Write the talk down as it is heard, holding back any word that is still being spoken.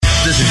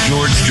This is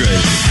George Strait.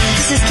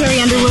 This is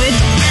Carrie Underwood.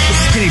 This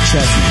is Kenny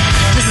Chesney.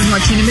 This is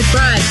Martina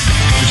McBride.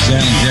 This is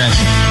Alan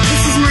Jackson.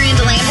 This is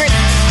Miranda Lambert.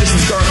 This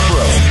is Garth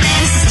Brooks.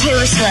 This is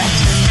Taylor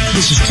Swift.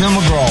 This is Tim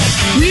McGraw.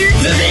 We're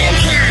the Van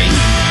Carey.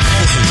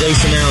 This is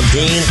Jason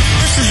Aldean.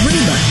 This is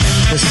Reba.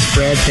 This is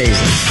Brad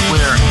Paisley.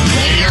 We're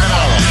Lady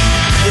Arnella.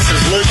 This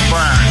is Luke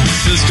Bryan.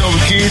 This is Toby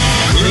Keith.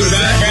 We're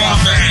the Back Rock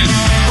Band.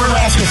 We're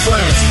Rascal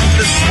Flatts.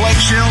 This is Blake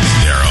Shields.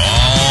 They're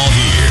all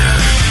here.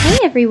 Hey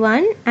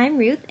everyone, I'm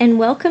Ruth and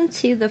welcome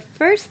to the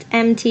first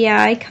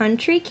MTI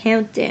Country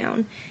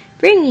Countdown,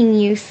 bringing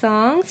you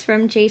songs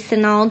from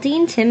Jason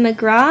Aldean, Tim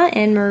McGraw,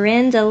 and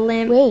Miranda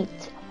Lambert.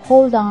 Wait,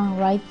 hold on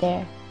right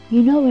there.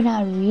 You know we're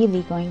not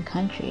really going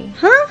country.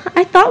 Huh?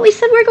 I thought we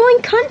said we're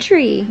going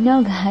country.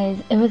 No guys,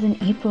 it was an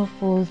April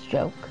Fool's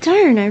joke.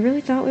 Darn, I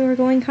really thought we were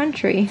going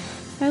country.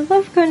 I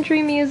love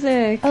country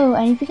music. Oh,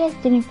 and if you guys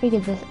didn't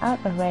figure this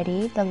out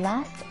already, the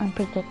last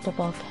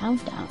unpredictable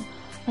countdown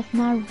was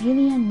not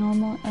really a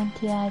normal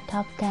MTI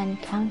Top 10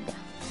 countdown.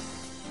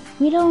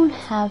 We don't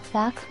have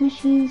fax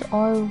machines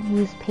or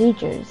use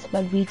pagers,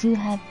 but we do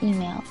have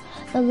email.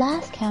 The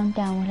last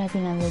countdown would have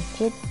been a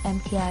legit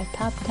MTI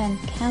Top 10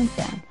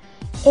 countdown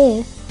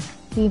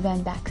if we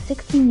went back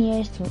 16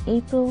 years to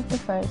April the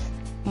 1st,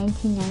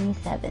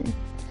 1997.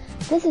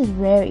 This is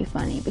very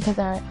funny because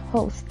our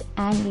host,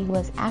 Andy,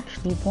 was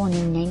actually born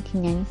in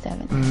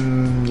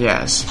 1997.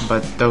 Yes,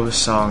 but those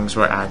songs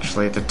were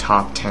actually the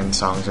top 10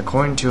 songs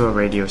according to a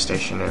radio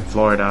station in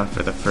Florida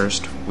for the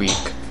first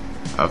week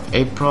of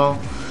April.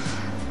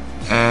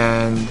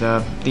 And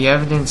the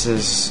evidence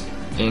is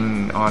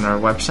on our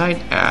website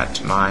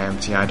at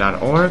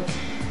mymti.org.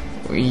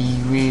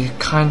 We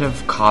kind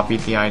of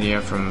copied the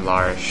idea from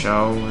Lara's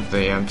show,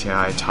 the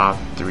MTI Top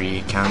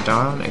 3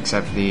 Countdown,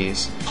 except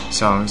these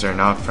songs are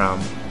not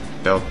from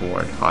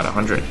Billboard Hot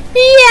 100.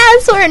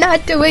 Yes, we're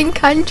not doing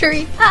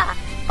country.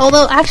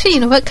 Although, actually,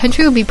 you know what?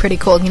 Country would be pretty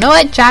cool. You know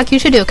what, Jack? You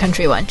should do a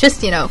country one. Just,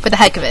 for the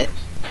heck of it.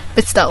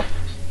 But still.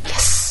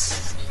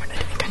 Yes! We're not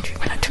doing country.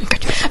 We're not doing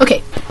country.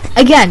 Okay.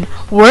 Again,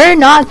 we're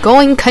not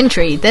going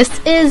country. This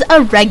is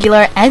a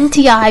regular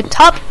MTI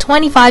Top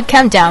 25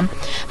 Countdown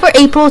for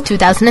April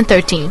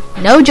 2013.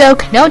 No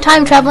joke, no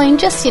time traveling,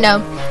 just,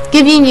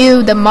 giving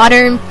you the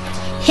modern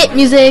hit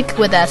music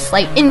with a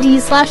slight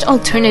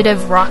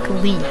indie/alternative rock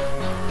lead.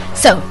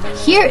 So,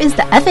 here is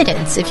the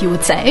evidence, if you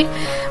would say.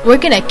 We're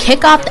gonna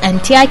kick off the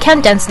MTI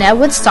Countdowns now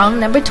with song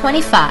number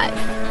 25.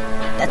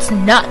 That's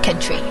not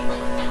country.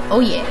 Oh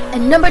yeah.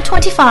 And number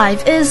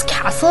 25 is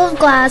Castle of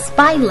Glass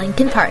by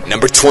Linkin Park.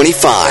 Number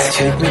 25.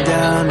 Take me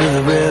down to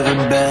the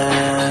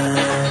riverbed.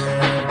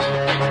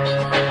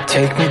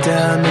 Take me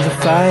down to the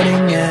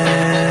fighting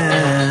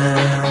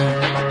end.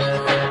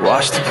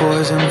 Wash the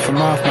poison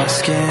from off my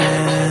skin.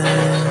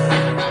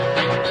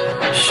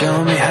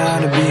 Show me how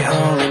to be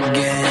whole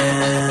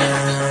again.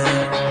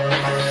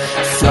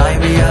 Fly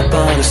me up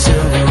on the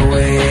silver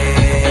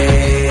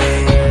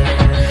wave.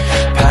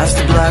 Past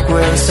the black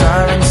where the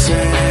sirens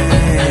sing.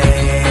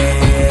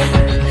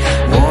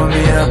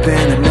 Up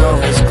in the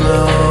Nova's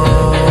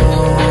glow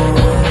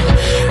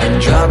and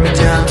drop me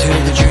down to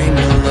the dream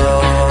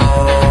below.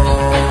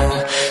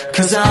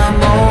 'Cause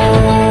I'm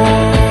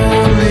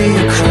only a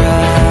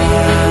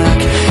crack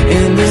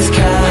in this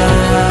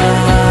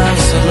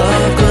castle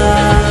of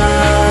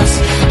glass.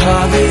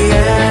 Hardly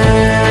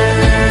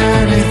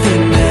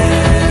anything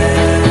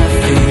there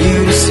for you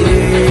to see.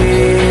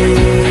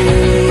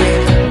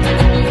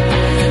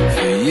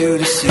 For you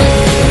to see.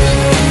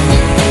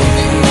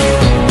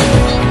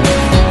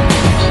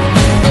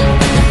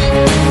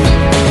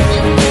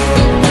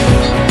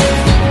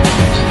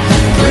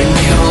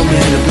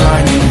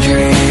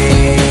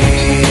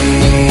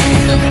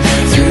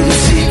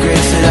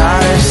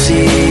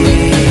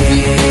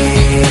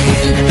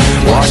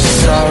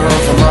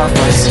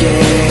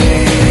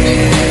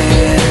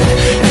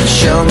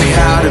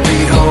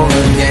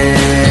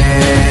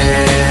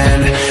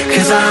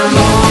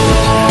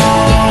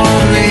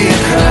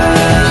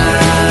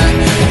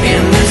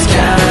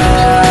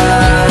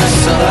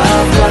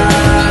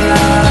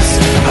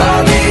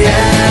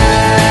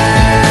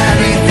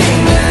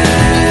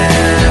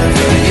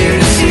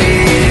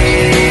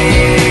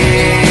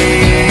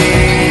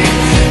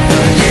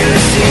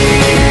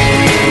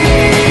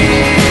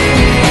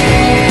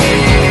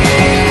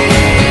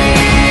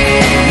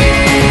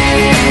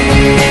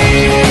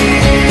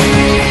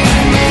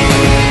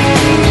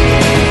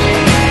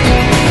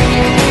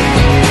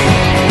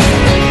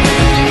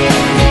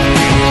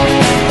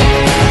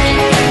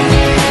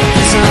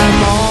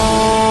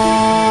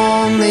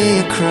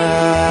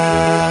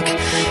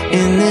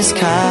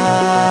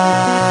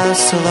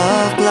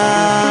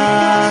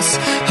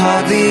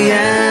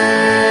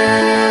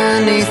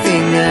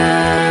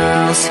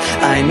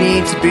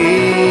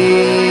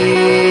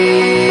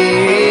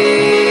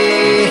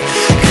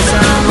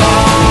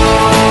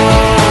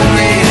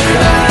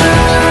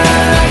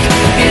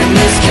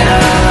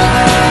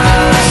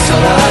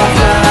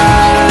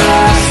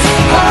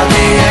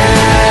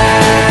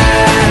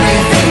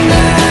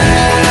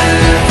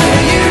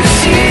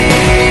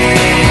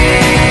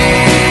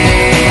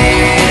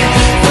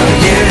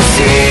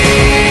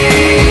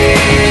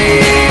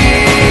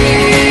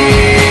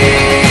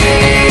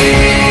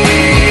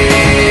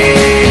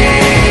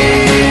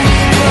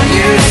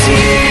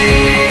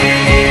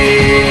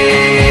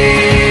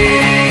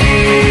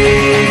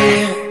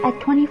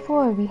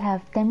 24, we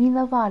have Demi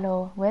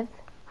Lovato with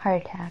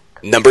Heart Attack.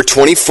 Number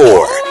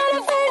 24.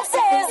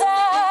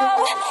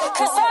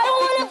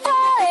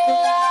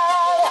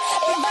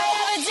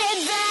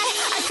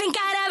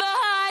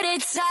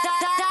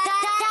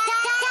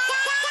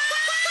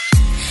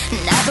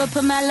 Never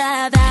put my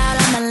love out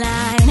on the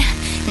line.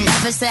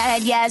 Never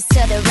said yes to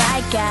the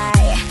right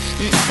guy.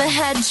 Never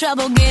had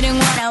trouble getting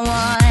what I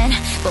want.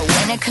 But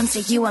when it comes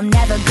to you, I'm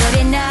never good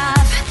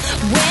enough.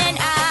 When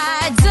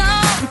I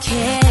don't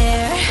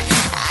care,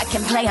 I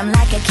can play him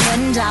like a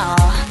Ken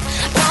doll.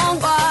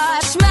 Won't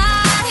wash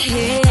my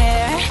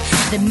hair,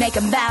 then make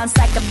him bounce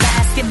like a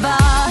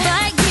basketball.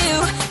 But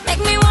you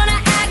make me wanna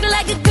act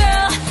like a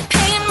girl,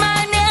 paint my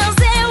nails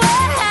and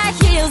wear high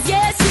heels.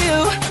 Yes, you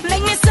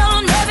make me so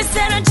nervous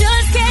that I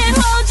just can't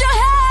hold your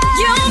hand.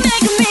 You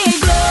make me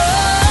glow,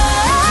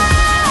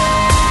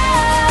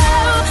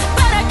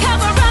 but I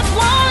cover up,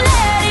 won't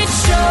let it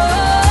show.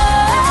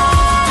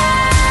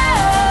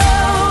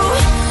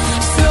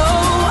 So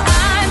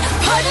I'm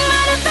putting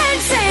my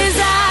defenses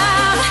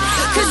up,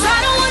 'cause I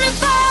don't wanna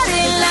fall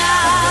in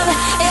love.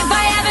 If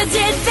I ever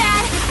did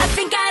that, I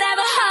think I'd have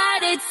a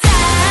heart attack.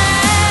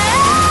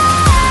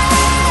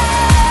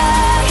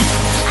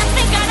 I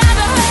think I'd have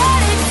a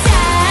heart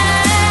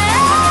attack.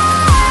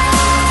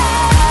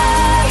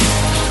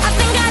 I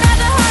think I'd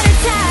have a heart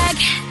attack.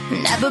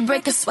 Never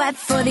break a sweat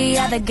for the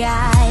other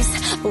guys.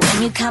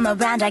 When you come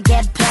around, I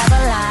get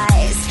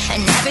paralyzed.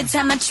 And every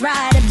time I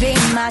try to be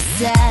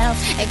myself,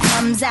 it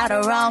comes out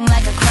wrong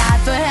like a cry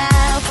for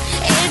help.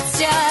 It's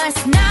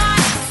just not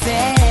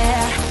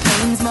fair.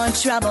 Pain's more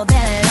trouble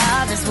than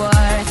love is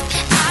worth.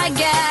 I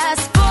guess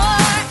for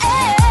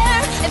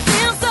air, it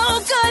feels so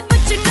good,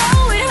 but you know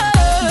it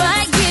hurts.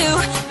 But you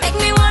make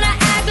me wanna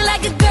act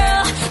like a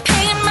girl,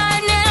 paint my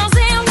nails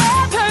and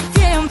wear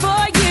perfume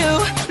for you.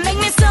 Make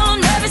me so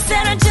nervous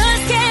that I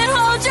just can't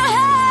hold your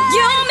hand.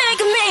 You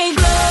make me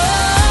glow,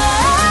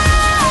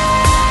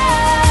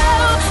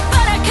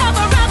 but I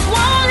cover up,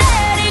 won't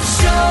let it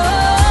show.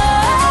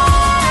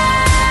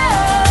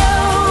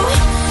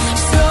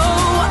 So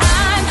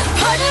I'm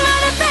putting my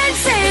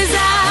defenses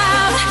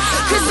up,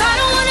 'cause I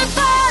don't wanna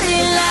fall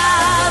in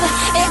love.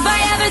 If I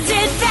ever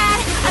did that,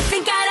 I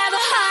think I'd have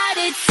a heart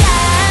attack.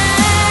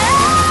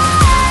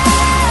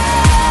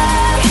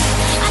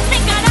 I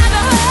think I'd have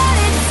a heart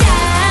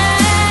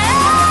attack.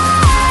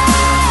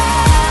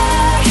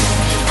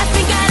 I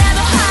think I'd have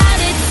a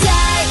heart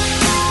attack.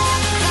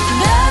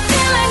 The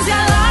feelings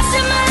I lost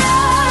in my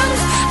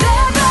lungs,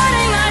 they're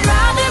burning, I'd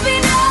rather be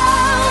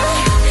numb.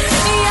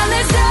 And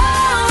there's no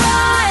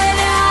one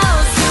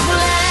else to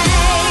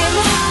blame.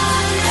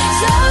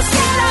 So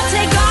scared I'll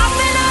take off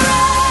and I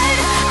run.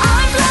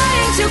 I'm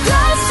flying too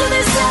close to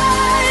the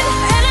sun,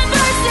 and I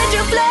burst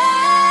into flame.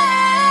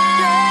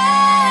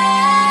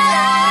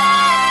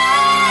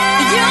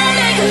 You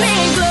make me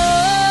glow,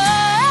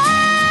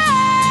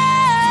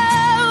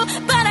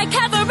 but I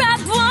cover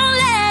up, won't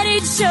let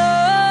it show.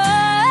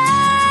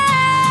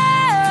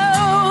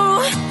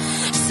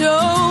 So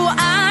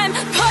I'm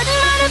putting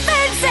my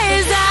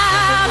defenses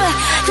up,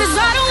 'cause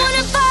I don't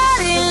wanna fall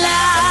in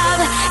love.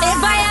 If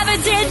I ever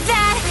did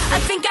that, I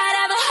think I'd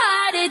have a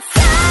heart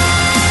attack.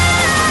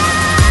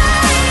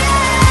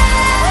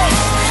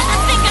 I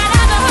think I'd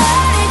have a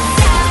heart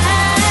attack.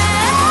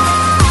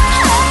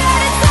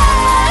 Heart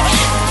attack.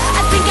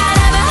 I think I'd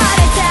have a heart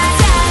attack.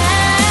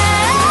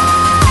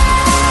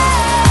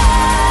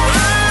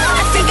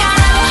 I think I'd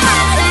have a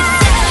heart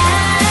attack.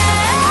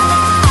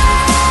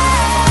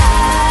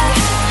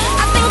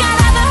 I think I'd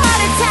have a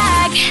heart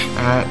attack.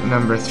 At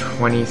number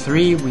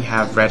 23, we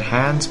have Red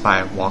Hands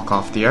by Walk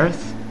Off the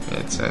Earth.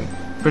 It's a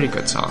pretty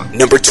good song.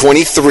 Number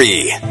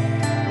 23.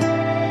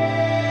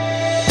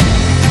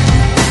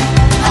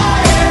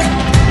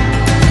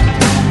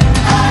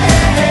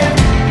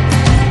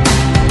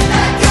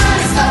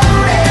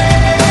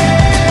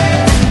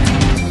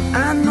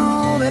 I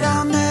know that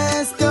I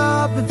messed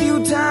up a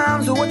few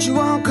times, or what you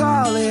won't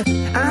call it.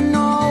 I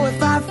know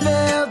if I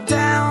fell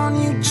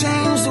down, you'd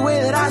change the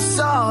way that I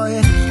saw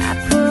it. I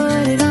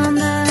put it on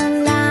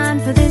the line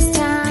for this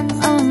time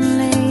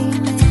only.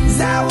 Is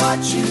that what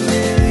you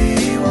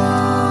really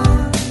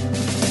want?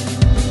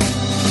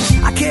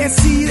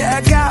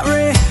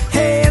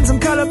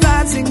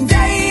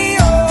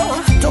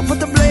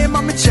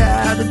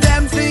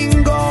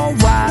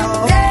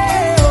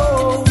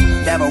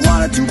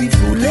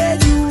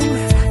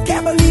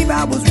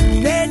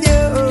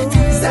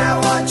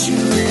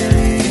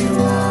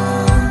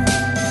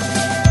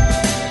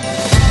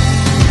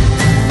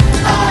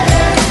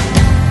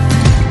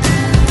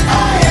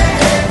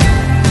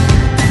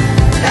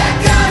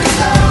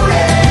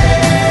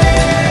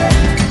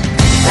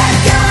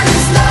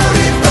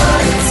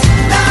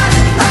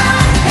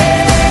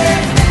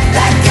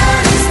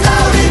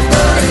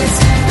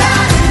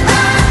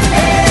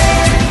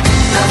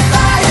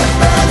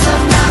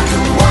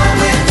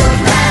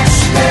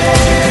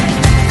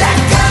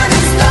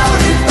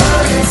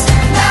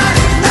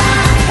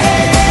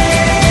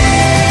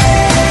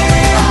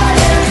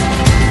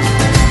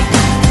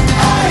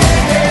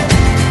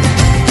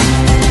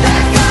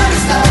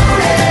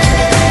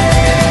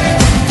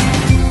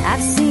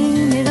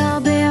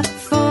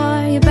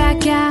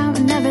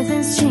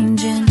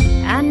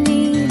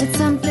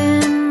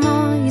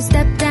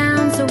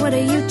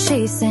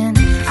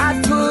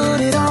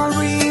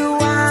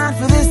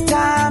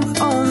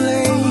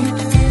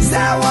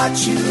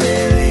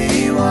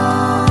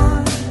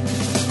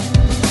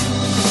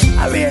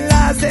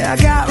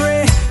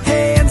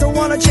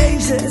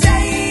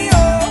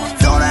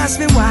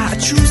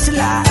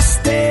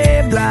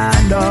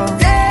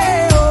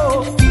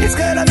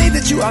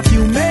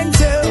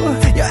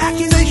 documental. Your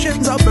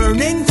accusations are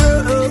burning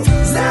through.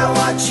 Is that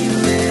what you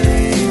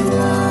really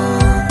want?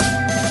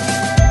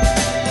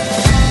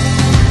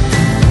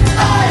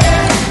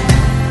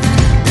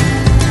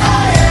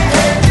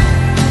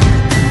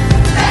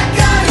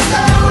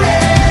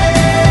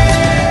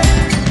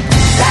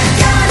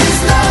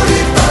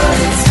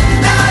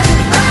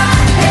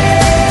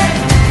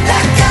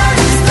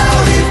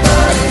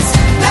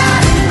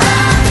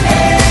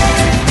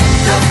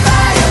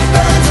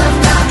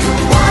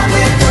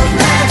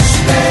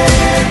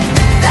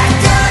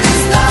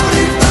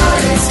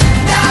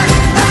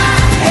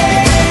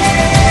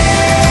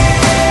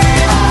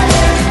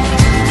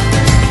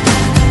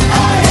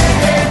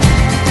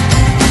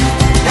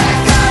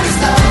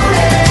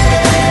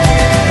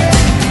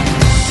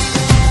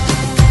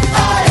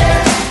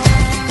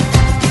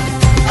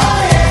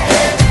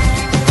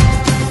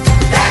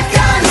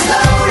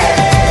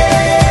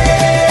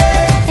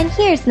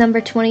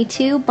 Number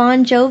 22,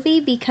 Bon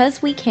Jovi,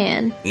 Because We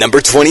Can.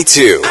 Number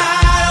 22.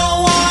 I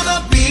don't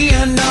wanna be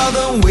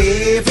another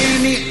wave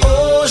in the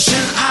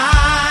ocean.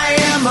 I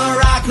am a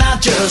rock, not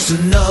just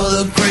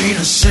another grain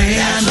of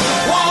sand.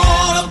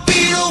 Wanna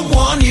be the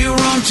one you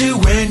run to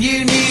when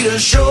you need a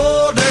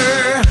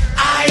shoulder.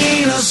 I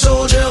ain't a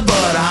soldier,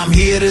 but I'm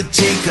here to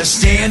take a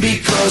stand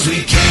because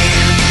we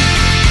can.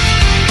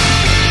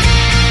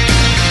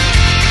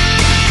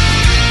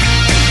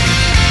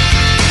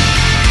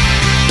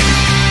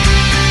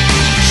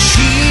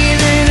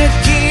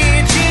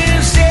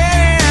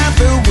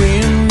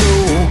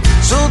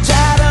 So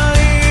tired of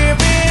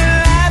living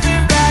life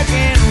in black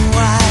and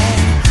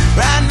white.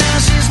 Right now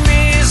she's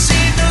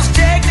missing those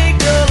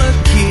technicolor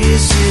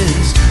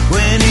kisses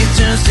when it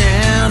turns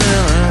down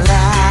her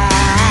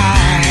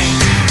light.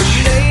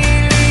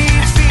 Lately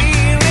it's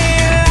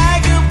feeling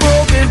like a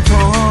broken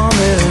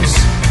promise.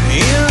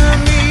 In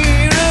the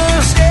mirror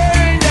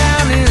staring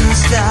down in the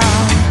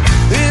sky.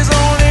 There's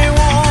only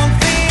one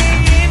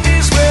thing in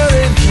this world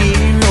that he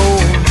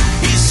knows.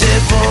 He said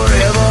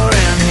forever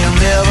and he'll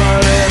never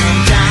let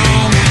him down.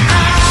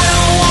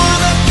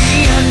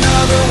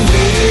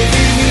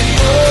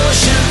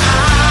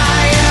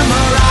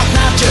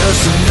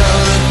 Just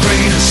another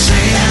grain of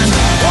sand.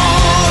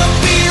 Wanna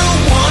be the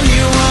one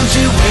you run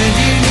to when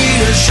you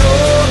need a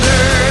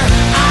shoulder.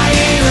 I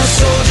ain't a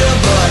soldier,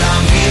 but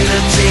I'm here to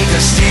take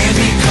a stand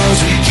because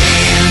we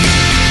can.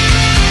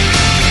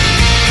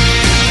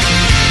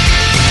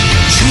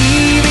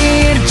 TV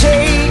and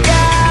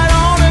takeout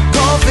on a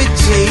coffee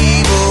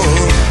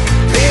table.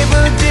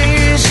 Paper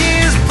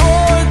dishes,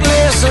 pour a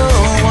glass of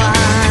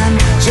wine.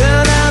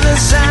 Turn down the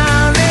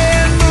sound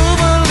and move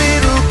a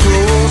little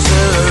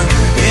closer.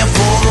 And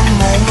for the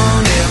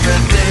moment,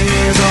 everything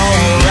is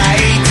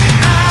alright.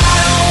 I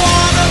don't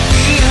wanna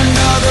be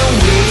another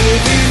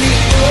wave in the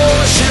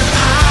ocean.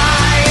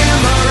 I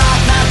am a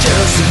rock, not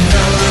just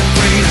another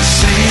grain of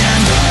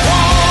sand.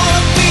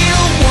 Wanna be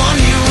the one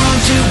you run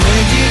to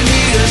when you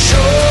need a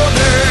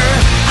shoulder.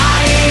 I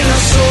ain't a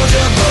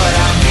soldier, but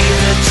I'm here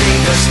to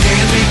take a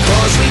stand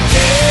because we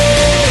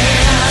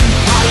can.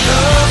 Our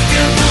love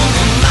can move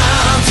a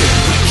mountain.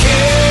 We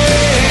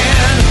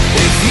can.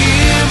 If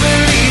you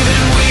believe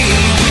in we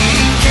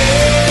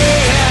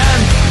can.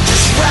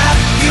 Just wrap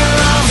your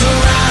arms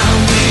around.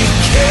 We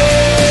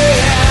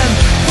can.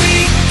 We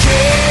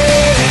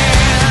can.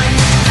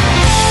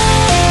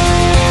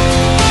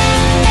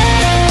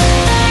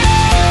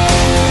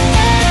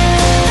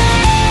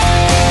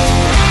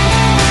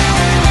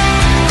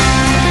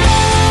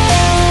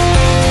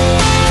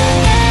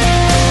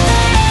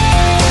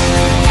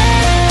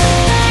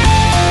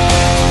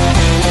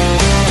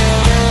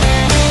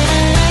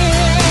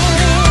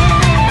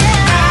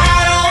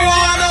 I don't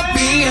wanna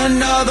be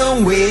another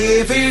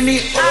wave in the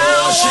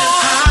ocean.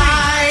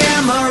 I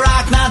am a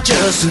rock, not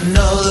just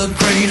another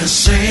grain of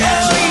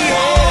sand.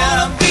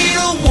 Wanna be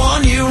the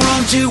one you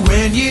run to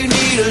when you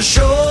need a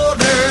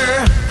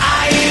shoulder.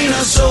 I ain't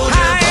a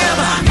soldier, but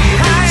I'm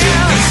here to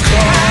take these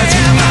cards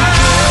in my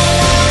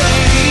hand.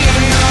 Be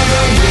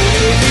another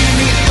wave in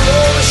the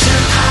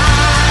ocean.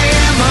 I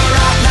am a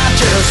rock, not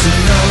just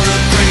another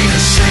grain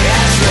of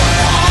sand.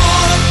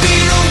 Wanna be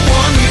the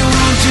one you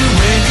run to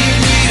when you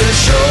need a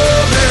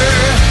shoulder.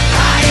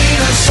 I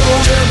ain't a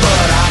soldier,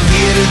 but I'm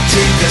here to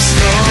take a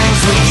stand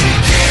because we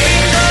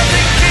can.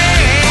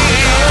 Our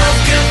love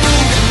can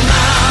move a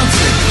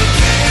mountain.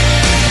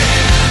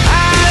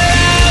 Our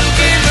love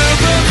can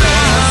move a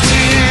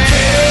mountain.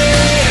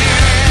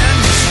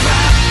 Just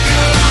wrap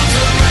your arms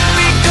around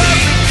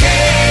because we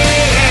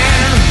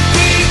can.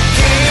 We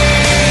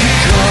can.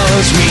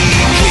 Because we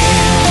can.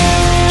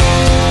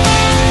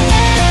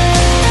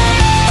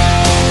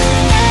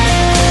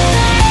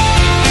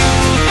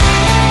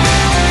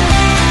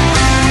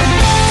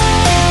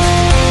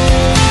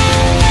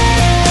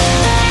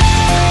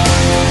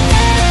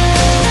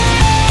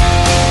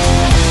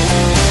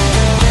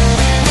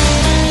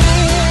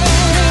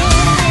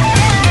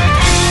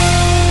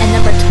 And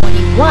number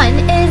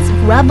 21 is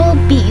Rebel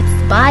Beats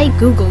by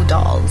Google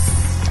Dolls.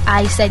 I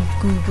I said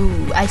goo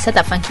goo. I said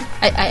that funky.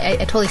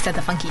 I totally said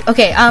that funky.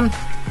 Okay, I'm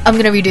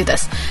gonna redo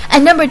this.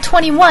 And number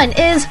 21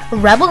 is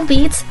Rebel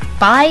Beats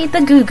by the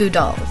Goo Goo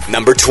Dolls.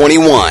 Number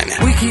 21.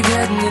 We keep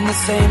heading in the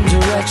same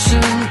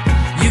direction.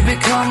 You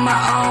become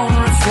my own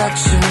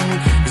reflection.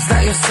 Is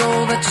that your soul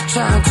that you're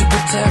trying to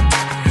protect?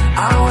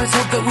 I always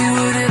hoped that we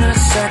would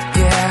intersect,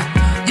 yeah.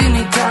 You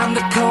need time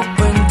to cope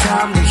and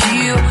time to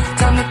heal.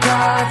 Time to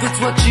cry if it's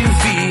what you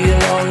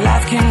feel. Or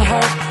life can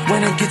hurt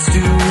when it gets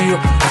too real.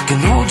 I can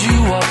hold you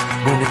up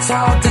when it's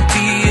hard to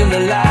deal.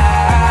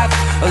 Alive,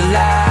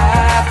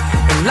 alive,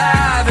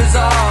 alive is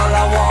all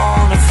I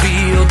wanna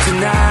feel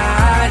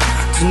tonight,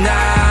 tonight.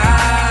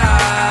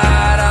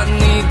 I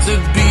need to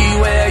be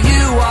where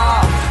you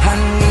are. I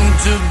need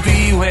to be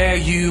where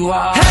you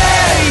are.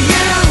 Hey,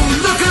 you,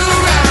 look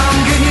around.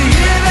 Can you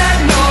hear that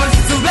noise?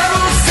 It's a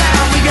rebel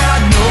sound. We got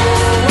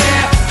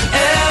nowhere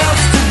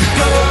else to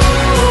go.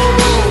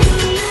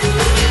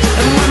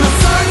 And when the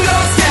sun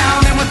goes down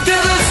and we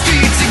fill the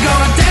streets, you're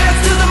gonna dance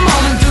to the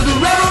morning to the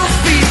rebel's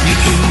beat. You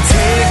can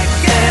take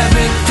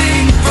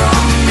everything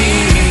from me,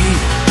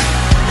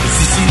 'cause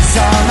this is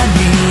all I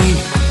need.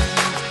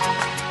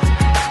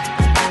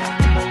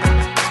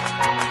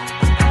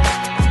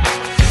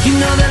 You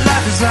know that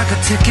life is like a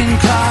ticking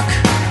clock.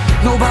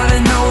 Nobody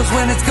knows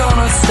when it's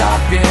gonna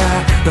stop,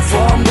 yeah.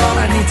 Before I'm gone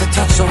I need to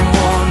touch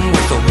someone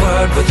with a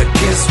word, with a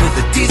kiss,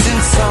 with a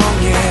decent song,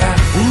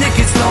 yeah. And it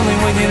gets lonely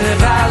when you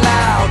live out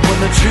loud, when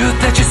the truth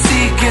that you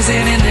seek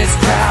isn't in this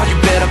crowd. You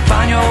better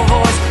find your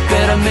voice,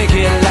 better make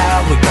it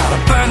loud. We gotta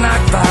burn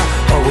like fire,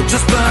 or we'll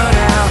just burn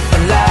out.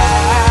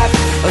 Alive,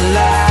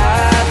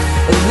 alive,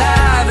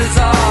 alive is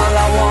all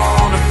I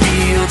wanna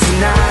feel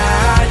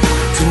tonight,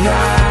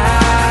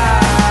 tonight.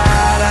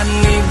 I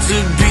need to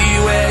be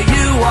where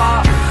you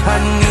are. I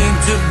need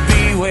to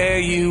be where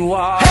you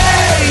are.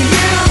 Hey,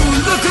 you,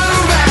 look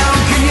around.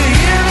 Can you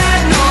hear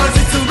that noise?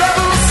 It's a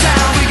rebel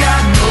sound. We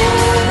got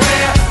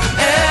nowhere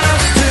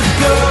else to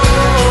go.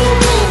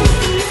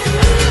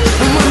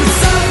 And when the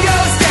sun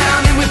goes down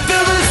and we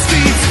fill the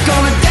streets,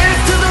 gonna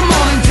dance to the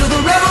morning till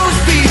the rebels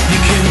beat.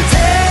 You can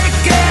take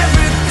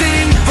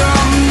everything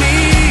from me.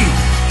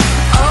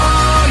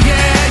 Oh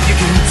yeah, you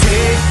can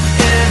take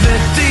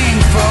everything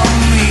from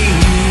me,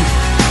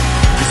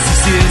 'cause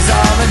this is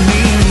all I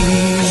need.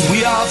 We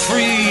are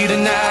free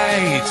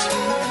tonight,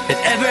 and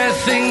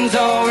everything's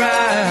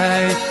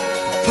alright.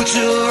 Put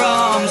your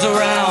arms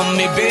around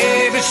me,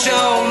 baby,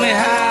 show me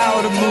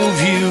how to move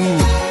you.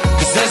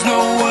 'Cause there's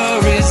no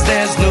worries,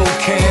 there's no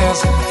cares.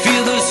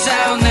 Feel the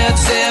sound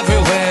that's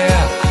everywhere.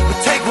 But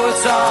take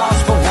what's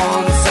ours for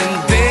once, and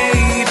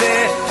baby,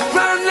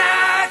 run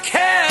like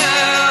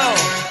hell.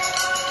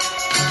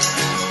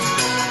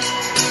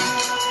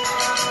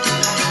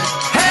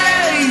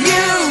 Hey,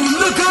 you,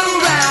 look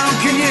around.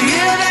 Can you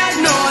hear that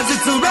noise?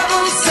 It's a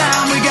rebel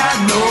sound. We got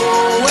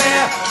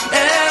nowhere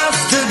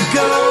else to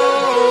go.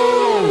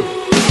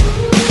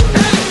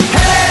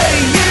 Hey,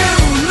 you,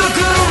 look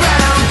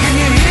around. Can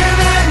you hear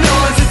that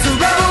noise? It's a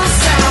rebel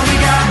sound. We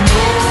got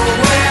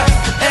nowhere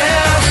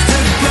else to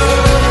go.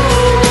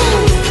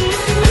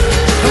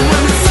 And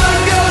when the sun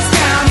goes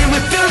down and we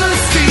fill the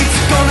streets,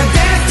 gonna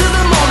dance to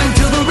the morning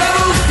till the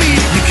rebels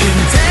beat. You can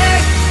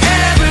take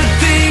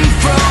everything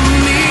from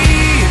me.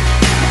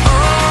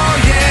 Oh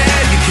yeah,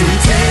 you can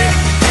take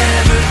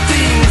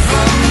everything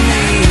from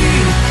me.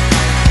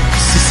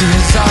 'Cause this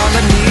is all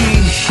I need.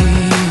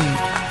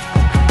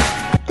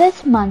 This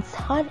month's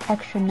Hot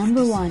Extra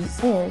number 1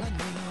 is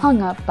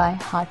Hung Up by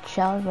Hot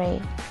Shell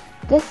Ray.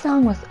 This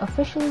song was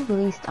officially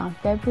released on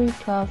February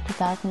 12,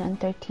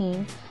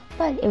 2013,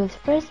 but it was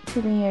first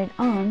premiered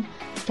on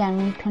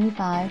January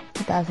 25,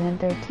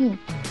 2013.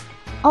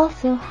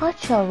 Also, Hot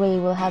Shell Ray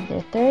will have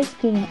their third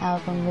studio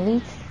album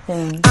released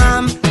soon.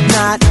 I'm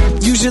not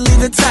usually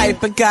the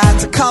type of guy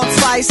to call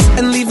twice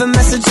and leave a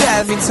message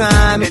every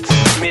time. It's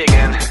me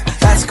again.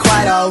 That's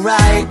quite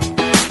alright.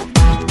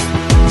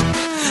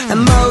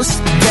 And most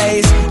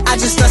days I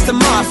just dust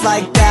them off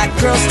like that.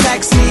 Girls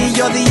text me,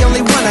 you're the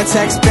only one I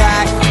text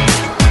back,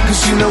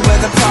 'cause you know where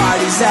the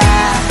party's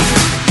at.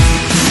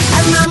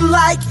 And I'm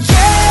like,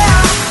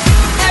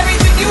 yeah,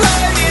 everything you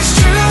heard is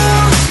true.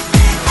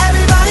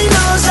 Everybody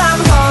knows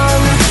I'm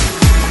hung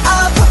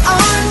up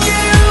on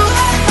you.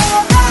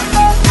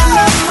 And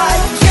I'm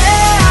like,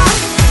 yeah,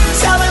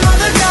 telling all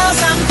the girls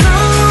I'm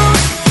through.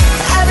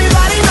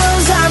 Everybody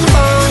knows I'm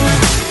hung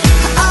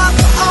up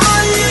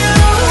on you.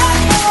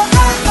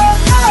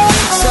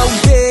 So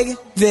big,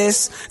 this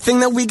thing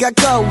that we got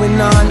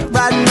going on.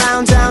 Riding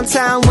round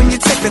downtown when you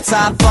take the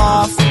top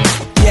off.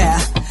 Yeah,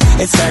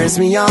 it turns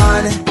me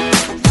on.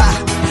 Ha.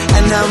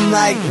 And I'm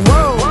like,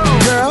 whoa,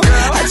 girl,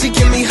 how'd you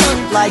get me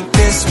hooked like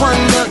this?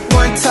 One look,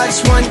 one touch,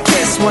 one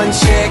kiss, one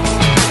chick,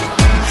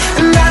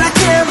 and that I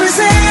can't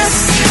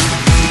resist.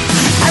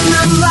 And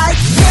I'm like,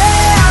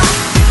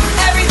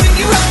 yeah, everything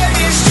you heard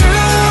is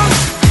true.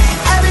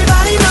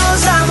 Everybody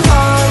knows I'm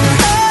hung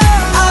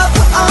up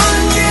on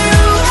you.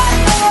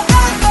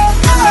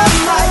 I'm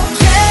like,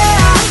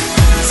 yeah,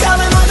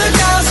 telling all the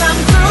girls I'm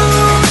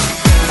through.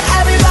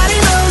 Everybody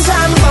knows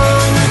I'm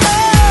hung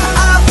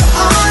up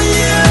on you.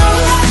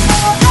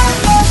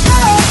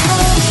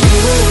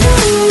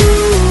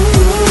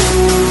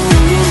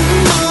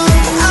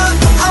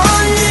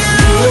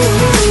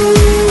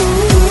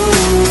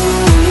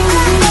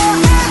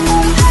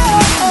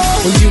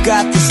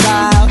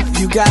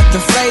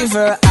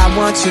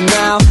 want you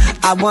now,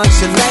 I want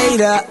you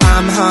later.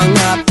 I'm hung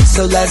up,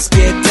 so let's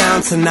get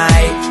down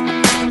tonight.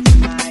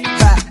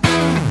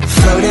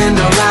 Floating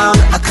around,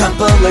 a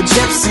couple of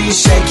gypsies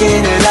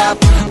shaking it up.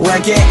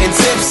 We're getting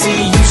tipsy,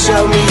 you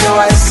show me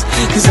yours,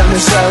 cause I'm gonna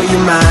show you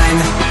mine.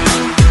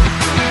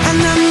 And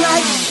I'm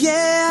like,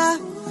 yeah,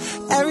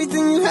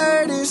 everything you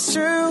heard is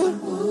true.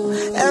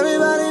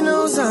 Everybody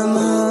knows I'm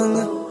hung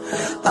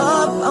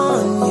up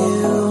on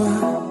you.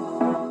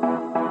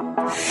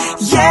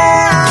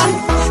 Yeah,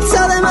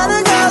 tell them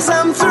other girls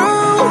I'm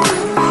through.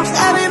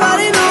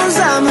 Everybody knows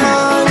I'm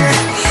hung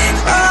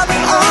up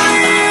on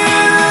you.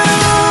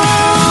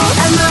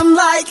 And I'm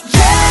like,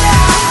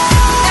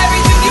 yeah,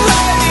 everything you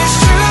heard is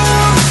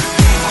true.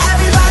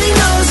 Everybody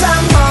knows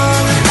I'm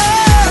hung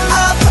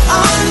up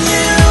on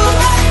you.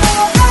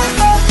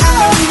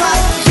 I'm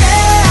like,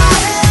 yeah,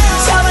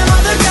 tell them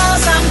other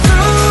girls I'm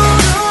through.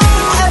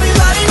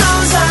 Everybody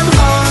knows I'm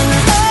hung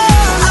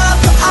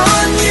up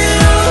on you.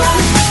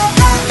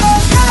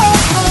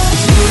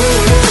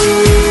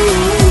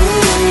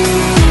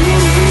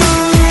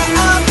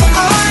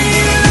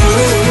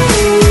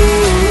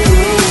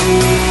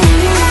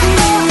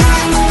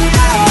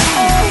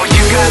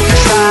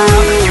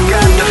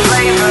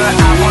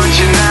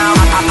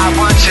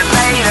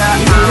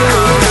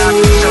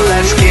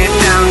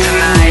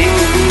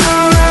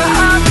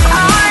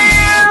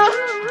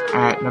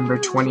 At number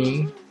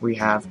 20, we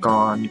have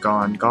Gone,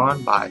 Gone,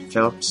 Gone by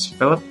Phillips.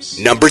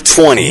 Number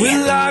 20.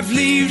 When life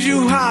leaves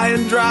you high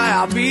and dry,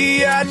 I'll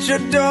be at your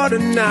door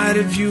tonight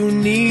if you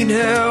need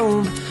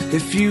help.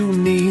 If you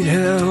need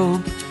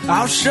help,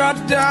 I'll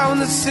shut down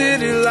the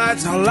city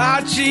lights. I'll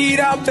lie, cheat,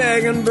 I'll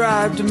beg and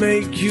bribe to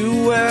make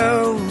you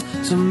well,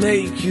 to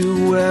make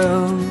you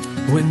well.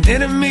 When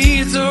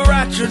enemies are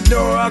at your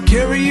door, I'll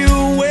carry you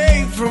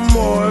away from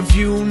more. If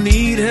you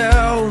need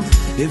help,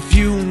 if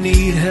you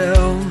need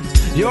help,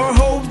 your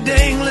hope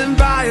dangling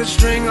by a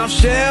string, I'll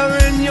share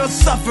in your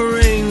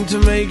suffering to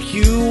make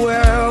you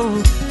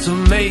well, to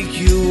make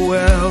you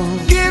well.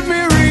 Give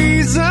me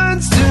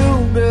reasons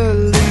to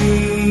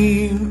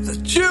believe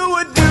that you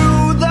would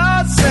do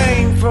the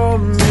same for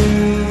me,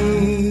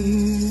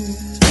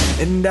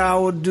 and I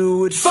will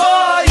do it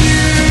for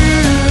you,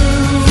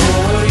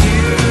 for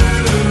you.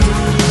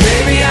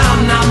 Baby,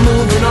 I'm not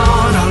moving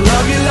on. I'll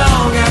love you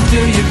long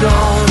after you're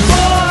gone.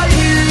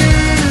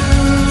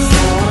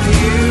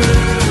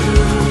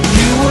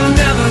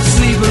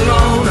 Sleep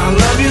alone, I'll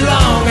love you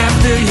long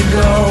after you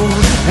go,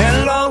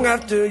 and long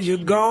after you're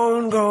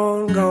gone,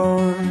 gone,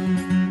 gone.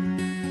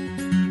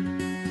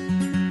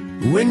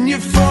 When you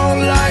fall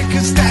like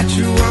a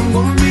statue, I'm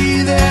gonna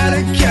be there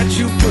to catch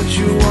you, put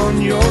you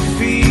on your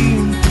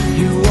feet,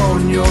 you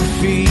on your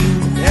feet.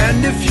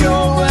 And if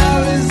your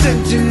well is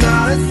empty,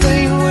 not a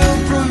thing will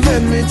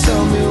prevent me.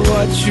 Tell me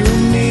what you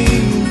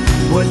need,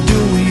 what do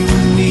you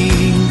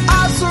need?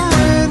 I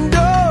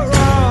surrender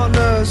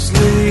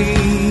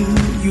honestly.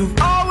 You've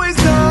always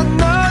done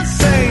the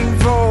same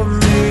for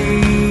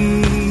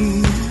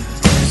me,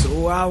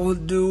 so I will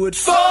do it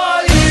for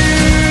you,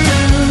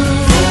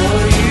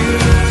 for you.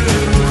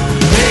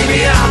 Baby,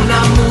 I'm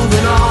not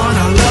moving on.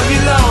 I'll love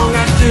you long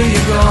after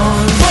you're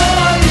gone.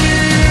 For you,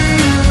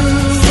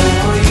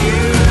 for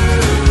you.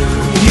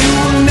 You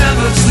will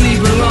never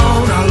sleep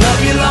alone. I'll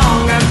love you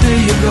long after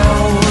you're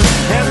gone,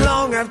 and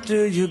long after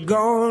you're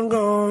gone,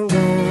 gone,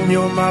 gone.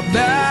 You're my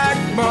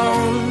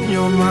backbone,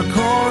 you're my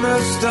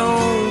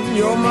cornerstone,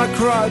 you're my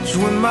crutch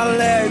when my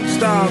legs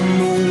stop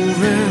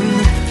moving.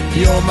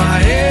 You're my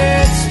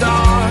head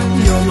start,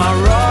 you're my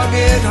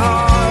rugged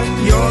heart,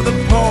 you're the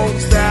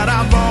pulse that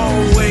I've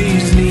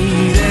always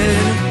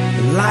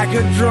needed. Like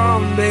a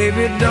drum,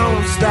 baby,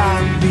 don't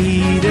stop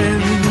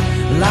beating.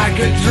 Like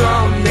a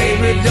drum,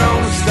 baby,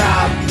 don't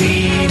stop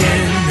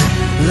beating.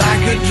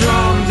 Like a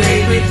drum,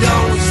 baby,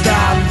 don't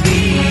stop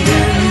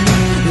beating.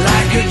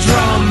 Like a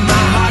drum,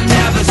 my heart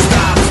never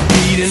stops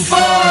beating.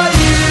 For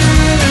you,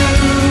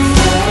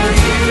 for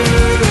you.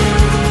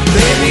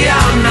 Baby,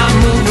 I'm not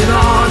moving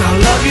on. I'll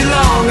love you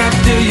long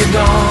after you're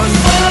gone.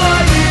 For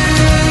you,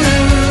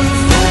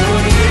 for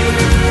you.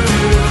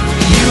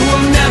 You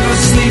will never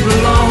sleep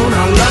alone.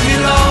 I'll love you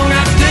long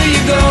after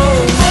you go.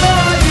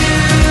 For you,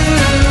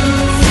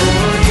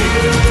 for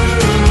you.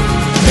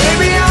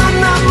 Baby, I'm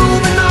not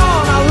moving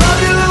on. I'll love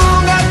you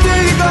long after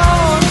you're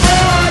gone.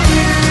 For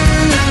you,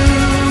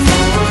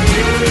 for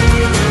you.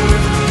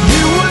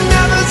 You will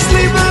never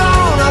sleep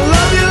alone. I'll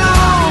love you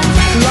long,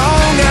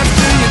 long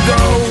after you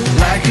go.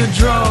 Like a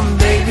drum,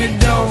 baby,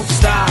 don't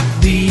stop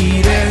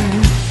beating.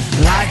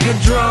 Like a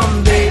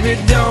drum, baby,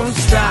 don't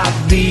stop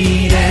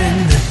beating.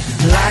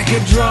 Like a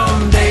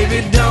drum,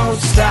 baby, don't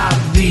stop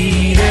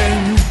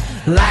beating.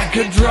 Like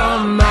a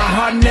drum, my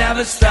heart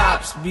never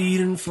stops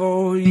beating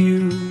for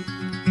you.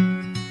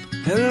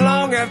 And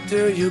long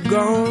after you're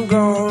gone,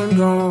 gone,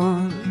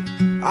 gone,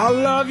 I'll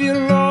love you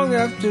long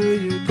after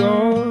you're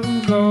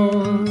gone,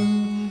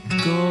 gone,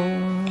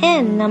 gone.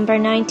 And number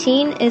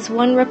 19 is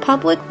One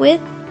Republic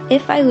with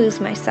If I Lose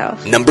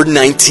Myself. Number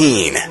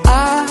 19.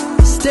 I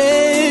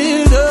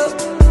stayed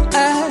up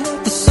at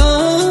the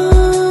sun,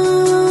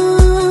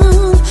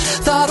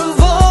 thought of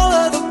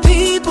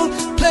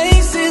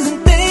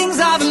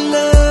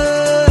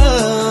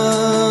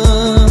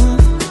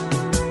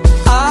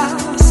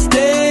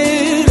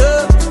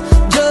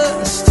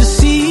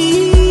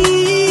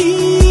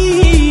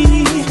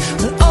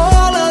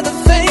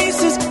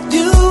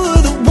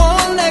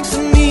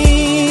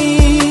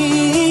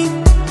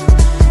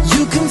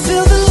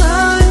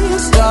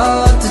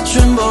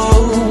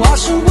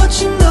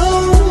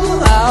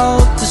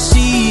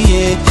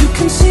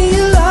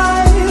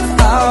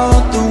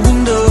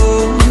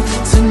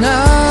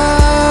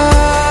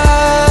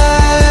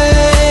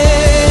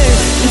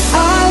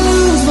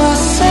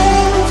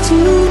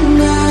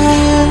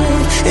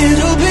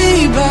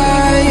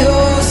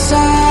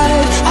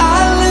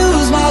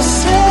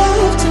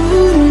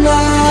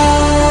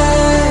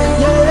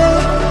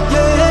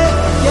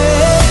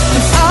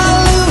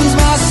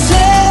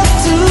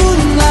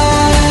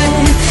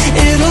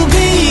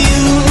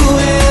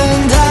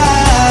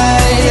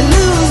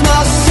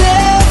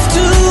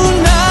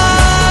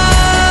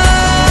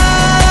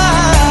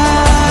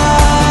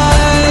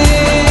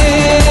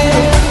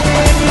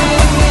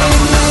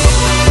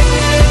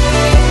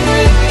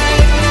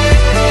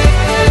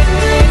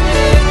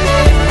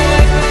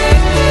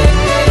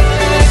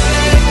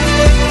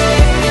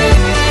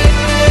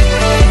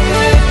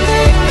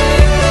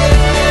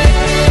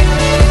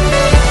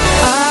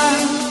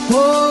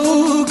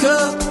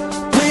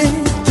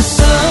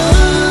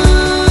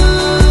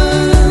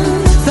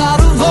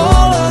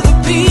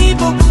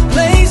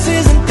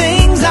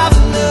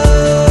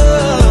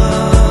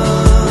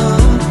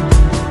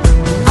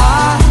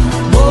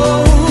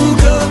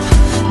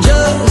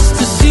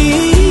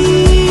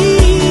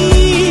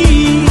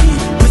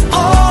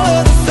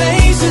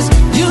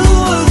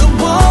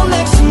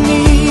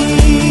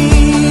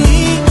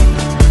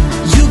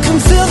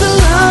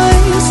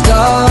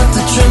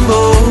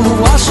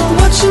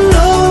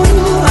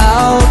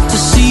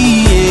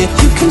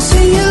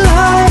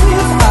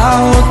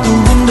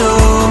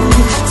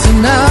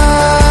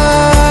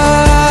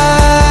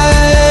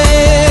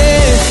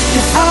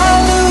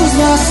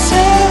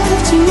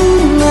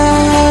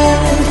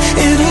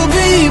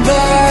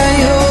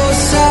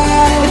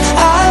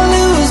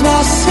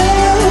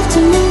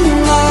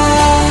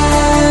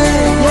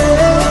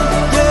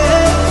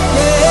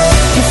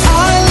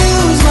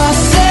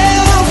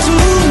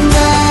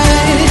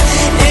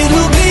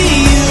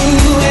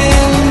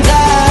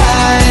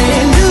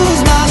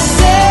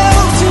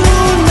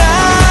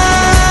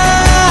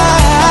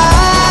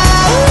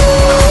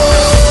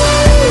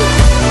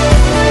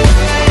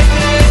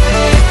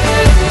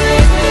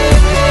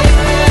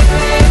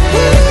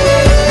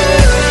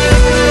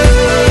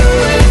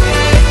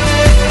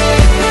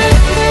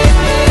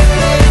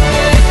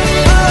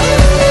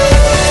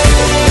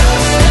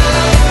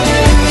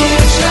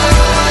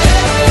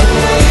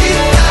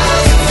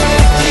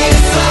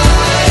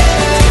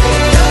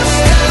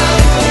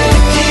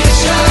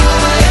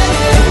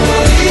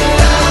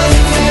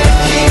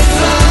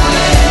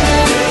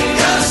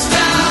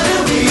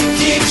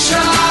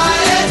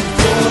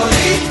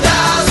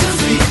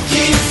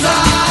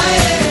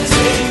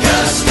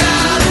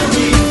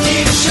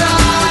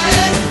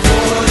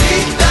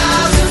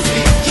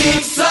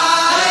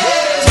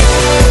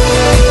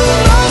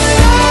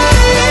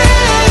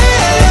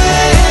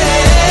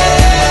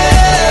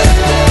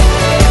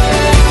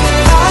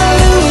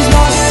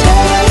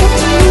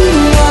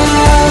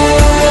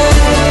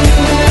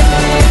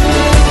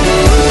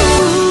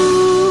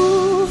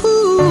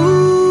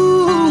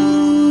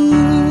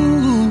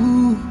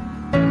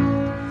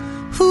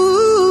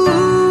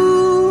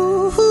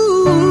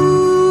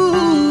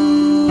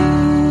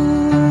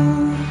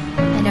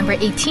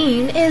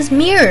 18 is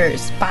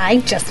Mirrors by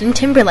Justin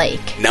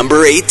Timberlake.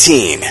 Number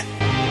 18.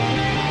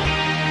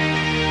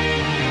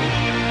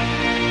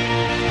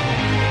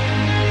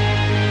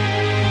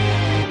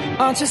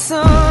 Aren't you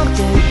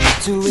something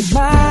to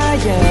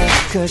admire?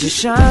 Cause you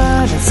shine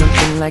at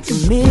something like a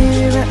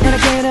mirror, and I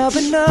can't help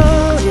but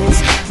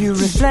notice you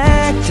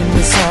reflect in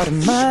this heart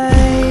of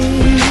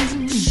mine.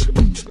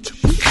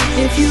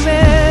 If you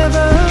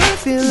ever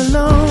feel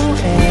alone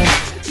and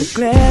the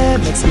glare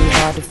makes me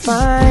hard to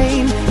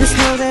find, just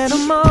know that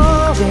I'm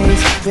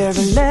always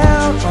very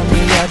loud on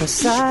the other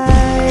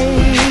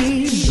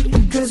side.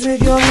 Cause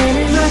with your hand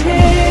in my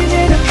hand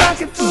and a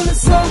pocket full of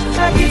soap,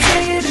 I can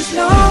tell you there's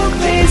no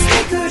place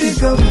we couldn't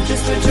go.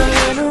 Just put your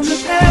hand on the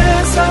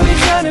past, I'll be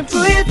trying to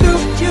pull you through.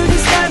 You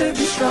just gotta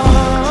be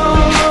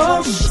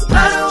strong.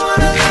 I don't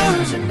wanna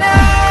lose you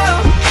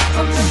now.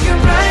 I'm looking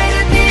right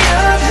at the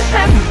other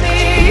half of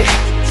me.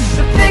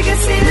 The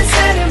vacancy that's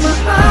set in my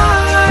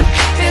heart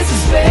is a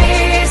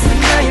space, and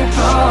now you're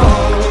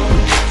home.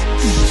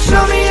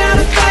 Show me how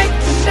to fight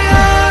for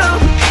now,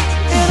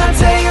 and I'll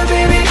tell you,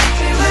 baby,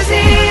 it was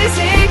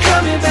easy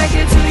coming back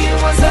into you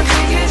once I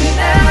figured it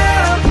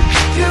out.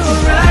 You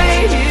were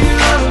right here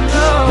all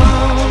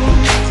alone.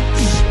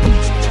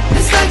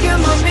 It's like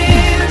you're my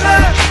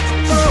mirror,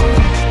 oh,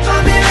 my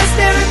mirror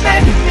staring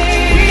back at me.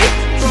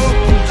 Oh,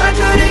 I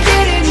couldn't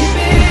get any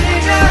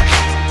bigger,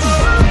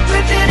 oh,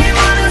 with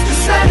anyone else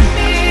beside of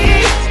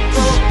me.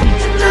 Oh,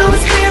 and now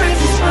it's clear as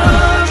this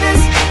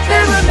promise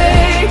that we're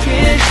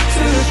making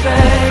two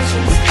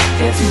reflections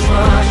into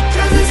one.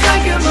 Cause it's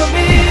like you're my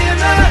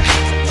mirror,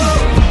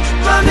 oh,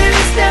 my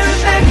mirror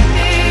staring back at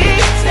me,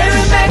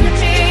 staring back at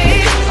me.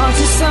 Aren't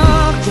you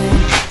something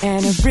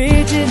and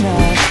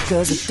original?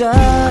 Cause it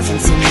doesn't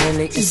seem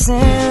really as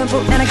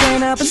simple, and I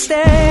can't help but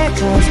stare,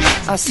 cause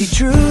I see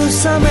truth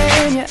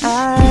somewhere in your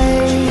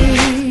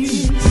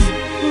eyes.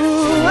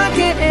 Ooh, I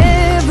can't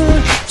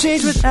ever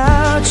change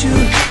without you.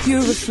 You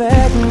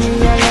reflect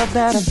me, I love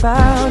that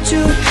about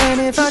you.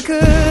 And if I could,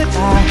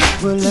 I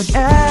would look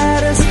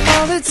at us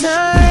all the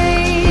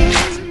time.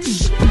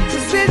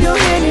 Cause with your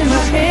hand in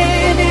my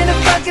hand and a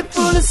pocket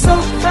full of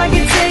soap, I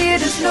can tell you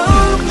there's no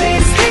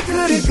place we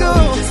couldn't go.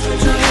 Just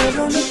put your head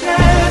on the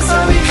past,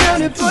 I'll be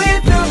trying to pull you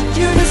through.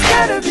 You just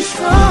gotta be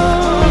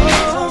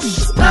strong.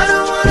 I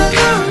don't wanna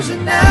lose you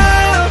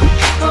now.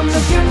 I'm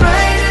looking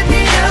right at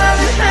the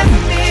other half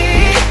of me.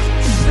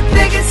 The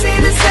vacancy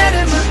that's set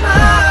in my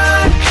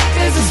heart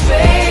is a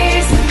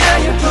space, and now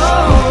you're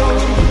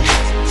home.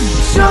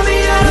 Show me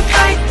how to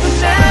fight for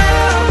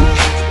now,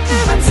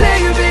 and I tell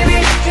you, baby,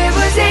 it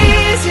was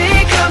easy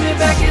coming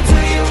back into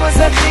you once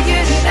I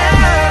figured it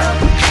out.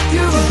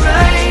 You were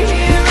right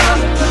here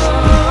all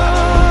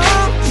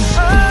along.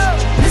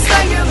 Oh, it's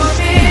like you're my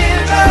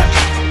mirror,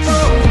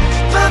 oh,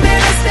 my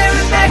mirror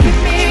staring back at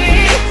me.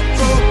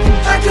 Oh,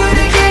 I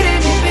couldn't get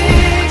any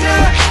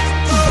bigger,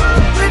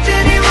 oh, with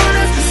anyone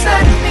else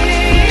beside of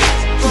me.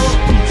 Oh,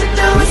 and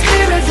now it's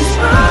clear as this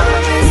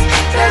promise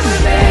that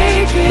we're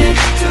making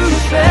two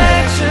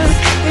reflections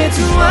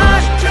into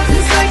one. Cause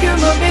it's like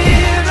you're my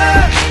mirror,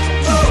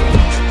 oh,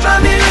 my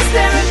mirror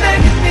staring back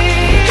at me,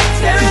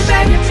 staring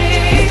back at me.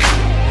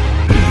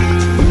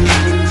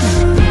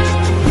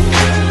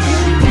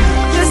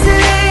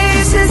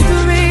 Yesterday's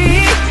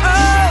history,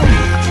 oh,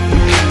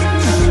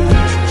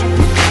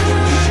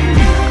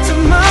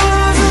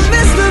 tomorrow's a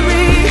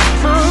mystery,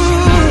 oh.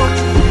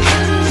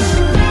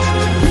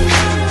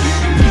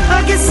 I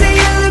can see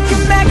you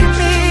looking back at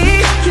me.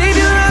 Keep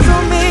your eyes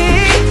on me,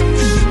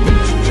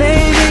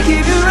 baby,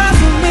 keep your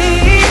eyes on me.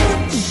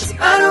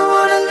 I don't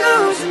wanna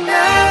lose you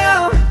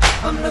now.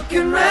 I'm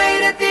looking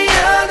right at the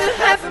other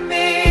half of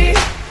me.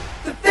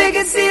 The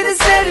vacancy that's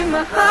set in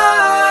my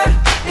heart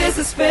is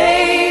a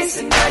space,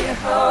 and now you're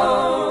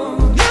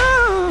home.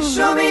 You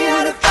show me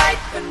how to fight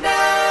for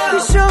now. You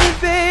show me,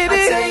 baby.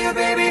 I tell you,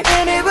 baby,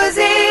 and it was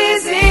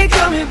easy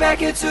coming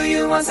back into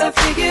you once I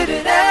figured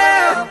it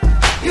out.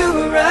 You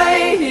were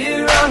right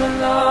here all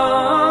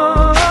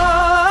along.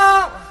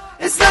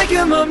 It's like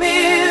you're my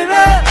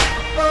mirror,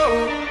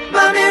 oh,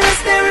 my mirror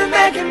staring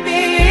back at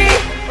me.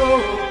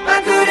 Oh,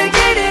 I couldn't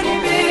get any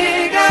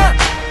bigger,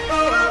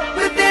 oh,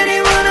 with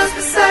anyone else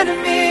beside of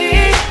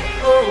me.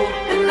 Oh,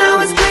 and now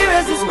it's clear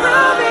as this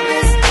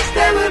promise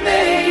that we're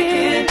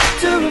making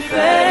two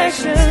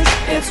reflections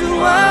into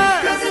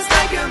one. Cause it's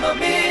like you're my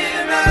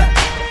mirror,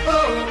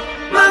 oh,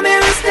 my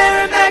mirror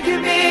staring back at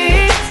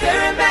me,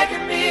 staring back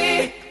at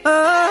me.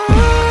 Oh,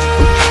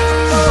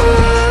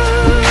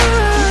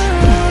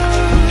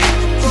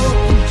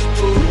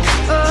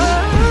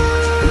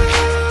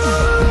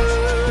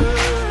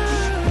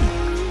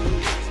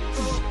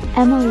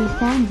 Emily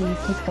Sandy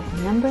takes up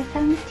number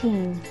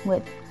 17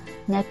 with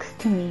Next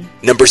to Me.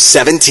 Number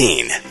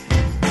 17.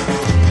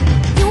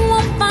 You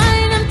won't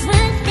find him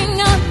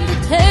drinking at the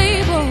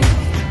table,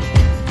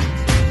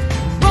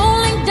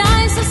 rolling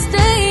dice or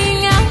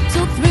staying out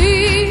till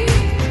 3.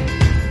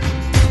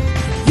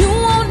 You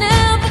won't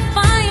ever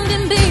find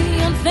him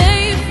being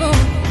unfaithful.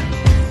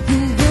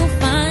 You will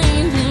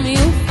find him,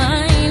 you'll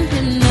find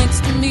him next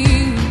to me.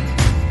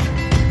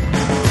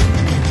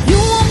 You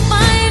won't find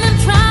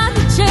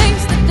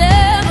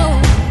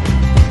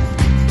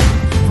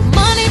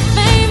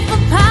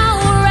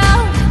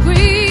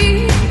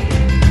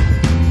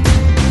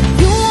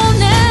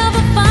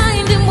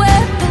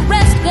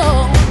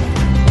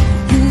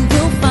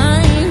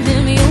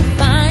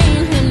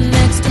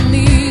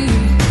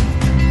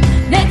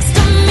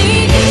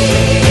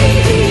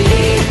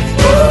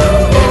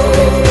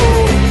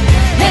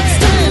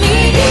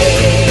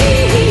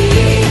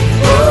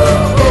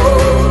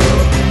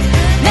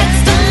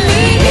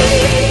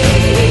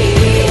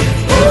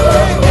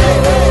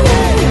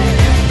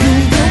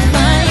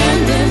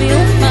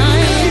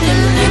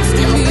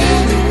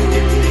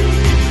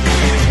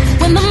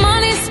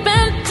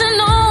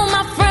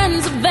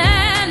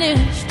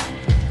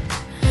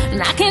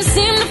I can't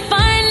seem to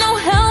find no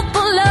help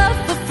or love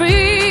for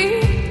free.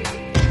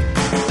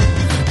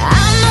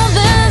 I know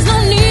there's no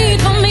need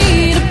for me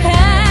to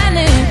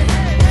panic,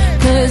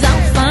 'cause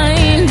I'll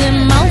find him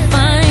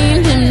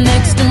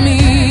next to me.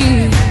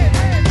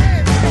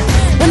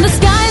 When the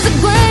skies are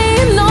gray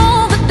and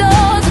all the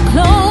doors are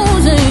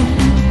closing,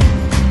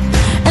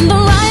 and the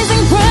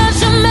rising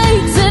pressure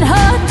makes it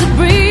hard to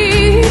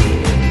breathe,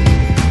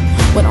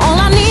 when all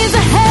I need is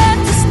a hand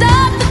to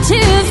stop the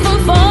tears from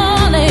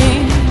falling,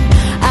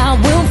 I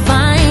will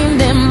find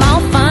him,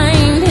 I'll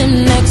find him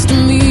next to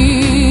me.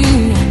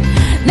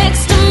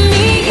 Next to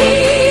me.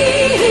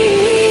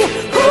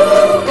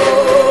 Ooh,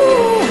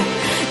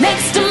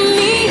 next to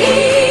me.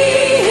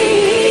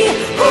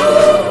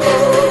 Ooh,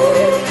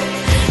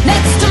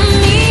 next to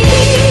me.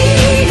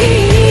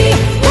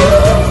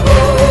 Ooh,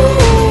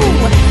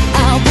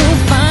 I will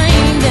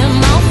find him,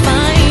 I'll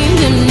find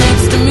him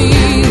next to me.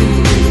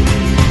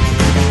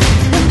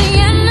 When the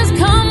end has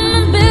come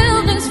and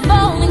buildings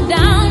falling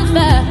down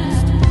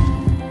fast,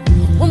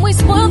 when we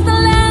spoil the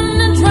land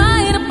and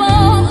dried up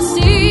all the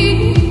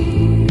sea,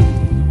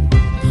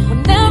 when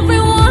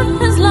everyone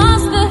has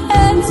lost their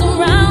heads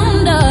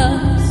around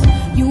us,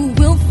 you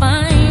will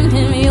find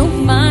him, you'll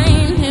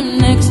find him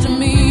next to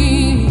me.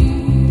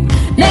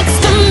 Next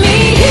to me.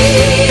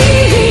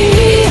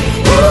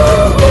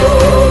 Ooh,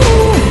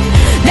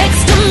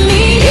 next to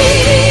me.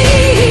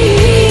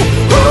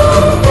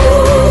 Ooh,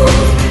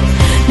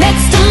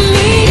 next to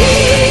me.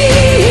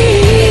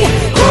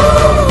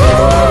 Ooh,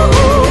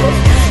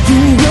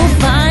 you will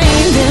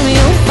find him,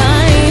 you'll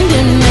find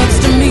him next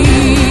to me.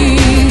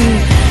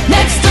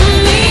 Next to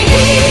me.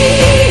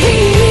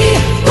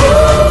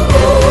 Ooh,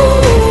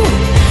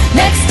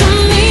 next to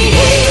me.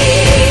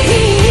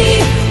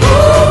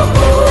 Ooh,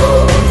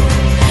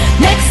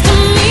 next to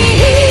me.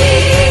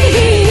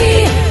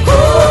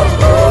 Ooh,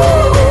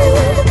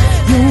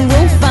 you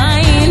will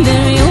find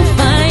him, you'll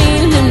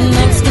find him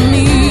next to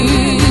me.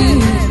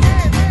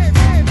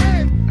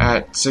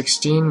 At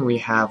 16, we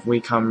have We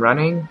Come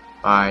Running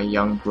by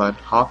Youngblood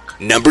Hawk.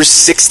 Number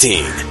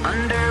 16.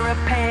 Under a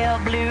pale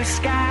blue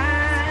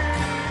sky,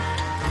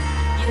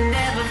 you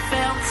never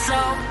felt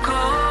so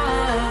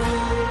cold.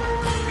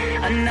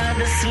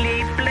 Another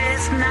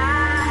sleepless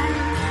night.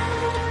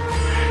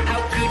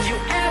 How could you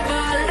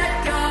ever let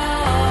go?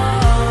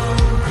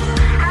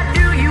 How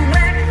do you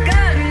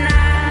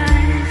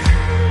recognize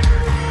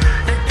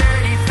the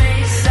dirty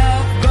face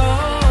of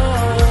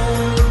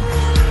gold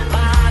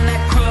behind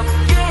that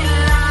crooked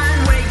line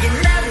where you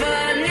never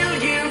knew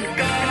you'd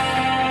go?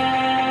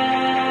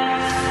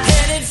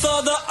 Headed for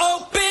the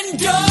open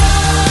door.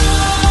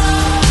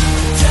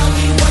 Tell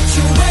me what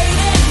you're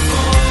waiting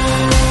for.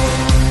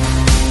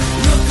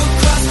 Look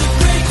across the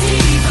great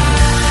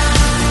divide.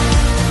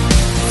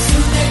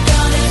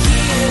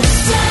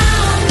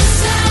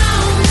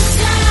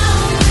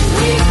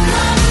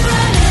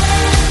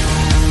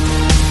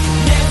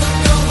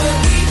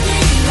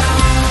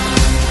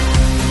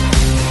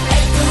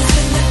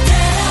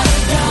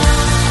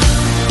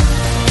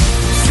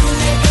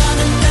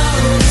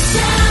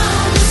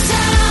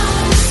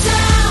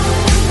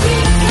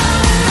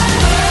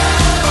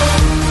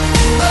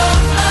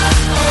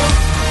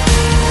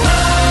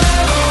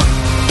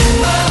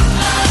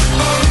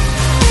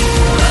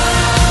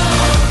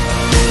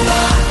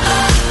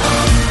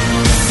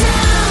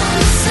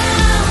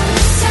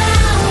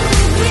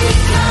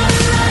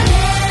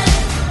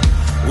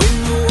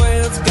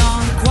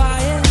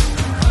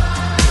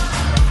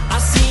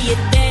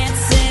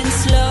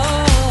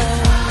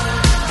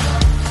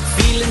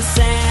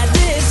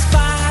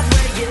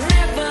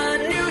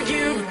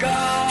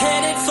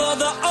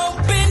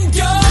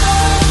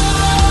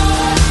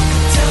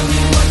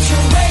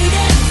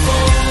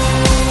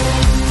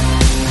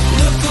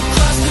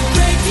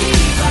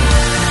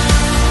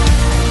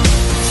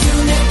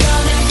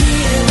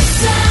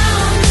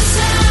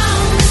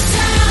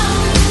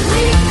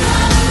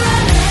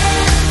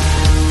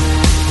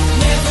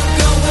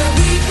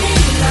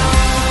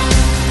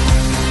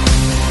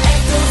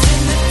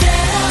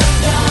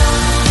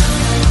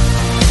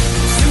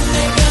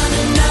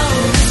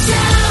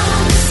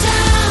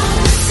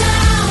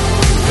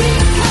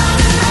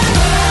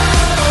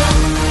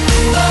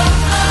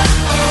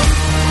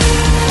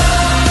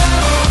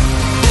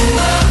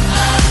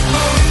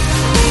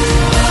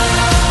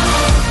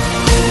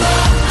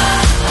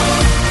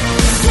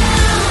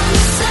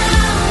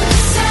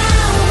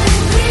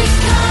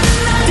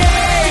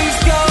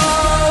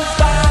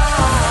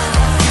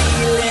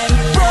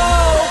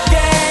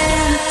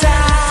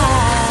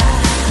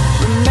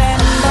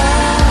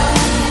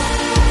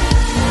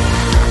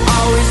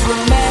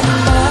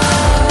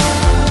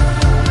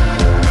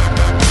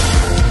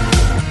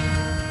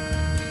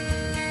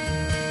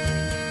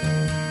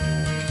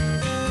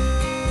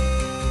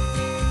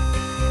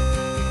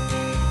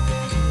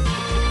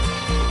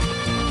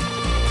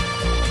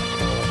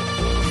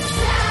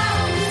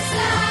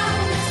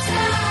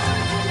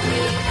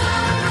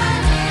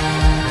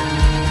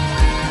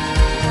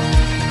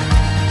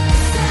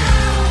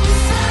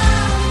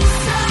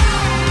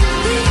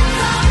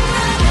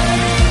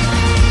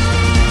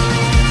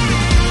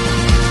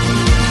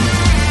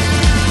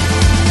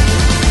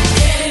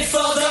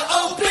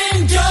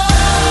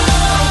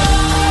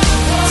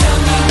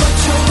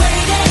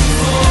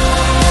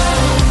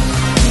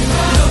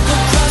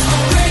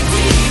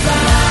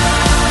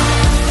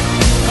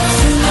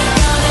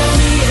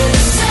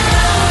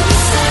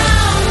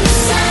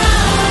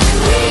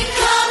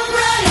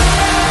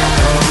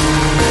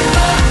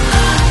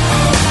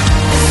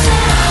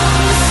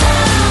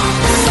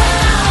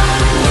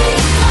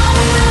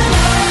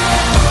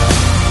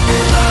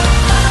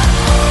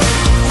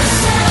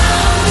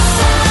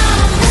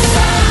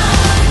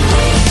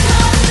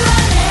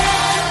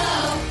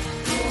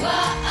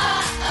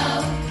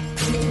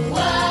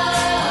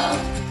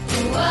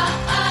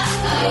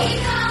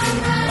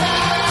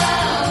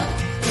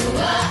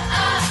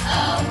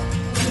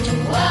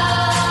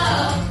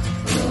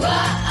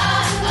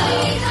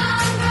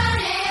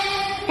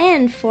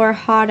 for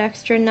Hot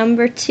Extra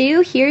number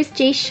 2, here's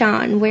Jay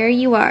Sean, Where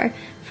You Are,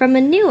 from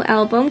a new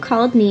album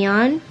called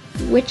Neon,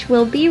 which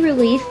will be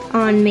released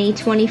on May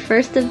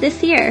 21st of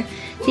this year.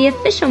 The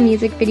official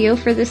music video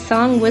for this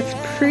song was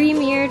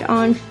premiered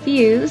on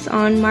Fuse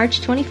on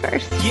March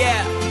 21st.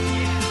 Yeah.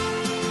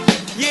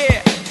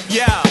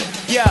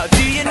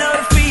 Do you know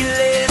the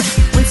feeling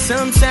when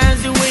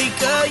sometimes you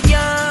wake up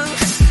young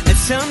and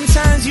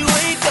sometimes you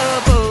wake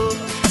up old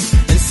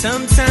and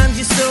sometimes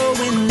you're so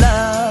in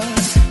love?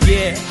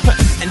 Yeah.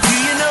 And do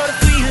you know the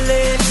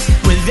feeling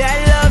when that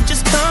love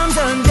just comes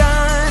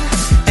undone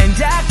and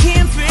I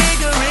can't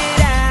figure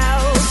it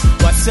out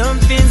why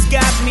something's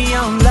got me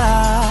on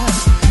lock,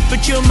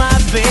 but you're my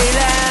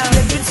bailout.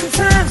 There's been some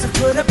times I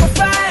put up a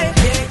fight,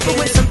 but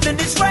when something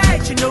is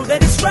right, you know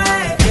that it's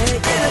right.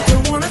 And I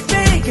don't wanna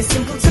think it's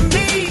simple to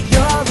me.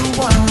 You're the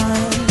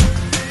one,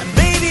 and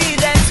baby,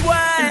 that's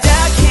why. And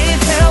I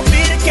can't help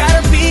it, I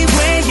gotta be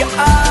where you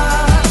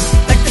are,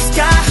 like the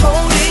sky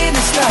holding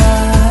the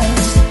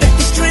stars, like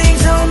the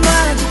strings on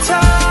my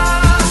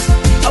guitar.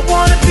 I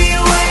wanna be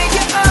where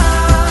you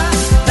are,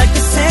 like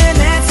the sand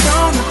that's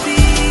on the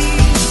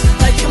beach,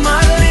 like a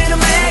model in a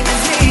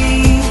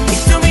magazine. You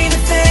don't mean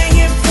a thing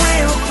if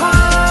we're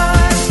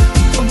apart.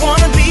 I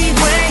wanna be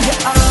where you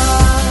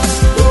are,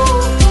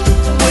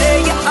 where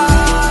you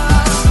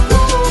are,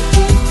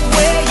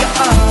 where you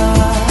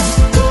are.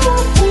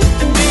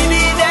 And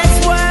baby, that's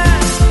why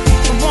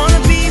I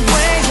wanna be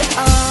where you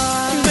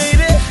are. And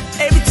baby,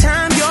 every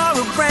time you're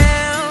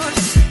around,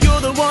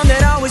 you're the one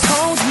that always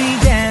holds me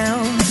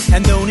down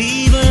and don't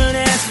even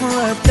ask for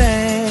a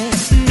thing.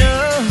 No,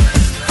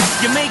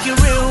 you make it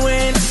real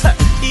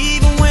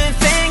even when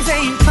things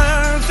ain't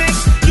perfect.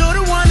 You're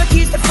the one that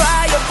keeps the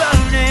fire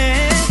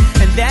burning,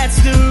 and that's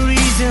the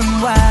reason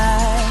why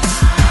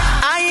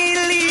I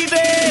ain't leaving.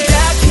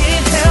 I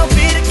can't help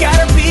it, I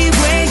gotta be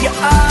where you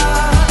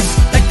are,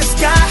 like the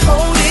sky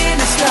holding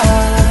the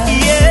stars.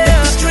 Yeah,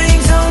 like the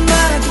strings on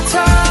my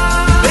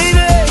guitar.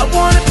 Baby, I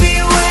wanna be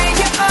where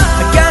you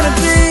are. I gotta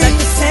be like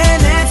the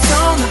sand that's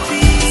on the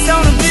beach,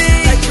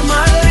 like a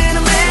model in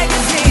a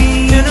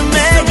magazine. Don't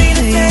mean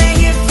a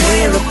thing if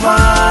we're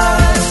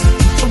apart.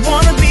 I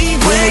wanna be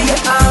where you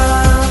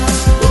are,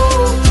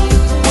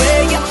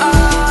 where you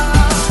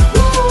are,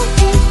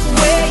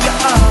 where you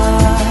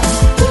are.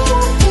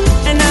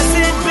 And I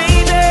said,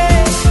 baby,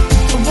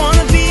 I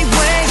wanna be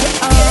where you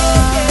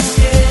are.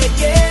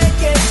 Yeah.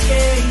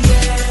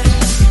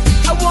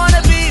 I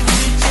wanna be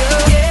with you.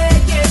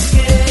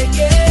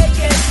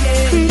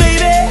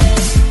 Baby,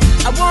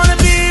 I wanna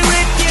be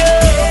with you.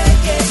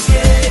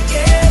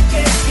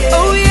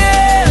 Oh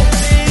yeah,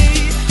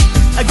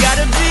 I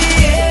gotta be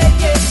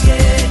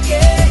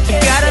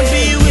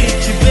with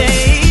you,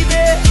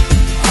 baby.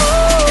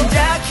 Oh, and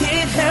I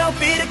can't help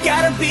it, I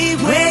gotta be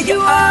where you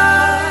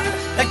are,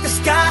 like the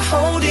sky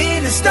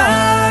holding the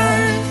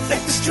stars,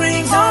 like the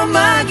strings on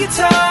my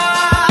guitar.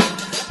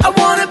 I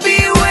wanna be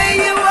where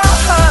you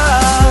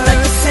are,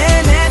 like the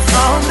sand that's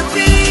on the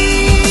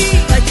beach,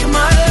 like a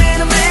model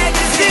in a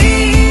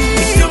magazine.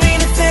 It don't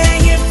mean a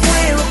thing if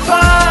we're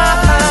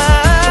apart.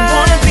 I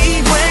wanna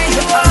be where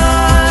you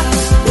are,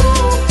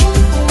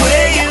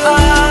 where you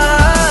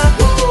are,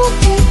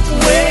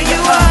 where you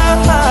are,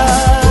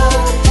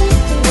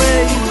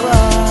 where you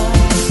are.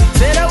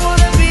 Said I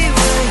wanna be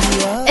where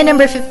you are. And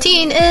number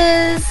 15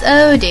 is,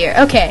 oh dear,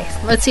 okay,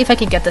 let's see if I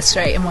can get this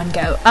straight in one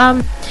go.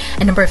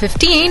 And number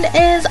 15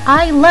 is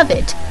I Love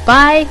It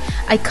by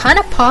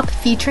Icona Pop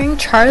featuring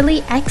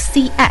Charlie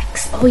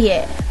XCX. Oh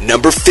yeah.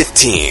 Number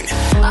 15.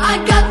 I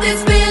got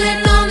this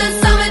feeling on the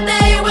summer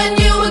day when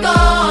you were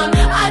gone.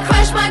 I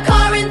crashed my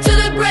car into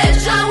the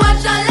bridge. I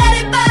watched, I let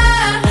it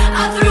burn.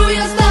 I threw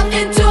your stuff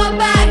into a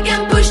bag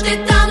and pushed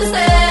it down the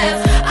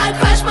stairs. I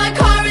crashed my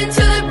car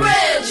into the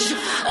bridge.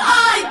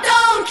 I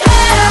don't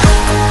care.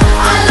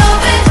 I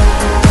love it.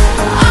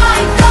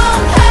 I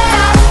don't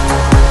care.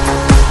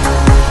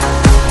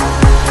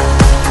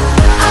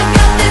 I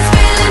got this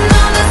feeling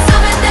on the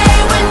summer day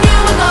when you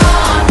were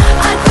gone.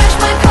 I crashed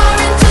my car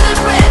into the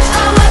bridge.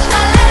 I watched,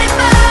 I let it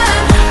burn.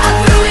 I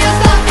threw your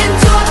stuff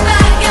into a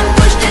bag and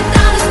pushed it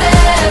down the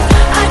stairs.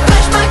 I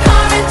crashed my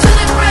car into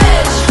the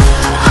bridge.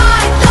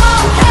 I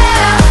don't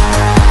care.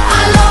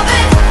 I love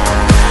it.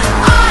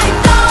 I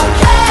don't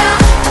care.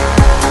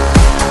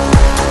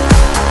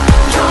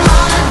 You're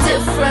on a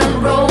different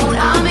road.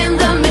 I'm in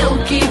the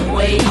Milky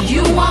Way.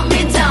 You want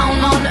me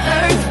down on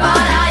Earth,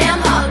 but I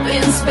am up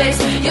in space.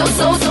 You're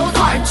so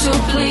hard to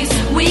please.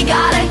 We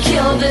gotta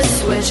kill this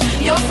switch.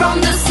 You're from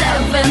the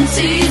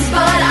 70s,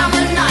 but I'm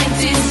a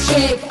 90s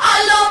chick. I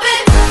love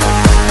it.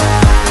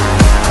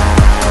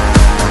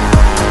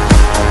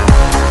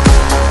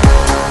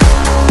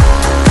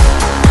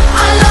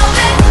 I love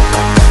it.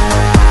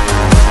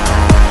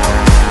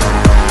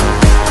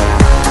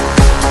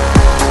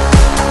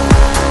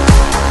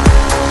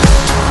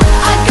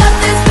 I got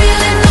this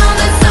feeling on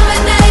the summer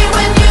day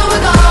when you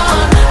were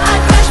gone. I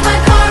crashed my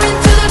car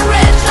into the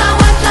bridge. I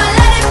watched, I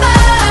let it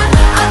burn.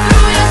 I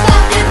threw your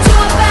stuff into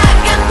a bag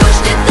and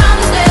pushed it down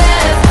the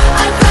stairs.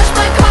 I crashed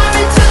my car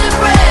into the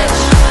bridge.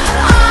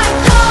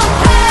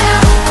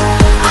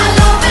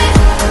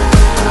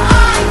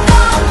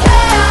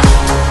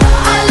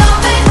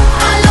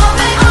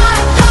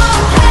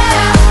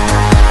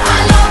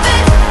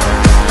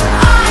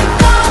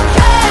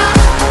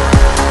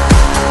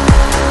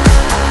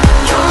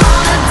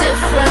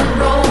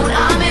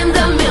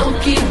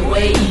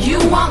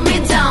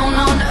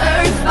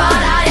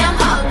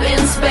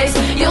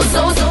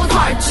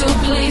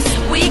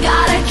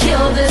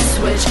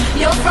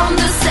 You're from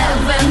the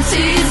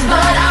 70s,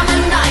 but I'm a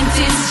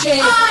 90s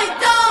chick. I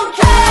don't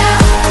care,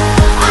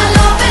 I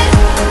love it.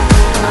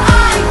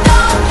 I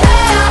don't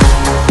care,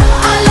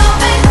 I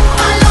love it.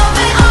 I love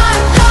it. I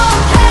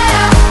don't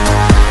care,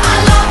 I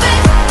love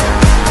it.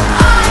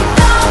 I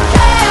don't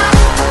care,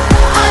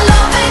 I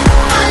love it.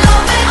 I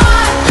love it.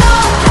 I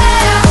don't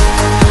care.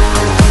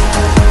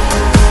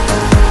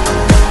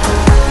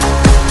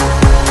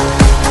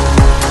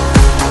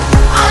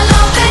 I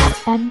love it.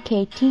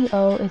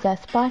 MKTO is at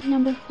spot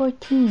number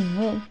 14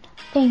 with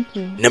Thank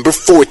You. Number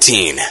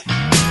 14.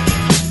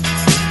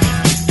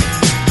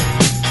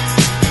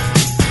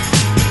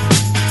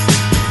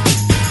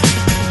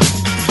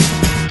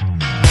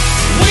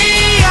 We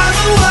are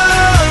the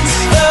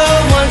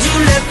ones you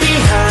left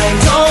behind.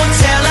 Don't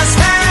tell us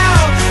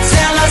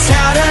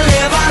how to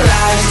live our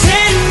lives.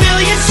 10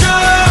 million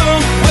strong,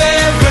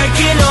 we're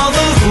breaking all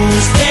the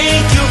rules.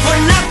 Thank you for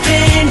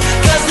nothing,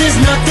 'cause there's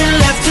nothing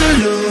left to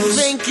lose.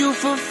 Thank you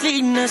for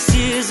feeding us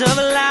years of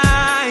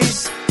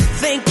lies.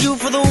 Thank you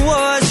for the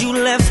wars you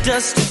left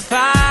us to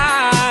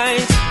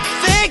fight.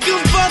 Thank you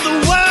for the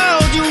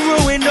world you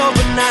ruined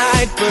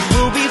overnight, but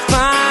we'll be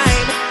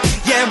fine.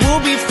 Yeah,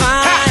 we'll be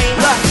fine.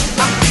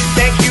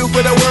 Thank you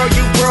for the world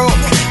you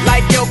broke.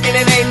 Like milk and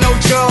it ain't no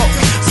joke.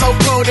 So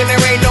cold and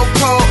there ain't no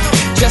cold.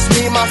 Just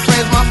me, my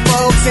friends, my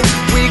folks, and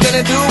we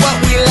gonna do what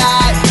we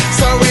like.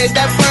 So raise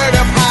that bird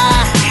up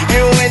high,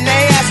 and when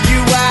they ask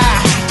you why,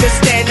 just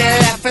stand and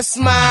laugh and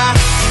smile.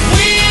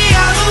 We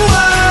are the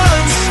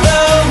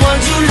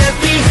ones you left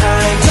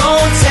behind.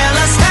 Don't tell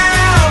us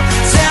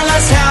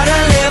how to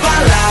live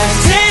our lives.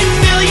 10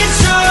 million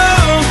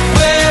strong,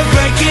 we're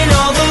breaking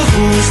all the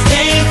rules.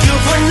 Thank you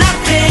for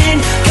nothing,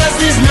 'cause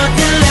there's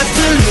nothing left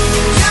to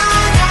lose.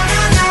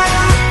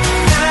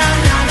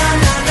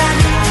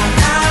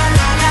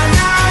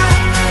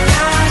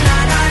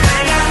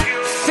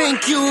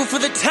 Thank you for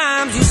the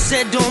times you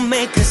said don't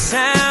make a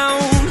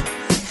sound.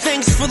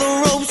 Thanks for the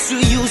ropes you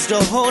used to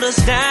hold us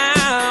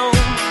down.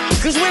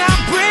 'Cause when I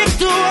break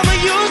through, I'ma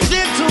use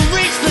it to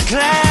reach the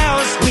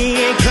clouds. We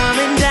ain't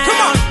coming down.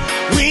 Come on.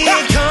 We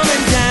ain't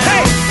coming down.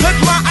 Hey, look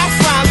what I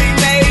finally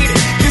made.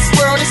 This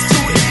world is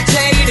too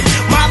jaded.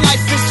 My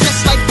life is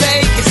just like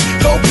Vegas.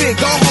 Go big,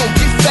 go home,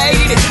 get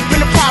faded.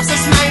 Been a pop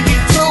since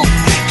 92.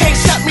 Can't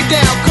shut me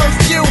down,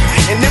 curfew.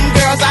 And them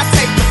girls, I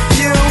take the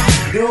few.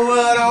 Do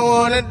what I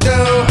wanna do.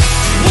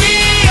 We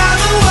are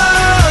the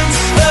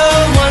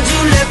ones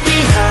you left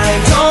behind.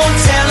 Don't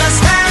tell us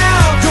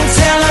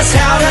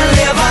how to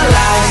live our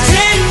lives.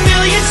 10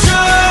 million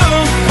strong,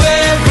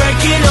 we're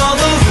breaking all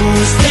the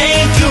rules.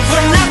 Thank you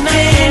for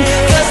nothing,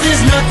 'cause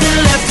there's nothing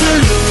left to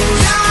lose.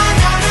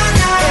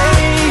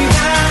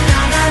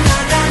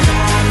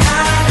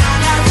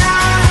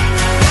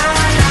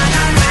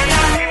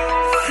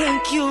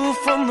 Thank you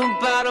from the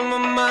bottom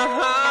of my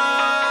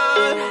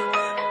heart,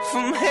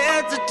 from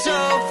head to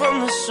toe, from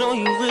the soul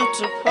you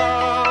ripped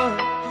apart.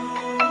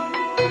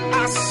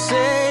 I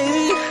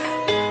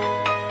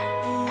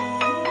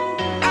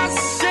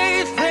say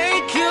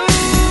thank you.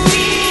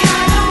 We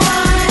are the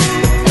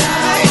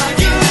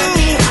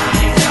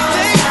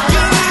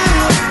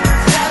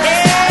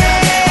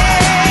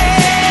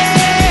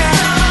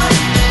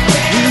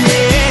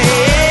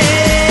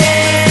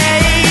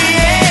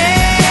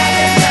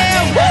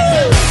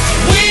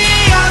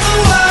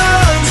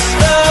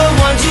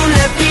ones you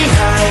left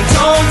behind.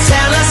 Don't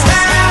tell us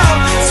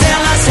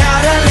how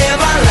to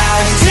live our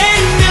lives.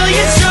 10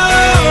 million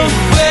strong,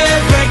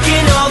 we're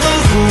breaking all the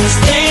rules.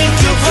 Thank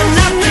you for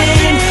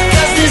nothing,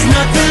 'cause there's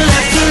nothing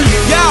left to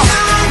lose. Yo,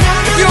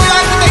 if you don't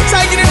like what they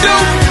tell you to do,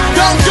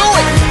 don't do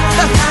it.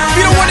 If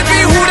you don't want to be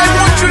who they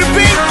want you to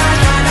be,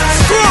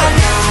 screw it.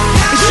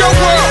 It's your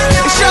world,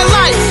 it's your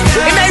life,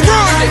 and they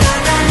ruined it.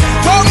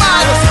 Role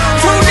models,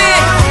 tune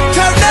in,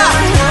 turn up,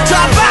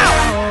 drop out.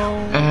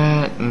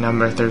 At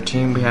number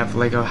 13, we have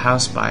Lego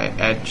House by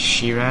Ed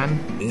Sheeran.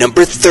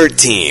 Number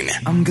 13.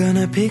 I'm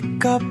gonna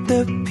pick up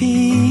the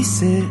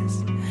pieces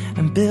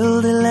and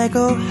build a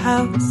Lego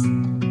house.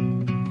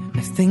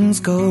 If things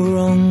go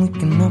wrong, we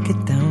can knock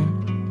it down.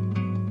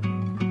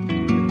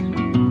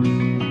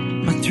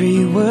 My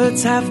 3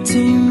 words have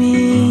 2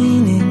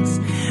 meanings,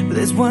 but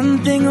there's one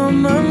thing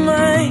on my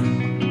mind.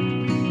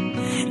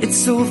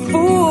 It's all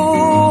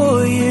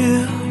for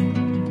you.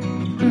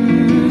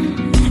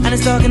 And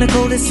it's dark in a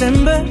cold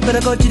December, but I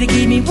got you to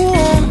keep me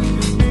warm.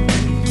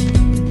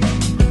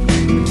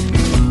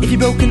 If you're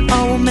broken,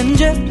 I will mend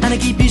you, and I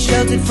keep you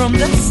sheltered from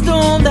the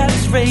storm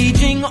that's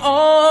raging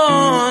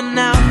on.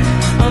 Now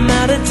I'm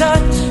out of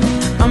touch,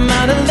 I'm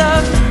out of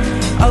love.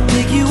 I'll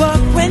pick you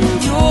up when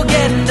you're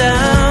getting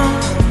down.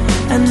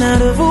 And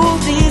out of all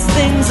these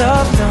things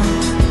I've done,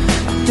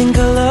 I think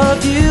I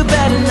love you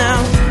better now.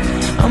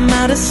 I'm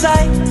out of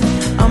sight,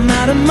 I'm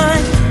out of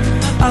mind.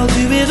 I'll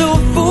do it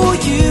all for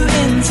you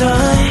in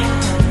time.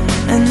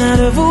 And out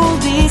of all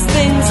these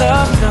things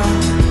I've done,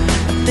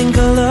 I think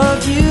I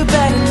love you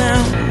better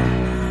now.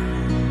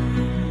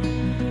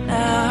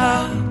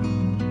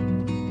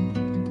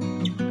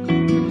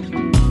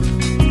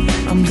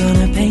 I'm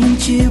gonna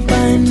paint you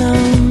by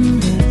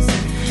numbers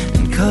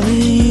and color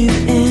you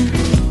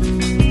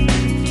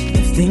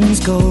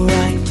just go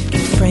right,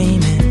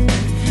 frame it,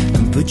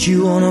 and put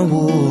you on a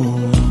wall.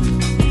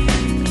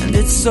 And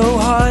it's so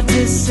hard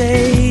to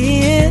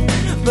say it,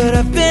 but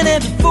I've been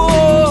it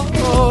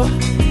before.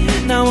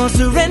 Now I'll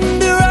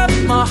surrender up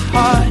my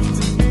heart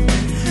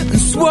and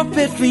swap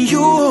it for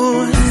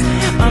yours.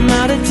 I'm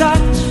out of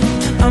touch,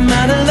 I'm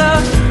out of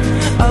love.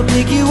 I'll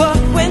pick you up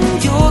when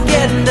you're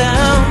getting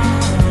down.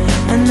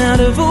 And out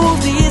of all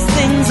these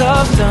things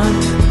I've done,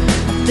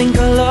 I think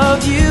I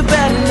love you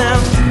better now.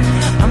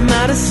 I'm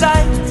out of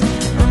sight,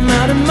 I'm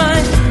out of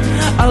mind.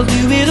 I'll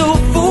do it all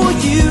for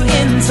you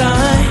in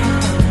time.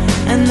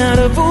 And out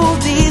of all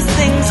these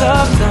things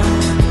I've done,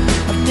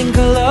 I think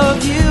I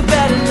love you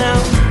better now.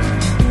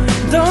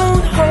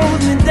 Don't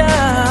hold me down.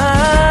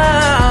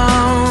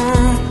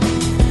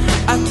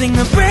 I think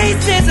the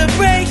braces are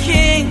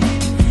breaking,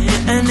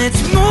 and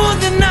it's more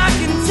than I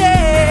can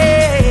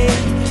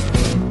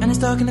take. And it's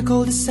dark in the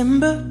cold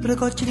December, but I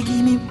got you to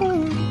keep me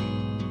warm.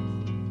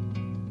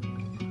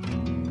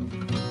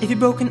 If you're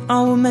broken,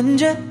 I will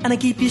mend you, and I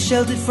keep you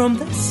sheltered from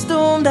the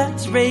storm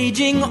that's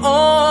raging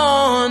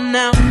on.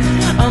 Now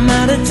I'm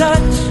out of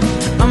touch,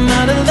 I'm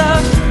out of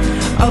love.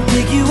 I'll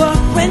pick you up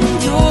when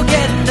you're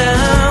getting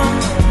down.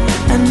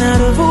 And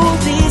out of all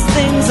these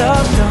things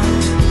I've done,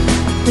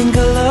 I think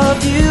I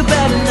love you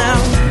better now.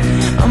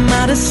 I'm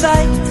out of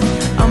sight,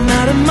 I'm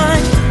out of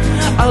mind.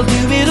 I'll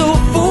do it all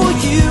for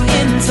you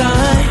in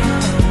time.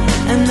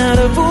 And out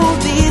of all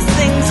these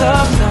things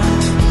I've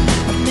done,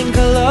 I think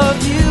I love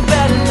you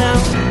better now.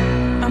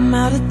 I'm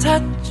out of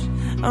touch,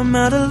 I'm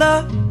out of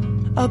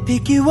love. I'll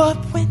pick you up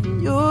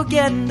when you're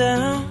getting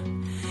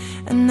down.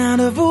 And out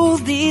of all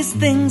these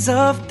things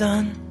I've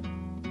done,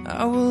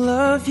 I will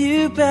love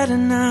you better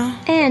now.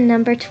 And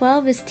number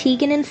 12 is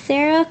Tegan and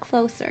Sarah,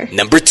 Closer.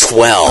 Number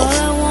 12. All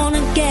I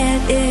wanna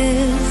get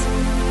is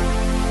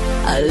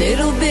a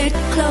little bit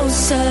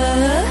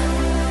closer.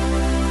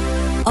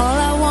 All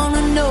I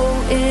wanna know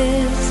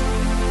is,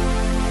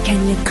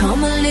 can you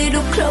come a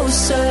little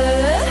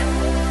closer?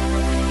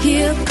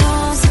 Here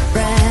comes the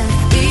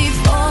breath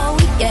before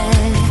we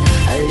get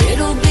a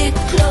little bit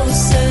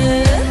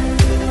closer.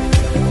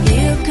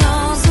 Here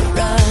comes the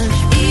rush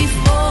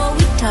before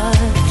we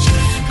touch.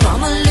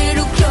 Come a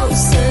little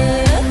closer.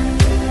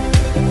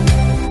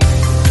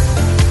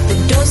 The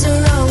doors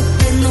are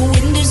open, the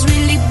wind is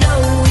really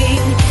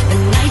blowing. The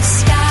night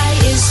sky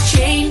is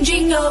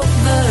changing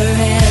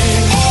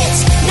overhead.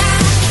 It's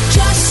not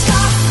just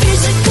our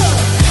physical.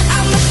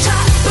 I'm the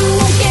type who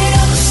won't get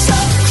up so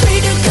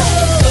critical.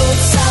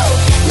 So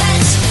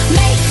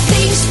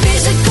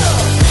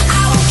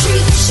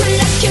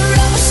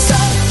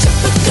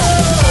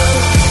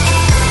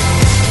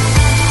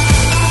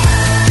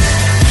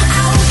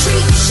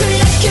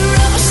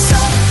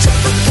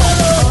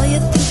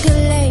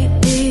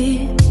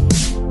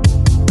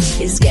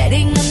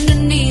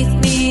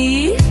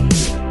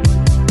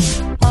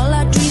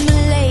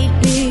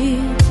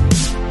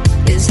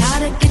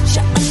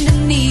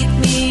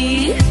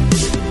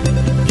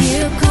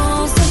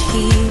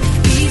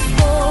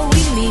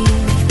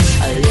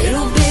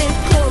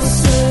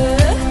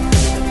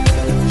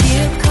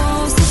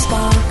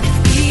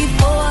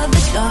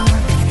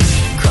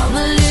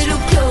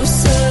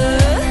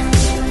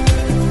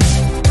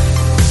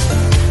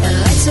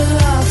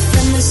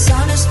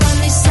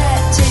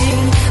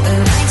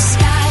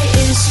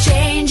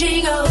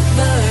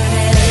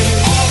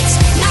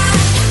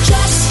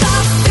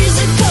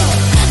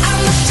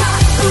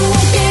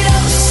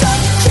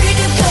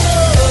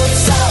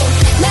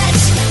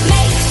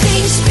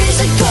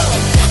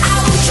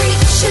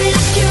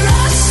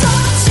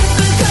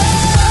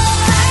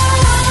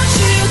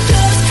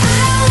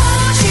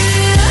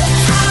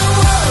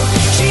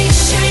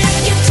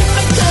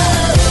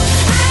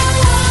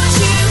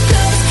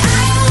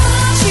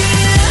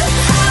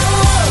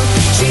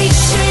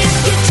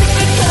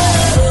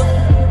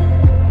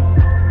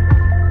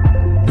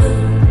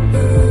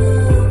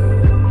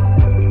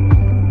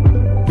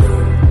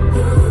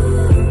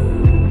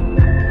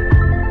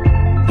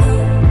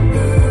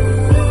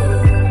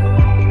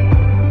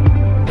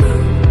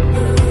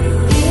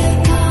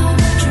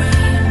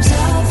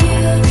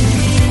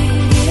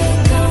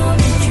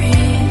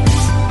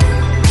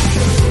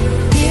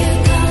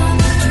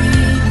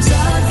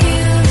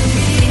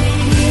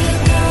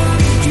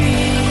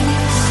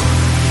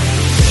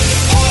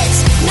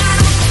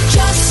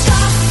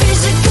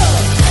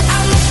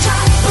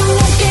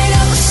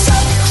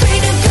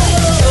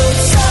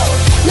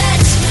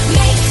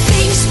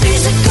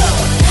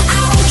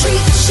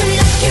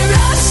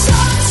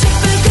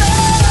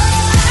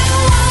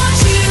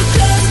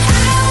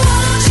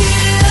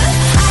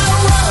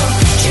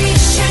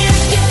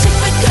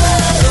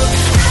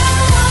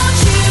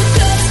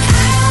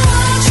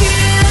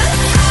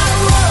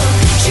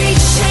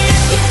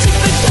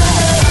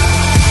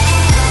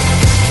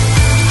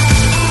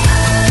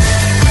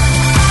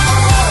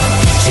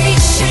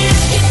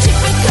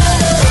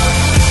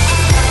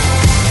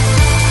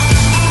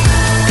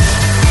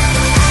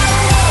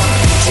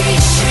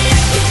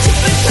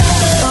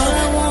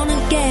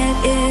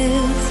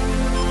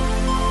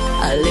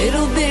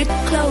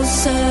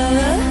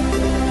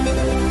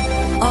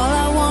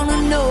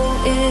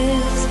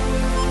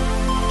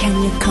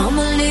Can you come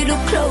a little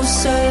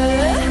closer?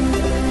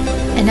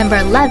 And number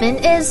 11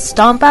 is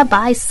Stompa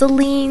by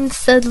Celine.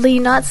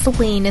 Not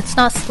Celine. It's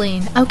not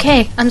Celine.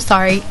 Okay, I'm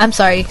sorry.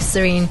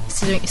 Serena.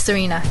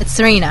 It's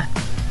Serena.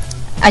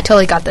 I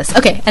totally got this.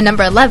 Okay, and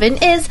number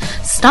 11 is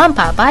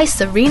Stompa by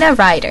Serena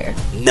Ryder.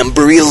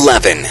 Number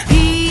 11.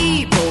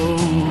 People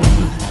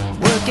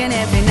working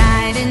every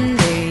night and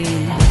day.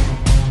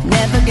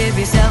 Never give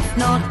yourself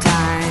no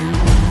time.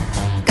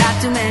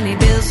 Got too many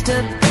bills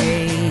to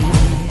pay.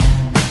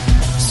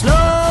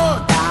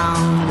 Slow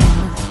down.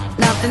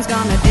 Nothing's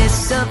gonna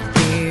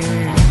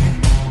disappear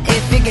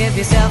if you give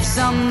yourself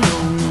some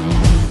room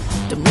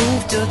to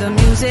move to the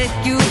music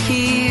you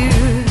hear.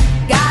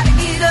 Gotta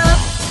get up.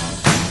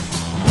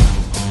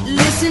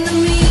 Listen to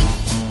me.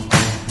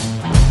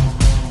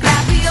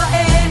 Clap your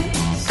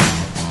hands.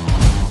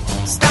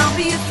 Stomp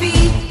your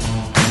feet.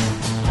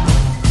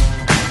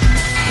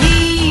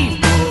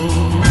 People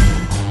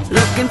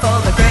looking for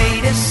the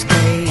great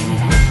escape.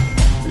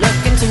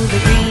 Looking to the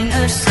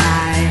greener side.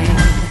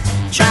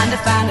 Trying to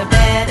find a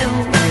better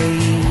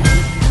way.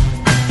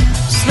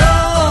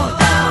 Slow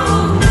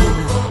down.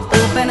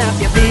 Open up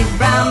your big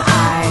brown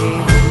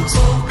eyes.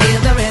 Feel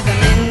the rhythm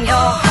in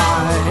your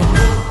heart.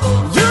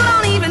 You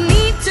don't even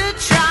need to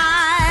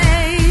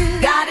try.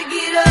 Gotta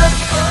get up.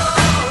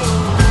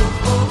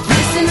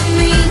 Listen to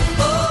me.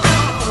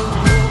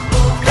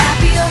 Clap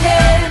your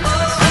hands.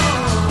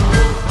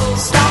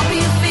 Stomp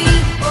your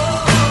feet.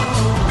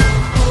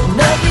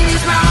 Nothing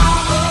is wrong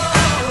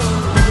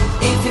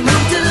if you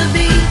move to the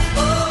beat.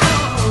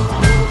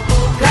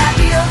 Clap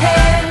your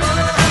hands.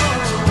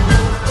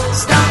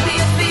 Stomp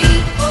your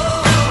feet.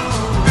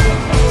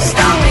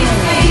 Stomp your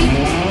feet.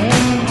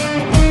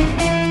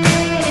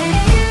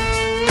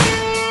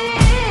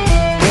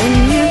 When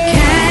you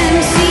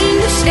can't seem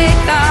to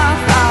shake off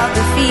all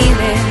the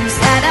feelings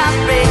that are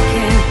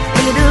breaking,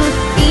 little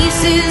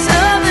pieces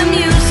of the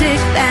music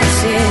that's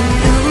in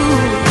you.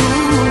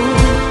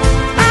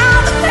 All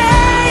the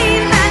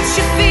pain that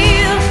you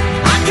feel,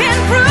 I can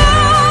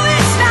prove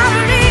it's not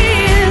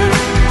real.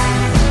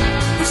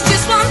 It's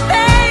just one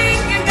thing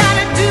you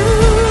gotta do.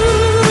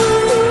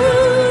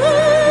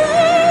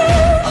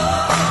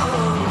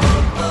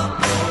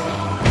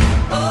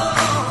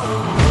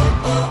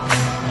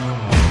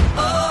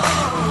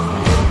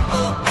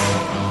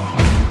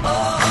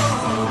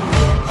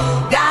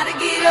 Gotta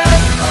get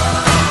up.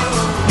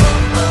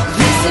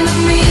 Listen to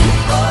me.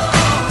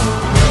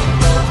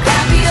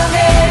 Clap your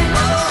hands.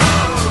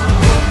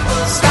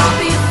 Stomp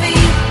your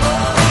feet.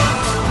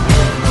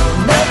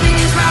 Nothing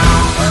is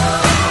wrong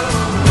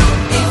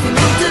if you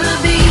move to the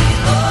beat.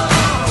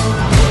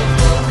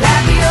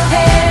 Clap your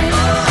hands.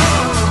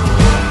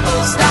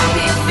 Stomp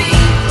your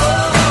feet.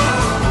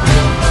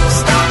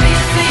 Stomp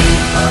your feet.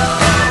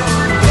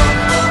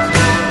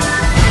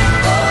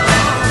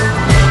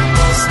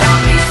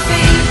 Stomp your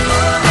feet.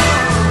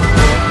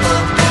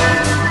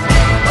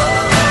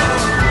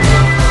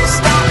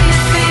 Stomp your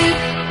feet.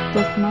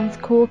 This month's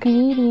cool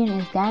Canadian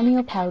is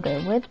Daniel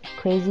Powder with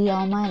Crazy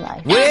All My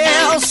Life.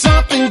 Well,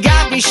 something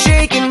got me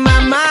shaking, my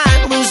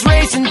mind was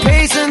racing,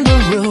 pacing the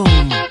room.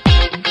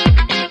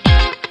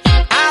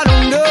 I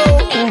don't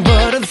know,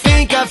 but I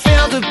think I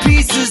fell to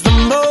pieces the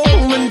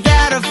moment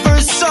that I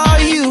first saw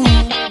you.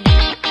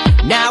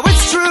 Now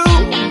it's true,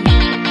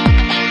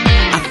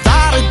 I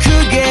thought I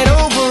could get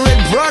over it,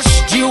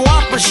 brushed you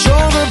off my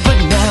shoulder, but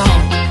now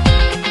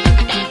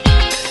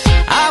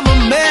I'm a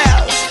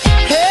mess.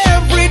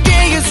 Every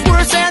day is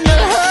worse and the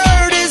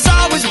hurt is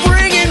always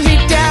bringing me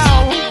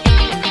down.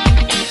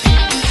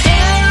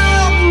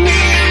 Help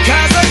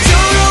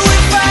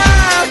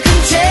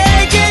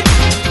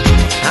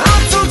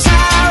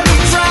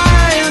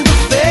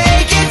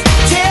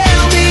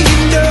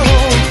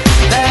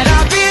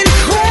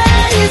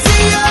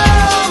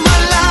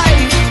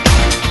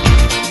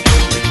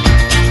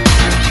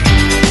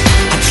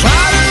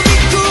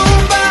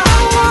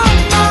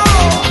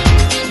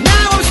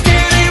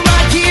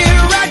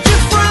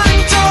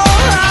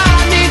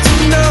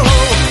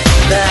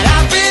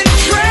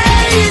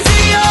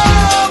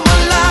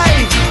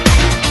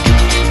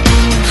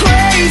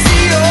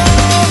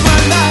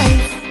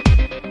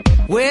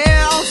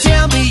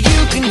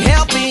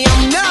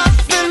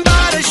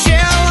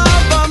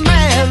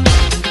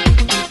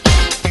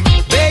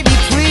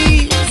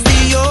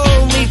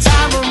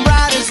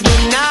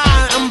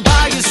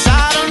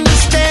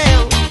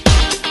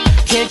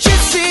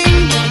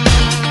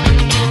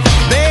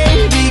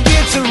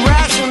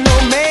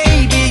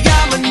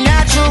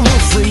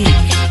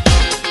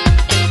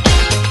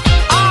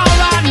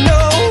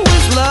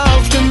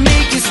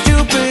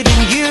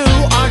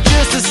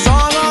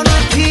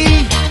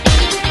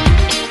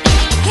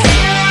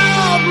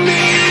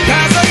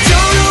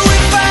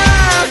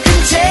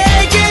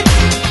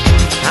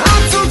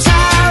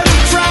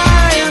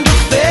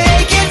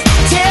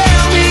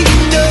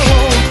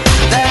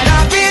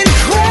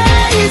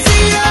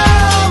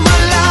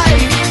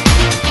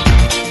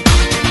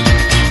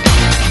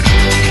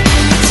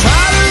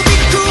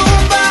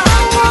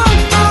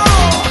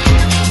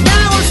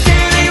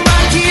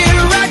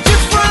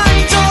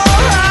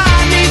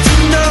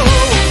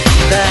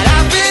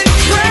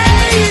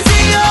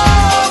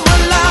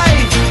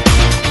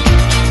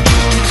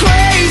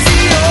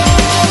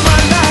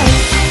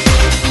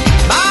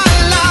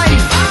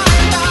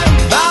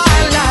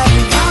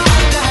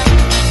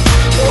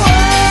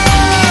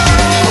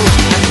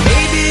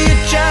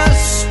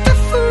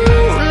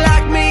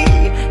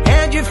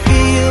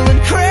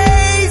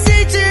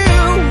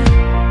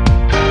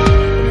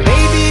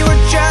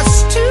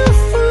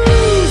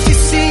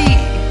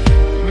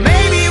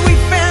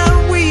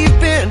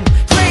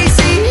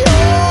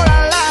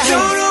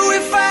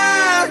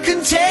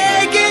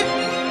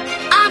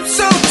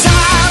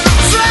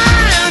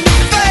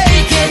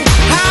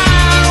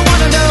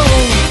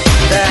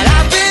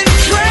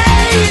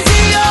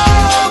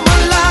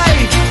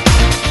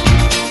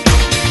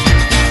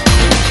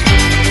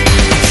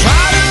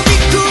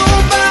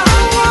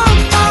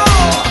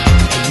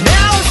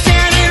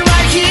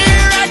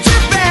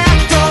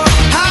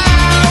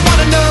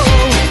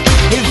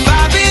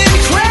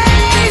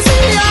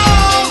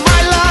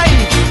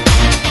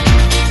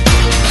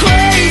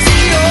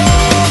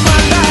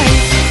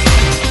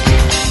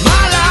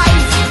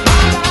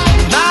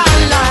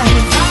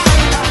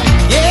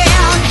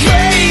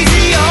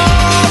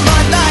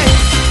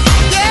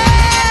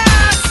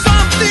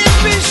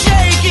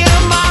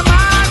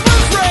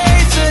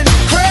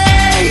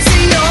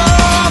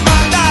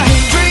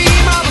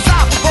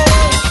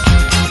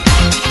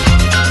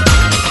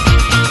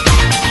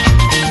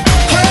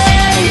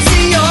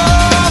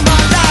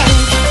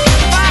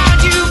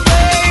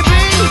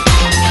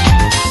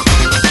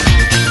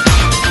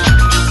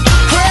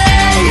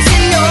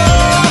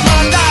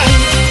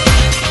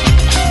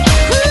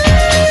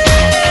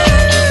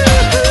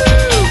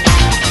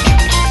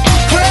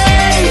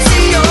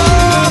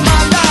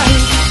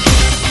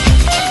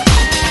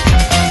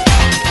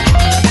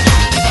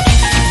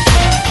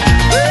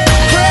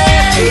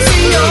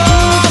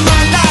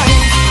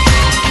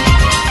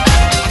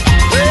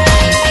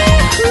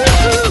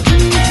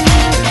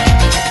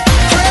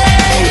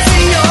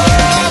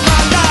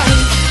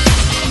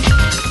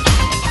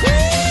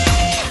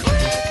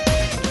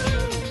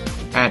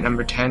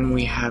 10,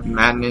 we have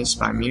Madness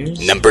by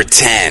Muse. Number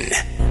 10.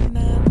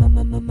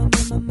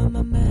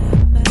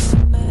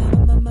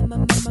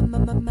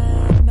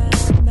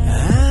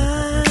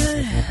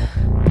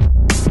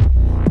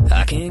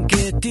 I can't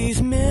get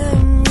these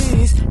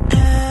memories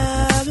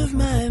out of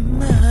my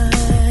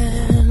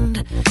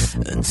mind,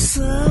 and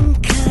some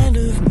kind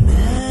of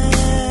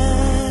madness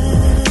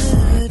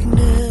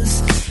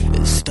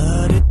has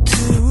started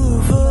to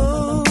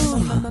evolve.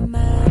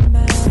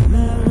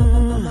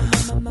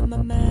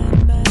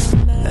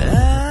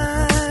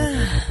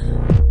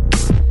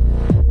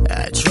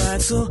 I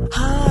tried so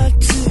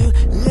hard to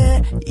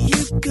let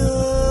you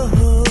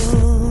go,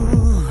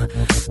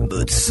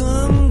 but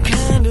some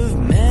kind of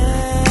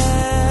madness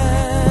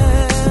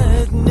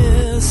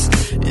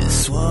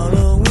is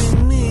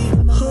swallowing me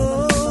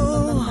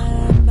whole.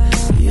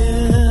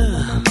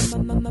 Yeah,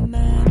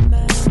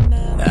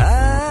 I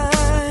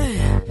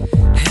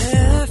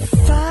have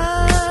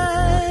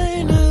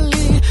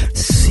finally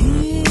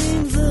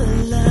seen the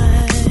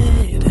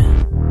light,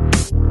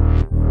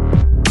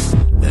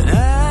 and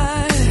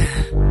I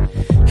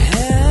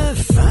have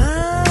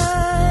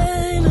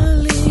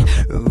finally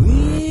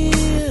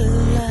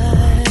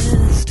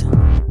realized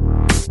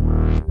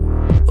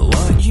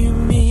what you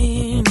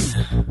mean.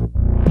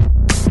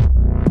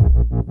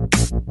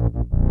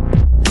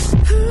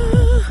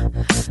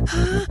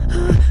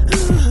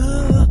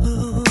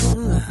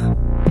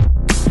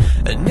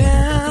 And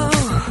now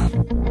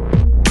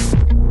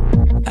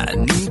I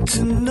need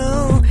to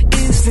know,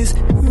 is this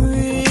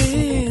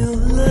real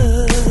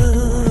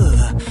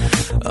love,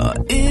 or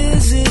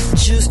is it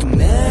just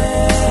madness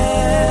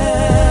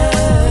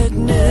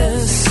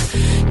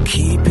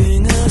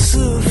keeping us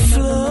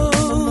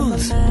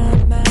afloat?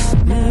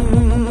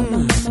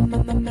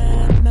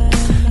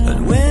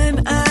 And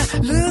when I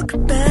look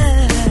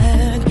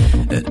back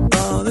at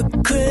all the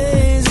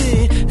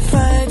crazy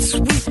fights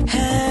we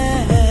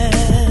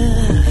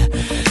had,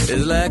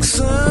 it's like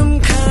some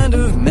kind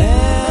of madness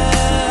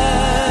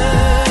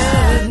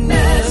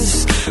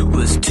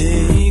was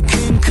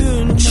taking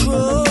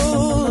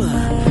control.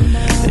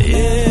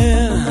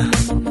 Yeah.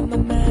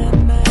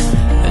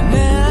 And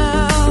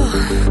now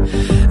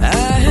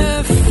I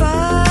have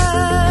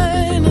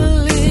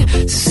finally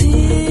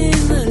seen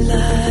the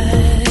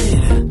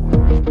light,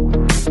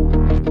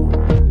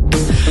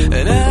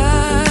 and I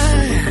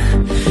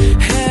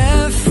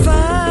have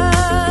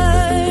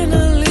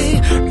finally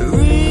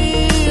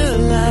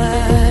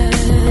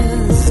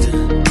realized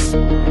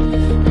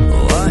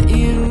what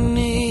you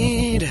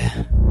need.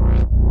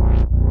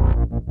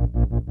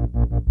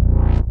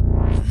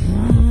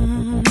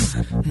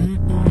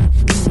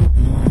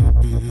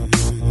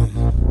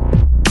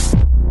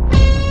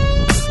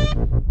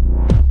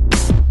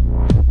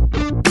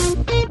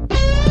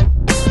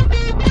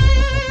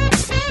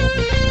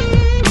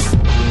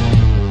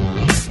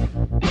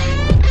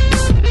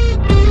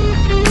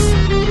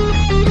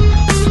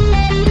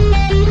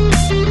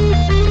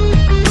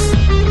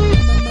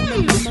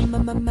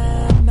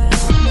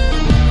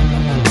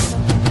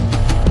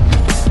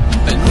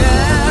 And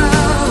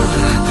now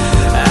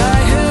I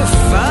have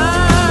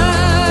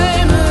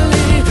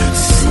finally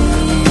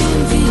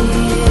seen the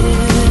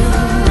end.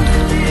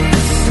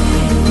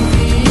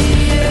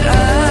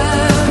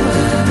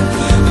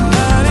 I'm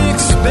not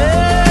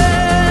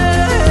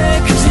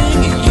expecting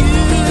you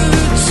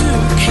to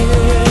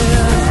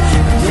care,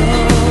 but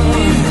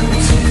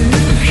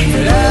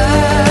I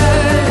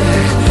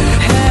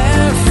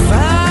have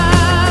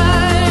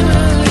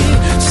finally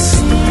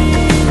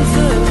seen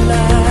the light, and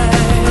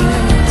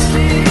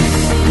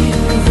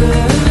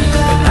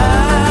I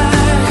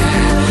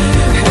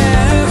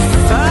have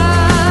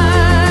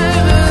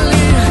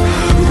finally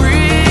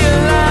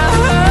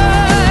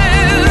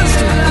realized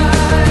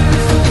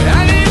I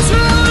need to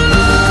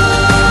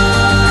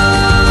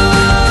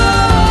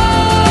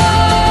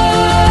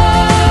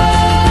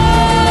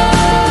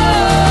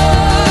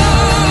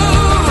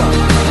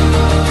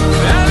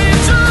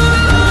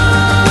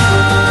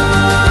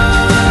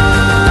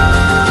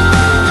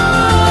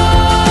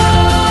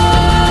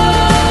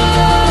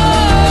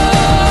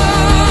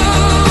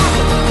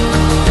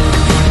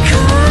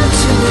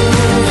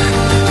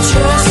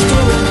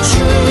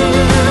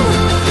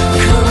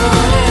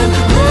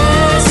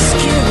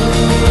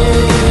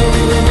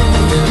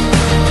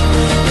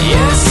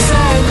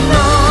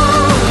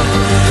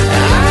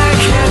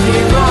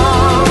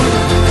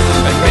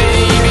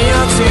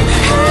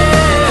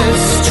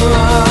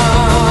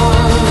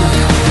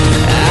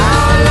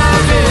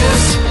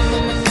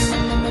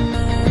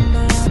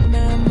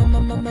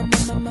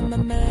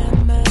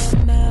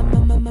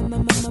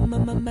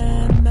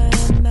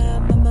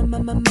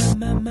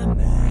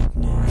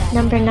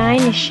Number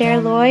 9 is Cher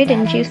Lloyd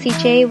and Juicy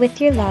J with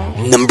Your Love.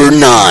 Number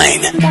 9.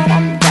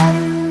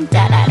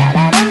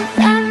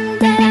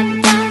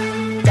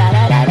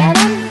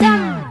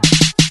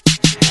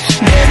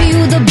 Baby,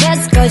 you the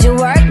best 'cause you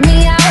work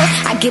me out.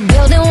 I keep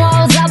building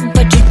walls up,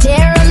 but you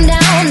tear them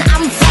down.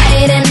 I'm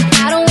fighting,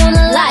 I don't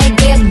wanna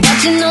like it, but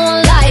you know I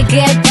like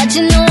it, but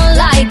you know I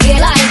like it,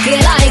 like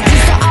it, like it.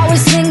 Used to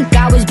always think I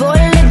was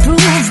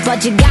bulletproof,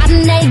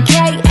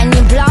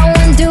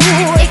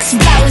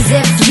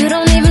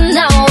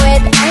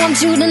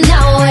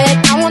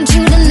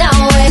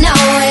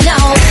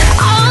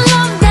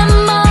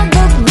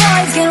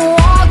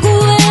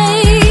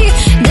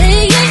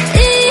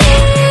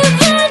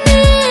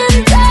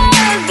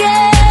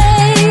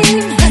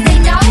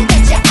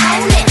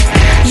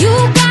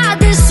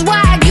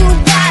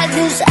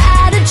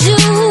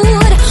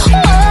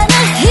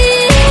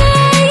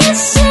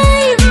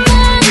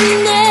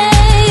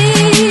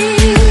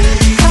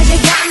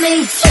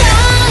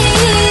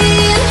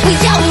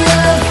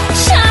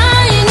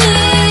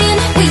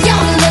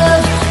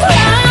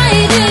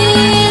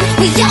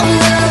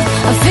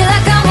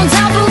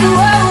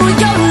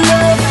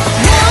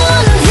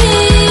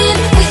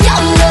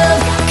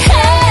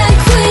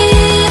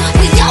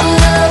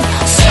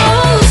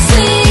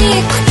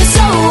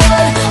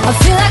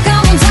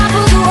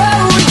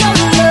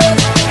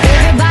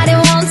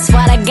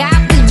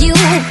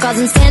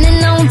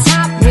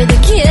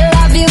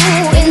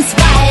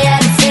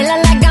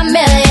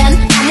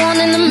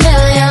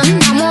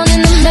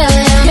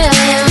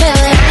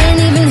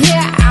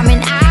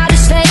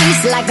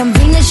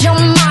 your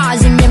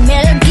Mars and your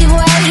Milky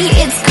Way.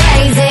 It's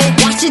crazy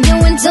what you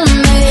doing to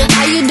me.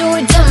 How you do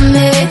it to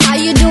me? How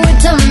you do it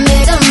to me?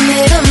 To me,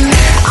 to me.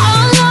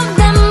 All of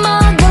them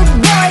other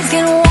boys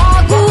can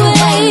walk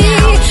away.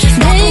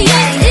 They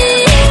ain't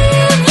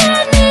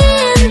even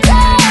in the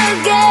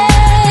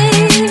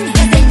game.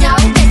 'Cause they know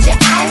that you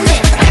own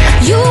it.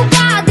 You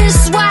got this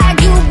swag,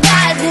 you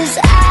got this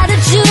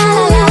attitude.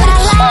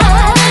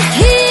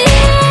 Here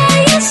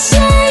you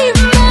say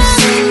my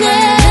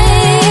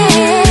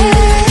name.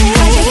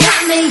 'Cause you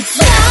got me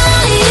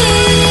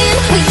shining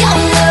with your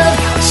love,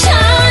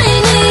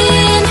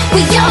 shining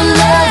with your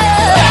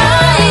love,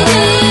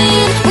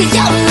 shining with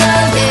your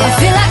love. I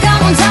feel like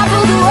I'm on top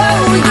of the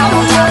world. I'm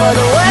on top of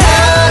the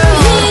world.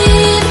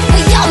 Queen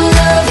with your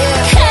love,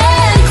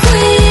 can't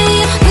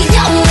queen with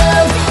your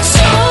love.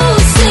 So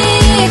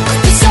sick,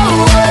 so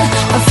what?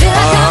 I feel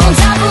like I'm on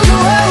top of the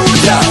world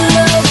with your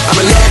love. I'm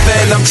in love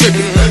and I'm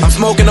tripping. I'm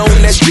smoking on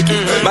that sticky.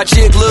 My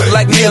chick look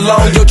like me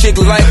alone, your chick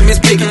look like Miss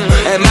Piggy.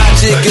 And my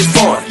chick is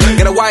foreign.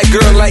 Got a white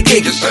girl like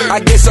Iggy. I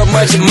get so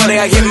much money,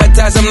 I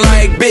hypnotize them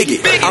like Biggie.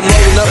 I'm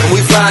rolling up and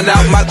we flying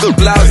out. My good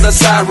blouse a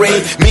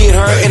siren. Me and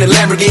her in a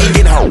Lamborghini,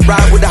 getting her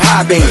ride with the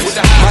high beam.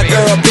 My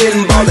girl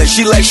been ballin',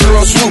 she like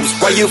Cheryl Swoops.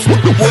 While you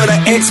with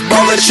an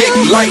ex-baller chick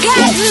like oops.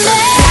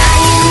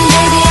 Shining,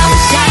 baby, I'm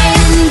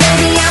shining,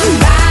 baby, I'm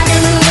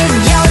riding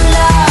with your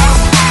love.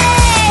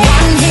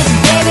 One hit,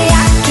 baby,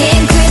 I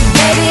can't quit,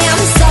 baby,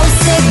 I'm so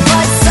sick,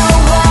 but so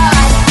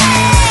what?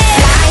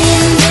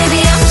 Flying,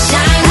 baby, I'm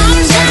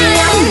shining, baby,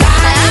 I'm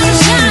riding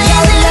with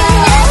your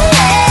love.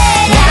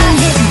 One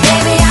hit,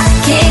 baby, I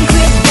can't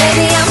quit,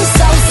 baby, I'm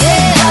so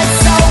sick, but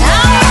so what?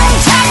 I'm on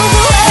top of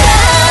the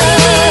world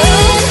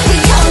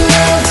with your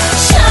love,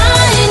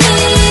 shining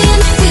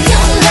with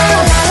your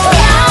love,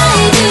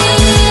 riding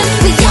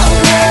with your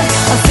love.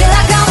 I feel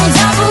like I'm on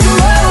top of the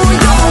world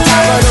with your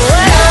love.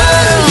 One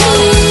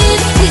hit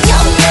with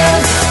your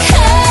love,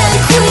 can't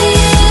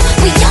quit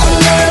with your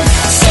love.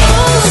 So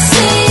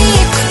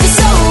sick,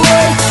 so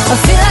what? I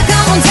feel like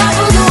I'm on top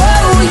of the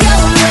world with your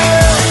love.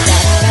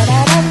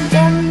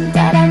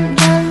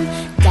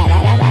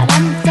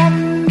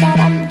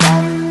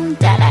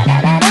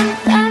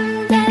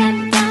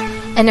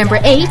 And number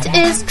 8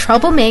 is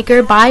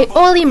Troublemaker by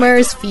Oli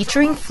Murs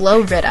featuring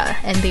Flo Rida.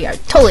 And they are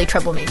totally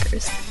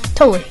troublemakers.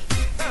 Totally.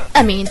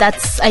 I mean,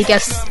 that's, I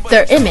guess,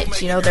 their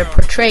image, you know, their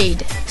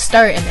portrayed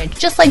star image.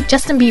 Just like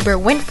Justin Bieber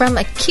went from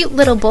a cute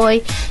little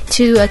boy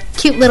to a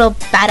cute little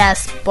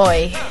badass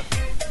boy.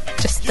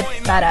 Just the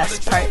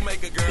badass part.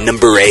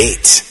 Number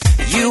 8.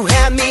 You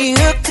had me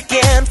hooked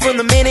again from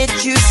the minute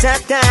you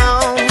sat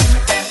down.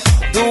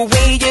 The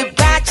way you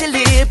bite your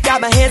lip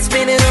got my head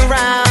spinning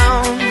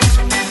around.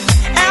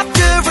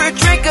 After a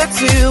drink or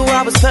two,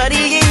 I was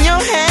putty in your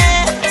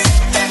hands.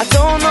 I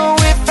don't know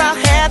if I'll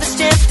have the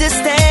strength to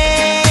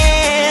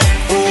stand.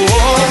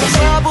 Oh,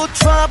 trouble,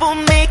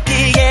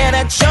 troublemaker, yeah,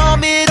 that's your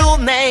middle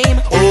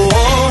name.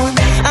 Oh,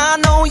 I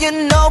know you're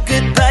no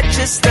good, but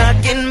you're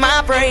stuck in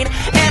my brain.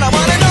 And I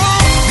wanna know,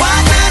 why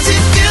does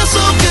it feel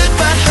so good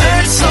but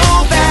hurt so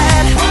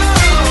bad?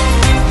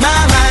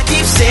 My mind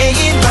keeps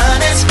saying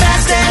run as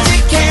fast as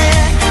you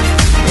can.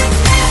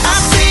 I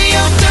say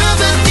you're done,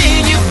 but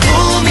then you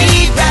pull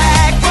me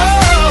back.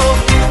 Whoa,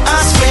 I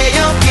swear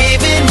you're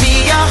giving me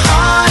a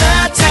heart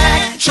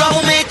attack.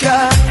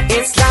 Troublemaker,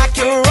 it's like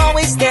you're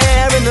always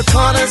there in the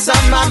corners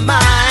of my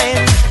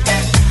mind.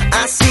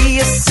 I see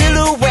a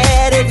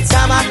silhouette every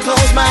time I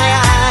close my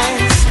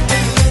eyes.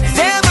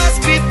 There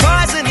must be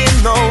poison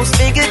in those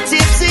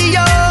fingertips of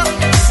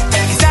yours,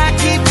 'cause I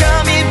keep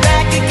coming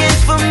back again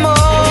for more.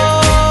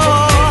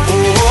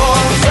 Oh,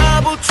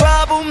 trouble,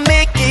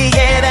 troublemaker,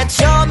 yeah, that's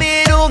your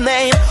middle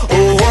name.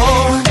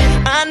 Oh,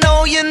 I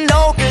know you're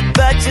no good,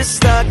 but you're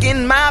stuck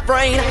in my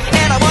brain.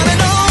 And I wanna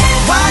know,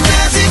 why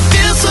does it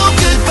feel so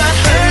good but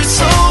hurt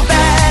so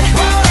bad?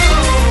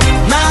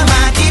 My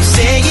mind keeps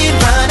saying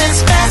run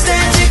as fast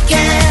as you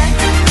can.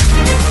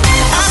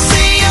 I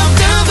say I'm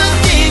done, but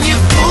then you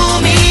pull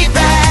me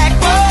back.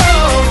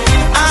 Whoa,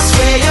 I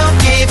swear you're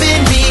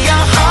giving me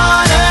a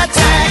heart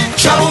attack.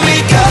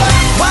 Troublemaker,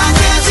 why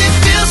does it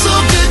feel so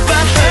good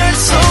but hurt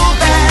so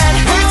bad?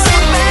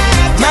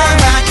 My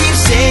mind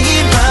keeps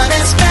saying run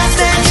as fast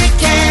as you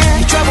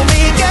can.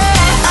 Troublemaker,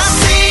 I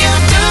say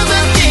I'm done,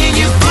 but then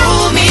you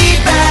pull me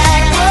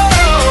back.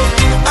 Whoa,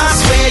 I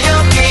swear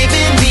you're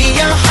giving me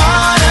a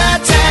heart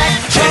attack.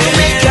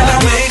 Troublemaker,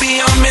 now maybe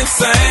I'm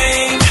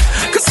insane,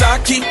 'cause I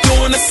keep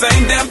doing the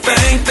same damn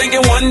thing,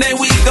 thinking one day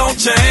we gon'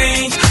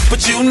 change.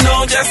 But you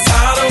know just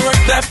how to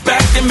work that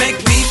back and make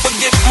me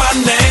forget my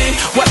name.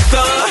 What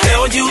the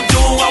hell you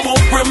do, I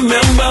won't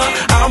remember.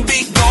 I'll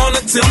be gone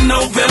until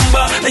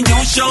November, and you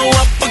show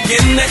up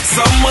again next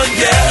summer,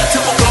 yeah.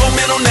 Typical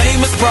middle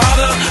name is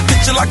Prada.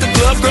 Picture like a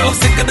glove, girl, I'm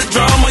sick of the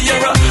drama.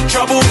 You're a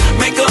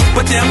troublemaker,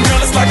 but damn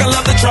girl, it's like I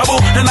love the trouble,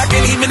 and I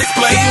can't even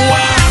explain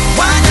why.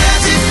 Why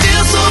does it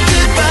feel so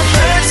good but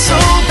hurt so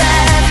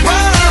bad?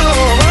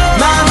 Whoa,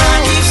 my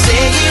mind keeps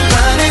saying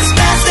run as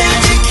fast as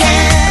you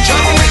can.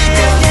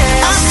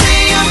 I say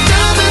I'm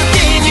done, but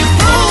then you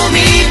pull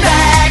me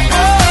back.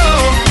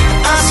 Oh,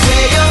 I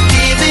swear you're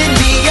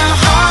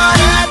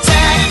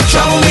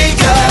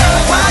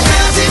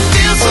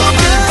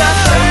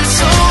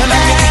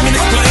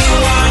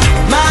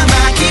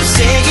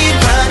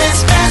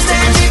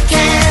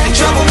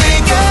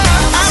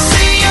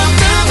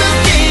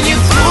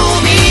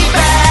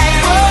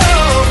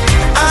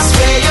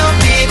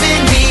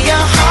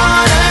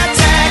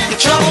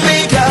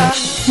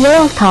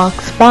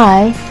Talks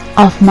by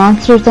Of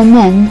Monsters and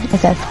Men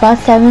is at spot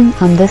 7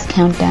 on this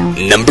countdown.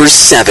 Number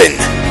 7.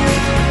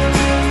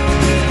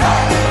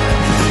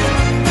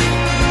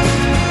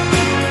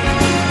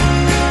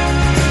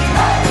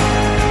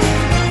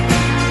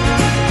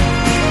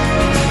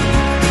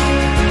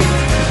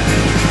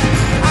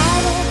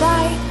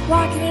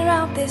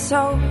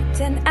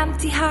 Old and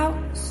empty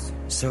house.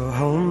 So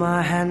hold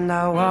my hand,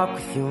 I'll walk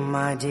with you,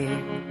 my dear.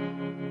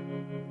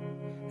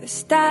 The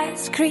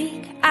stars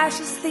creak as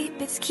you sleep,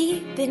 it's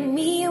keeping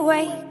me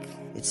awake.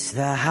 It's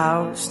the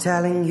house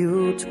telling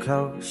you to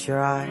close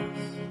your eyes.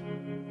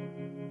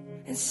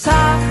 And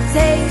some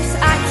days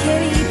I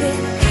can't even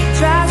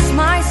trust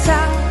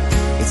myself.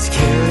 It's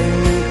killing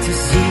me to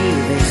see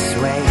this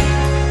way.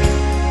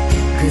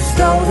 'Cause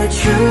though the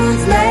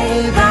truth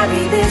may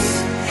vary, this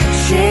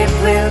ship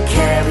will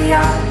carry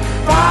our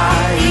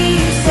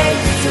bodies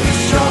safe to the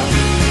shore.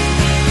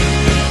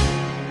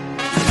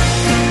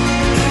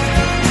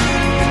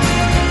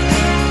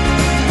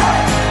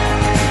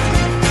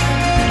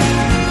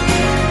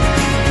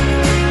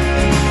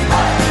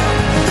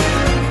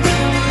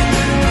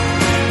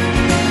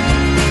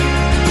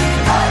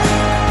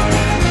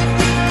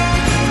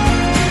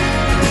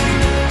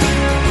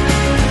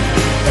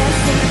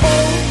 There's an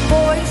old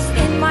voice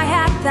in my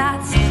head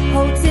that's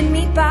holding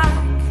me back.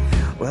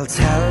 Well,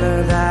 tell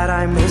her that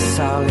I miss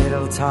our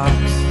little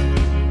talks.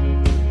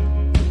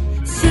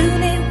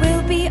 Soon it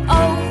will be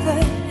over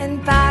and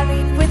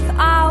buried with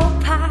our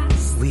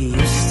past. We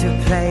used to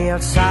play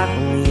outside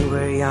when we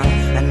were young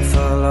and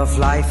full of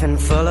life and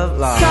full of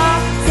love.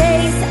 Some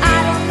days I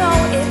don't know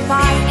if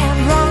I am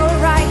wrong or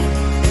right.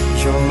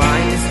 Your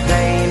mind is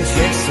playing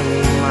tricks on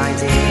me, my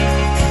dear.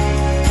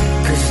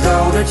 'Cause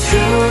though the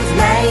truth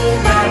may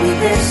vary,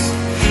 this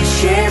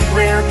ship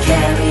will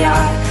carry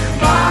our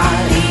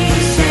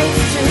bodies safe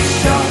to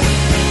shore.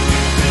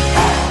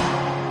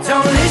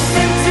 Don't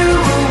listen to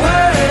a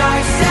word I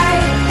say.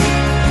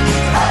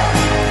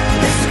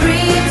 The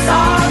screams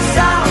all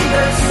sound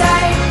the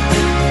same.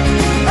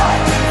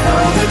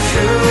 Though the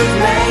truth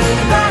may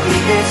vary,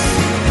 this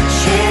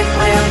ship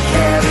will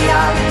carry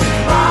our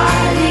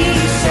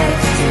bodies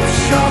safe to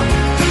shore.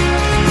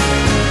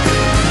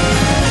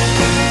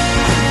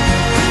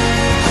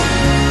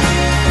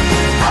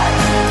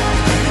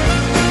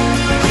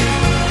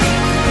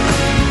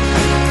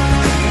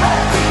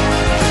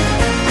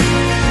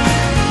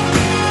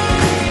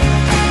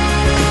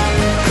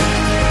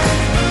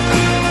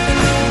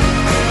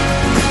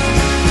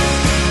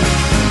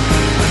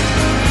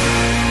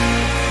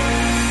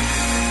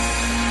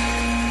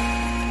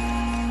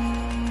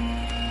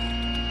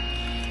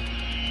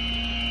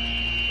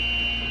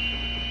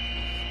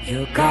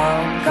 You're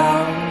gone,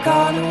 gone,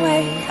 gone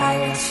away. I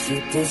watched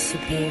you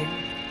disappear.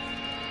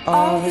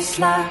 All that's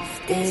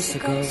left is a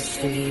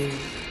ghost of you.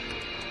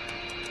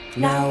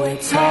 Now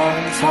we're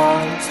torn,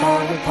 torn,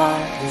 torn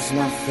apart. There's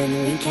nothing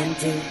we can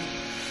do.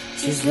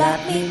 Just let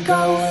me go,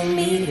 we'll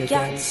meet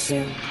again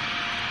soon.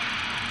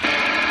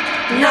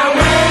 Now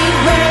wait,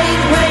 wait,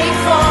 wait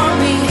for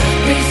me.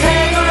 Please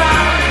hang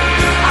around.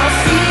 I'll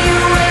see you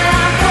when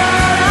I'm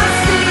gonna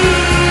see.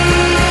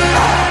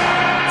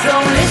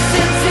 Don't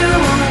listen to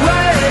a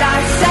word I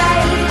say.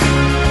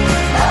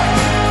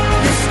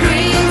 The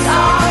screams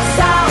all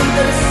sound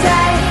the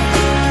same.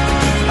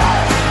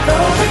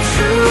 Though the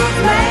truth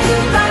may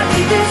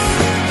vary, this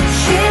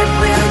ship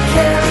will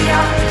carry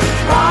our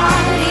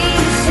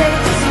bodies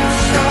safe to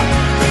shore.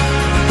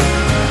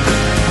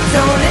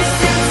 Don't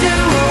listen to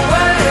a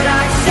word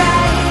I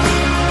say.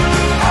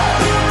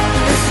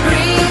 The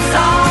screams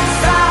all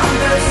sound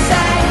the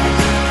same.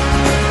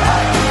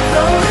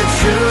 Though the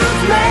truth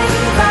may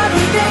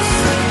vary, this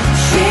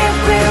ship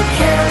will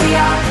carry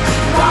our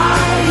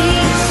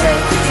bodies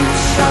safe to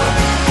shore.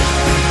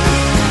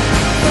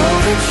 Though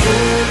the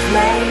truth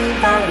may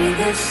vary,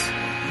 this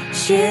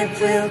ship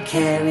will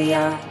carry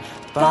our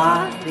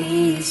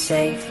bodies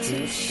safe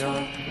to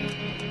shore.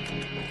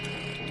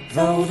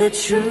 Though the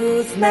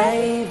truth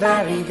may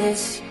vary,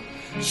 this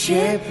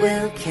ship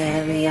will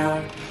carry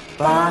our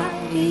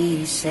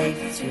bodies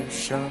safe to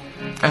shore.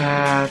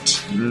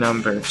 At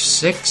number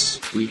 6,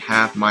 we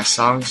have My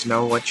Songs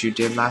Know What You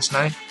Did Last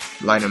Night,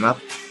 Light 'Em Up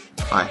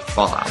by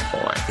Fall Out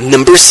Boy.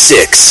 Number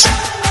 6.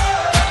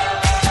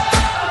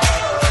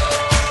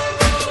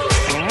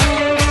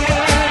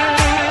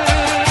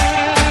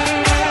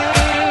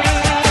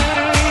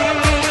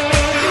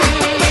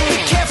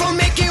 Careful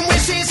making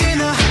wishes in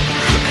the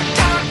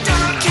dark,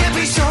 dark. Can't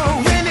be sure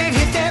when it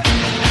hit that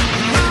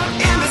mark.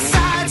 And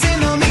besides, in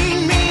the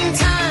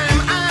meantime,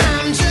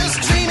 I'm just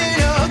dreaming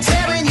of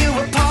tearing you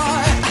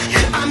apart.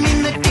 I'm in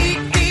the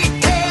deep, deep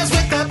tears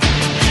with the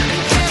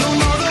devil.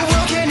 No, the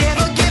world can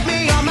never get me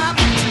on my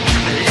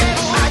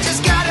level. I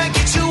just gotta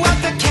get you up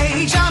the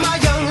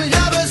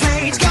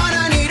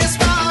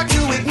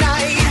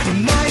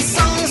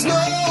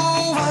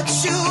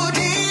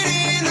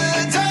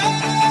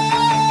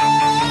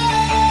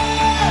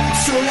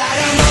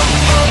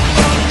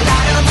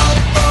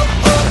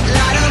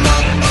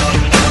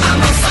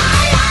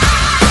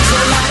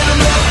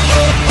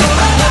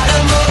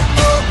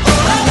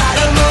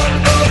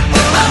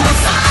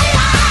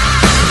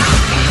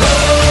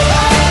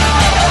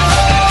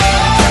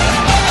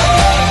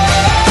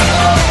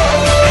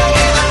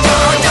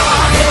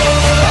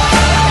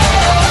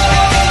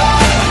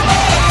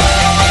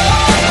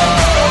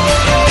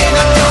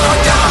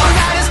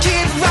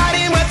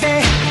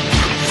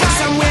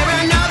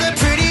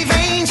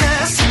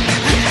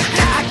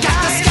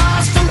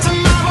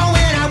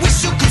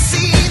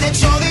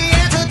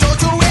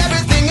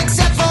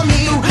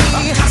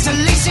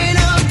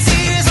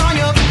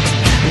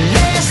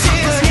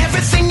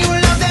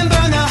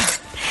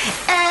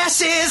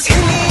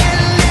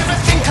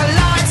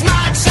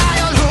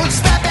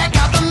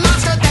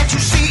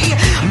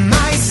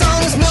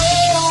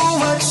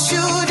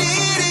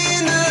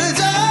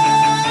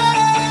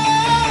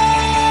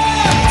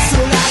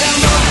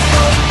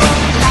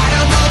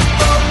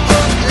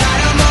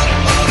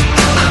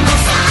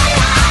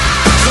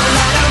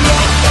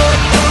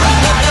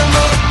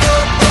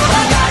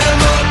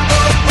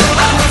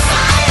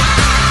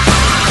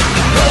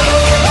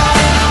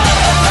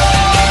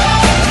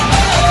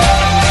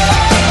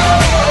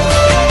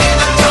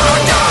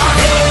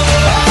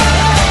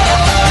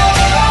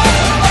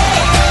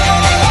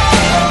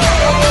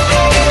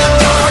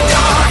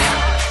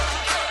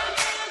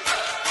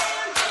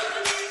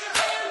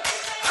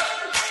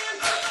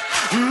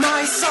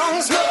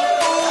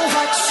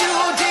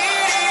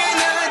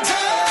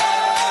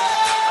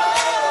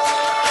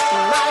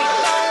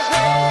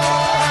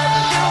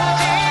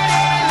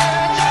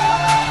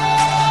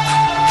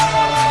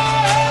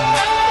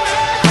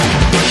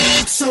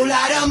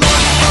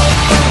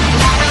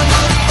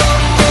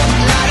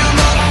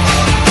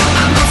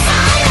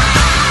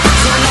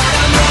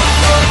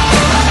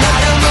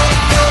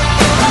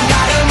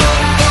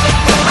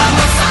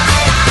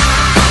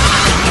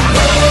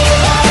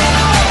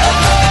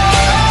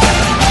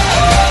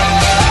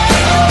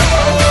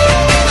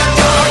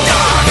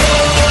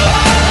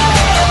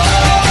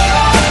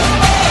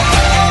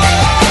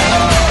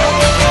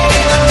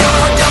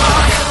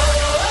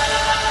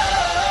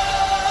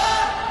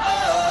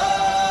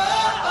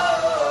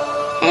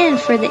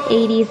for the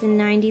 80s and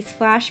 90s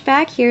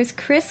flashback, here's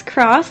Criss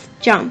Cross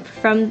Jump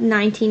from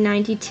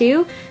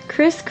 1992.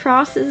 Criss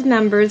Cross's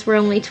members were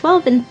only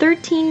 12 and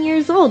 13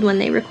 years old when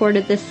they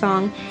recorded this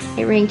song.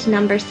 It ranked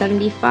number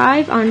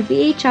 75 on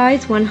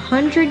VHI's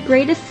 100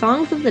 Greatest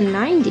Songs of the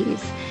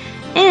 90s,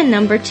 and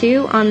number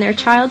 2 on their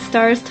Child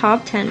Stars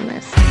Top 10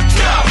 list.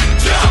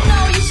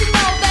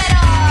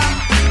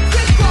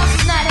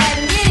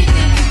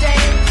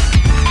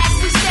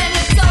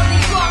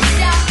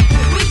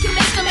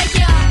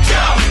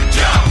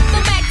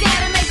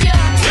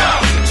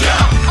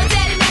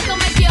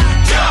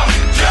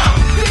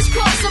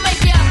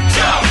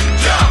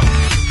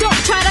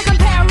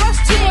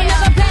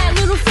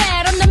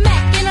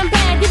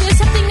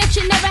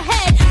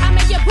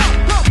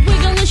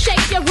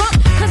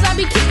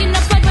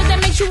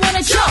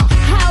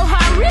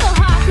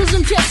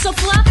 So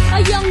fly,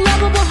 a young,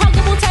 lovable,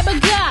 huggable type of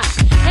guy.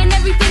 And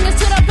everything is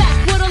to the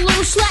back with a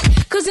little slack.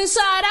 Cause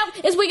inside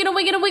out is wicked and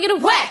wicked and wicked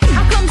and whack.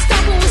 I come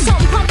stomping with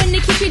something pumping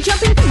to keep you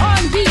jumping.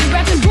 R&B,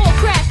 rapping, bull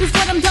crap is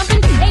what I'm dumping.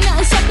 Ain't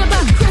nothing sucked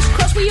about Criss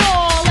Cross, we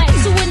all act.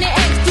 So when they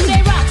ask, do they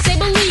rock? Say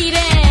believe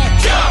it.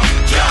 Jump,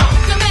 jump.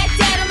 The Mac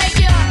Dad'll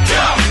make ya.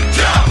 Jump,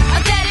 jump. A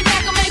Daddy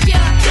Mac will make ya.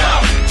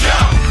 Jump,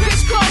 jump.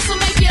 Criss Cross will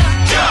make ya.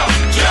 Jump,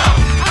 jump.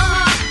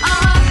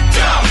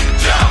 Jump,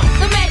 jump.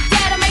 The Mac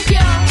Dad'll make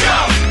ya.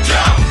 Jump,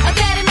 jump. A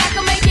Daddy Mac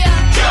will make ya.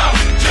 Jump,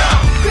 jump.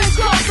 Criss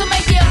Cross will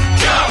make ya.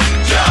 Jump,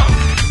 jump.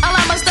 I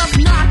like my stuff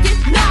knockin',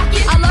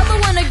 knockin'. I love it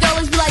when the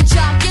girls be like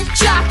jockin',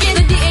 jockin'.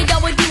 The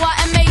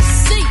DAWDYMAC.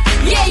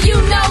 Yeah, you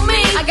know me.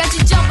 I got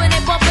you jumping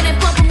and bumping and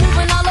pumping,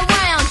 moving all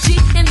around. G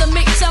in the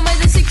mix, I'm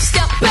ready to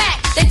 6-step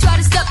back. They try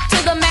to step to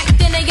the Mac,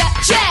 then they got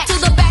jacked. To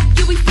the back,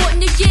 you be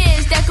putting your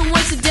gears. That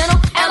coincidental.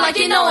 Act like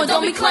you know it,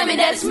 don't be claiming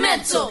that it's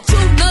mental. Two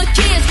little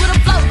kids with a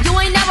flow you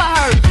ain't never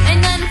heard.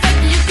 Ain't nothing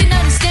fake, you can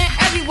understand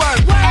every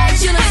word.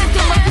 As you listen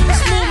to my cool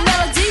smooth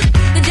melody,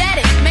 the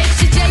daddy makes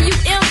you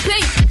JUMP.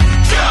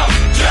 Jump,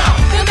 jump.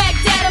 The Mac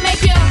Dad'll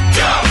make ya.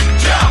 Jump,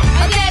 jump.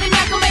 A Daddy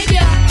Mac will make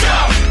ya.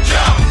 Jump,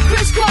 jump.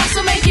 Criss Cross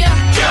will make ya.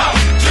 Jump,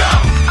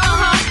 jump.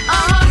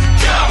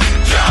 Jump,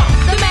 jump.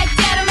 The Mac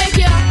Dad'll make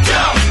ya.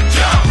 Jump,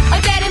 jump. A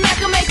Daddy Mac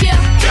will make ya.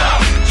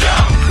 Jump,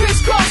 jump.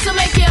 Criss Cross will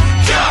make ya.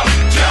 Jump,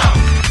 jump.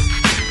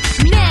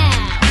 Now,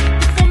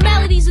 the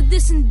formalities of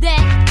this and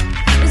that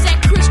is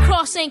that Criss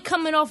Cross ain't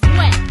coming off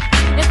wet.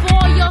 And for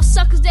all y'all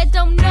suckers that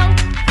don't know,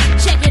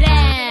 check it out.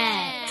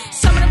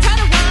 Some of them try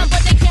to rhyme,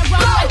 but they can't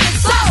rhyme like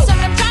this. Some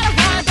of them try to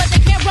rhyme, but they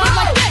can't rhyme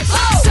like this.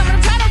 Some of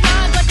them try to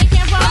rhyme, but they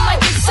can't rhyme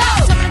like this. Some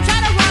of them try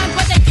to rhyme,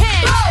 but they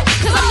can't.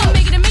 Cause I'm the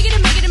make it Mac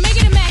Daddy. The make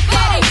it Mac.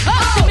 Cause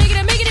I'm the make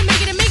it Mac Daddy.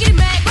 The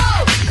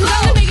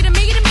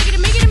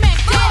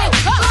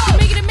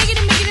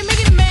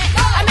make it Mac.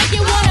 I make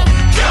you wanna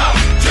jump,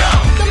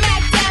 jump. The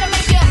Mac Dad'll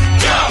make ya.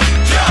 Jump,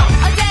 jump.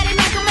 A Daddy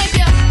Mac will make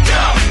ya.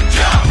 Jump,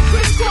 jump.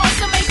 Criss Cross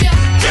will make ya.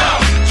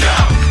 Jump,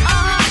 jump.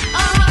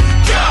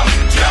 Jump,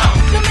 jump.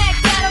 The Mac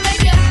Dad'll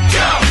make ya.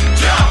 Jump,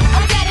 jump.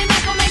 A Daddy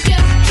Mac will make ya.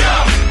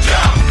 Jump,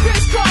 jump.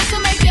 Criss Cross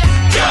will make ya.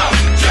 Jump,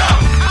 jump.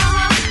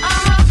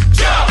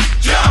 Jump,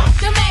 jump.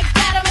 The Mac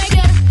Dad'll make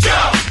ya.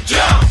 Jump,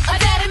 jump. A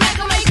Daddy Mac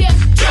will make ya.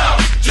 Jump,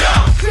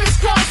 jump. Criss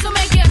Cross will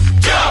make ya.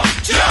 Jump,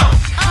 jump.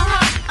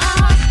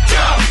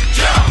 Jump,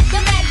 jump. The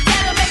Mac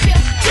Dad'll make ya.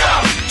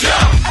 Jump,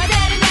 jump. A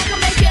Daddy Mac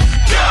will make ya.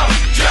 Jump,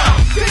 jump.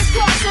 Criss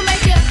Cross will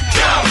make ya.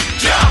 Jump,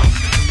 jump.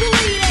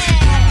 Believe it.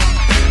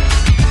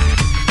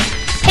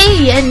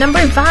 Hey, and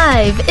number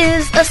 5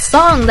 is a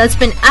song that's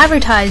been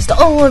advertised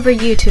all over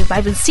YouTube.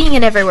 I've been seeing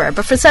it everywhere,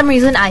 but for some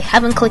reason I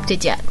haven't clicked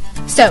it yet.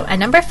 So, at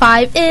number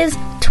 5 is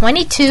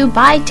 22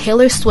 by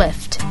Taylor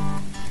Swift.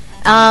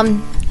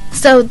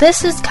 So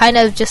this is kind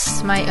of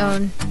just my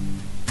own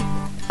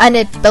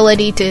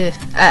inability to,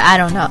 I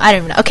don't know.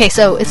 Okay,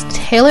 so is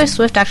Taylor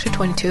Swift actually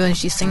 22 and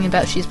she's singing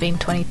about she's being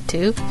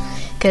 22?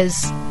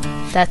 Because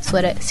that's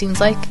what it seems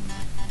like.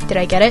 Did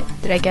I get it?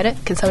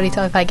 Can somebody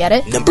tell me if I get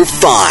it? Number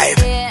 5.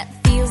 It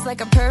feels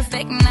like a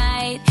perfect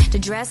night to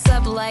dress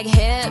up like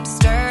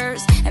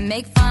hipsters and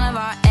make fun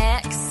of our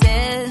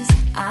exes.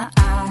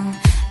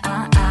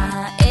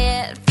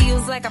 It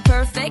feels like a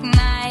perfect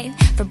night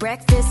for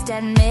breakfast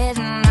at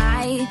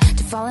midnight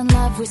to fall in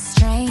love with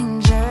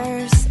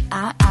strangers.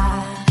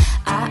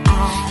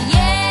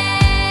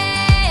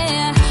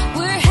 Yeah,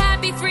 we're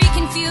happy, free,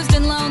 confused,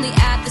 and lonely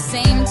at the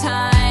same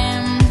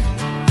time.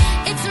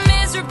 It's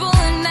miserable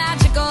and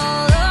magical.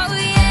 Oh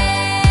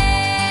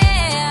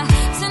yeah,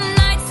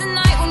 tonight's the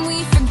night when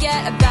we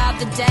forget about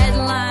the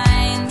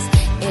deadlines.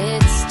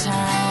 It's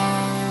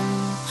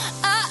time.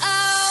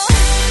 Uh-oh,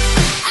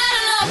 I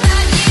don't know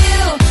about you,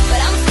 but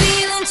I'm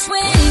feeling 22.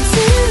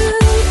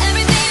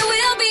 Everything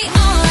will be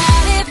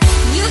alright if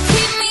you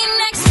keep me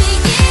next to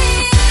you.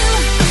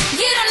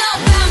 You don't know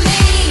about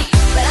me,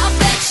 but I'll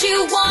bet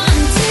you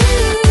want to.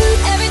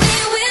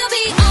 Everything will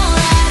be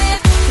alright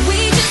if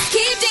we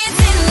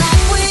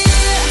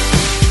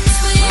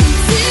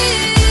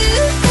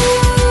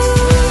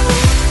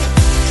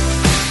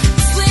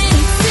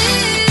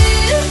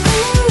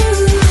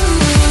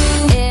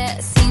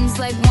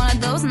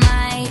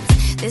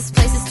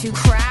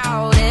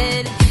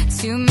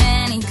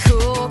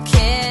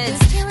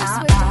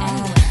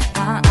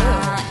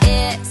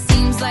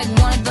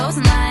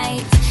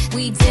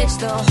ditch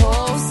the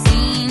whole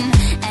scene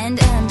and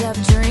end up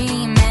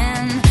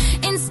dreaming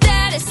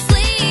instead of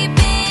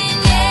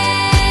sleeping.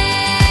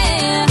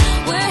 Yeah,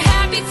 we're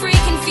happy, free,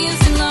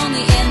 confused, and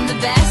lonely in the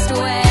best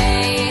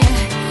way.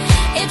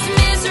 It's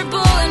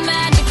miserable and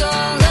magical.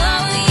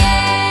 Oh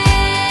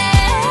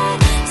yeah.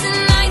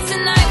 Tonight,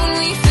 when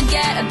we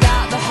forget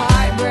about the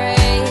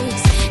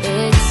heartbreaks,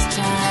 it's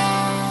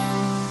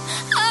time.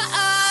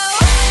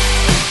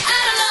 I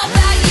don't know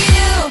about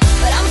you,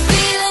 but I'm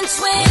feeling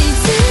 22.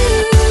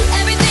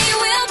 Everything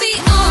will be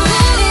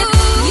alright if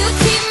you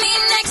keep me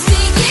next to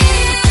you.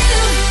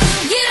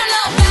 You don't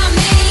know about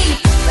me,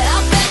 but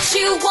I'll bet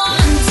you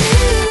want to.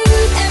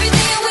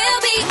 Everything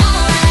will be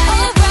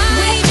alright.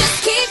 We just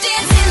keep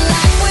dancing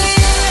like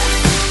we're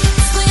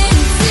 22.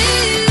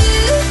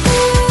 22.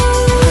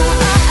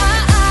 I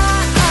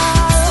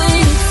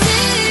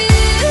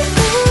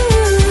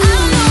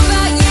don't know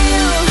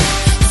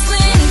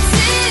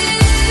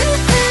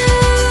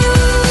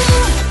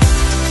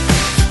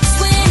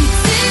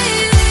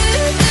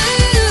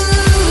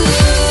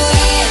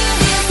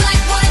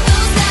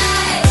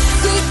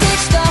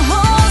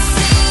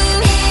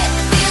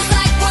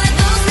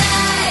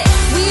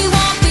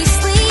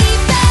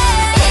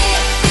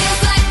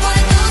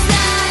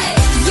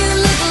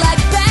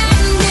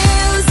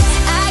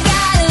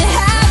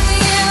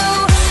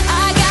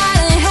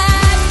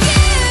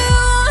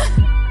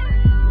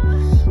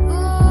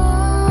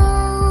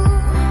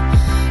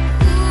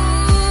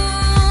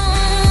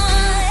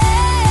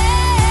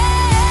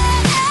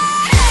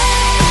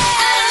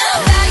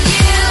about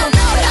you.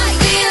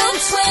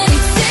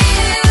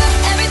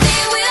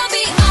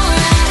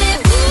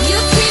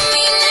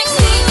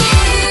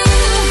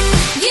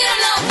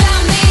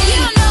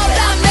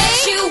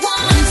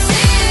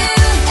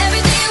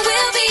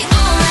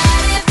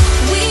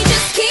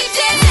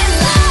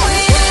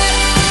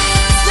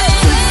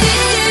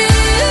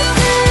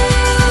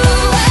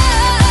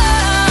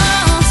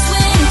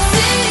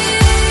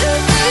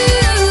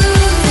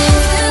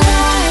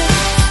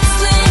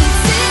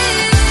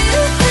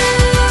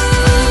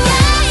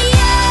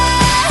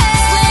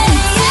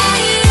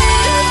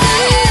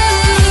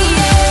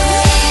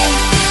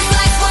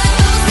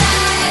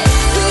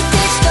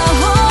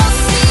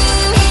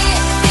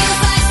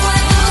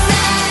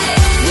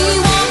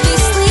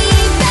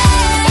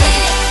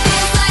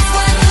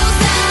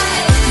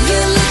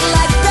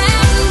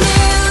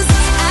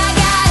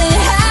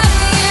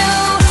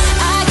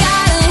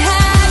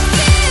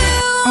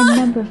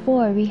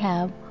 4, we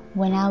have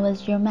When I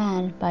Was Your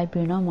Man by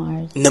Bruno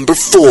Mars. Number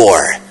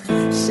 4.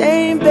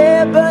 Same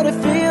bed, but it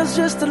feels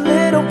just a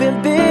little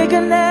bit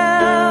bigger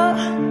now.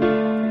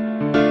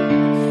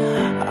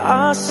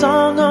 Our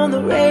song on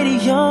the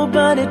radio,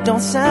 but it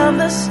don't sound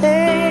the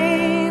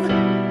same.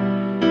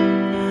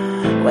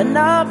 When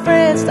our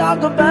friends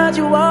talk about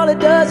you, all it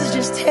does is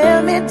just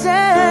tear me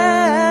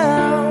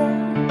down.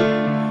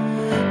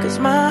 'Cause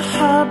my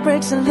heart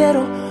breaks a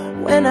little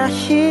when I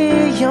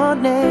hear your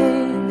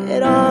name.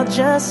 It all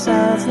just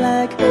sounds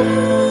like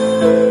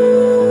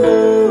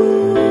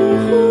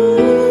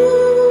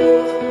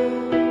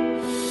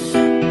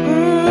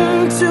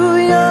too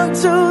young,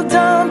 too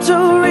dumb to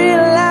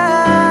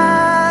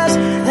realize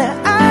that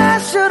I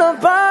should have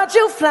bought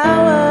you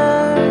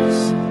flowers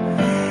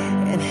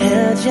and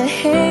held your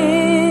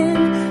hand.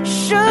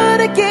 Should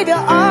have gave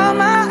you all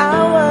my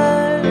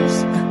hours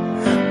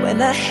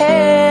when I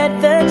had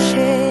the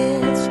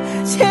chance.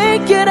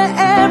 Take you to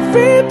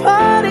every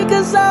party,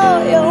 'cause all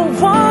you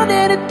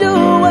wanted to do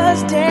was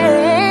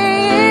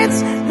dance.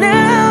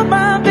 Now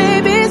my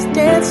baby's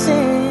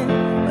dancing,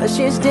 but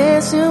she's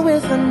dancing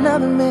with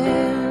another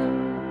man.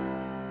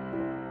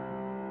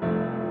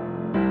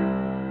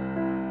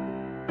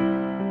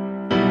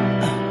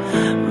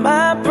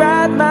 My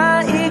pride, my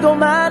ego,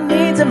 my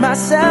needs, and my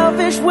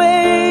selfish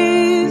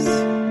ways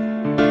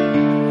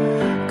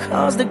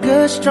caused a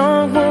good,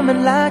 strong woman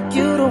like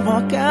you to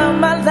walk out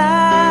my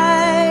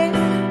life.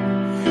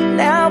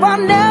 Now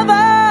I'll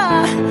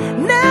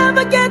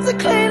never get to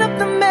clean up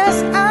the mess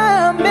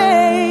I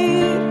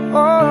made.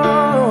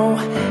 Oh,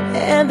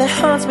 and that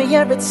haunts me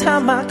every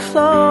time I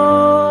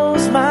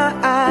close my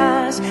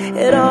eyes.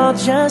 It all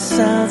just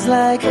sounds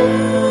like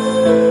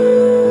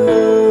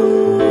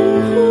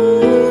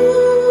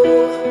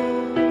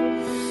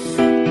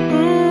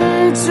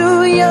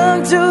too young,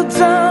 too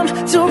dumb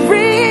to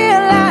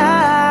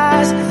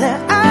realize that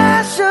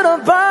I should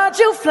have bought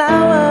you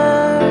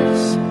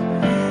flowers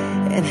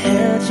and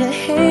held your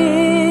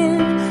hand.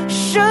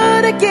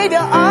 Should've gave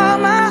you all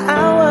my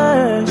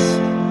hours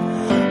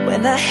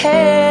when I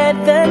had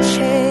the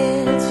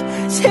chance.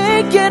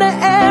 Take you to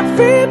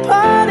every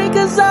party,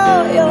 'cause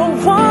all you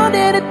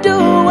wanted to do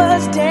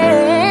was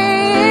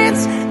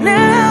dance.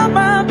 Now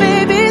my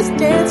baby's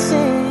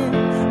dancing,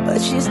 but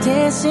she's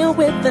dancing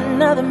with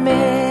another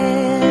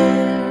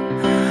man.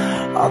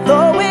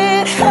 Although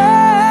it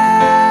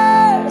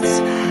hurts,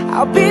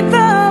 I'll be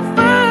the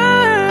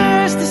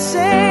first to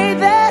say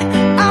that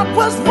I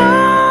was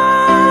wrong.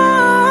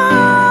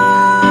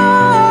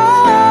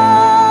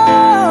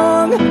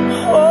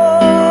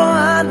 Oh,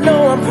 I know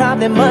I'm probably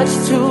find it much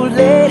too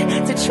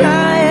late to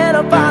try and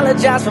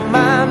apologize for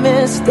my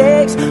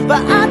mistakes.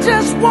 But I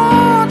just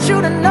want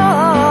you to know,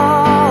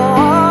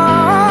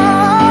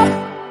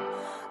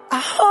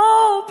 I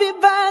hope he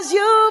buys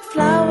you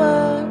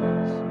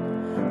flowers,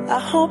 I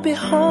hope he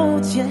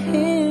holds your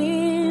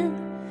hand,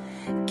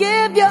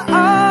 give you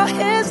all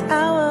his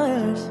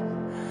hours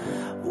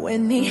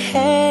when he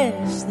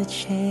has the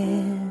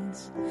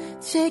chance.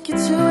 Take you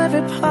to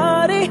every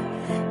party,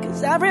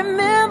 'cause I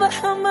remember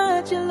how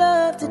much you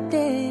loved to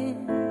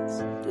dance.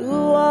 Do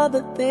all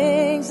the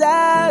things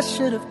I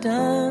should have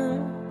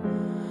done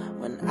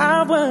when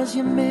I was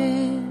your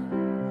man.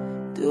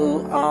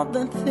 Do all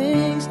the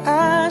things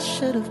I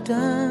should have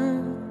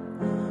done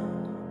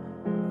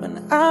when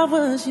I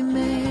was your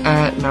man.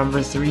 At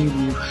number 3,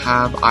 we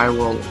have I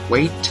Will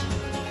Wait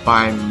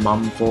by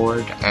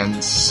Mumford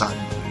and Son.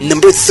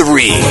 Number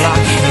 3. Well, I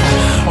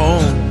came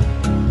home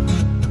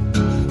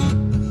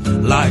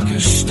like a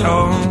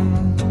stone,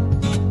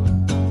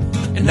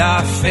 and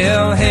I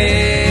fell heavy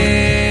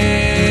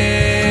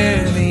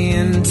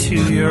into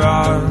your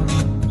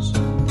arms.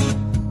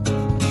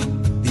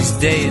 These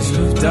days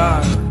of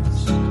dark,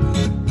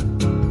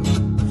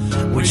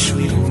 which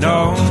we've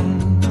known,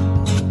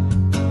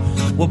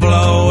 will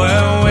blow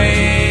away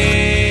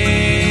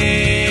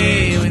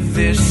with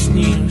this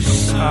new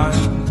sun.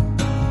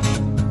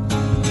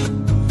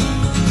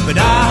 But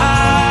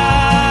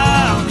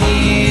I'll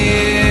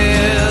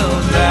kneel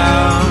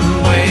down,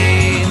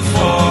 wait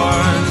for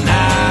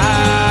now.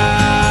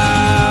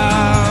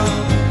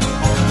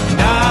 And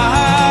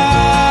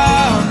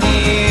I'll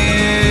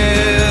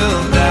kneel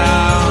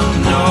down,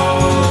 know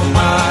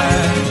my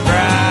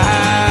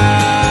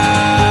ground.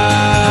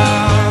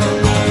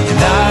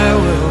 And I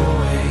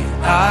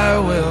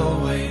will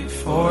wait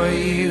for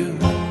you.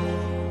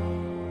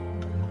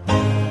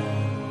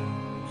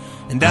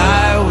 And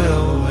I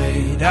will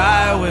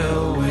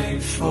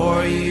wait for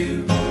you.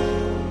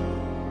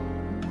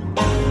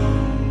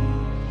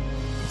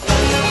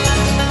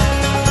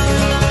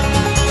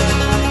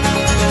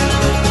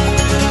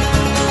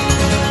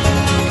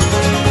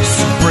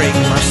 So break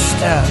my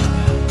step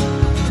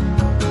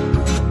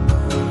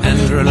and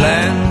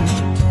relent.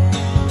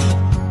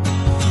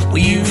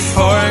 Well, you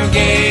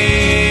forgave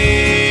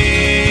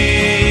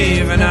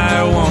and I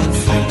won't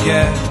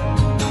forget.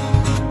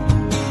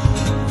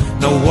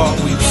 Know what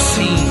we've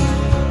seen,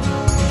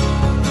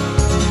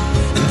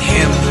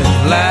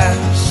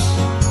 less.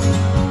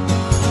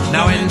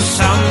 Now in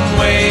some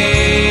way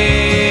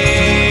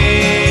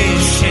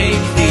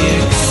shake the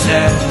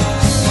excess.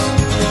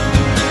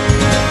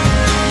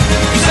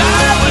 'Cause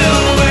I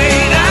will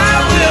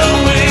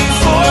wait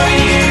for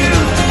you.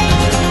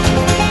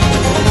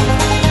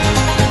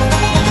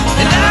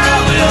 And I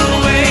will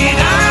wait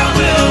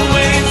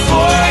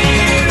for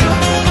you.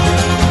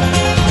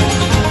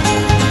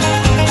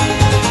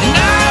 And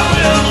I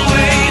will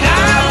wait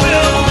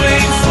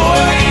for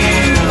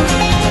you.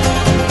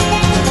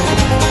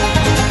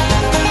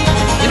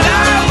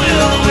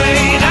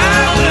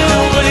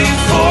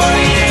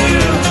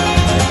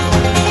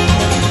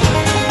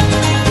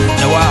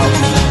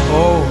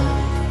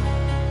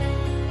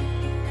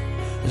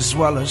 As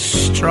well as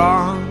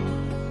strong,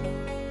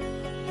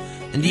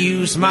 and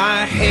use my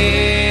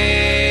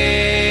head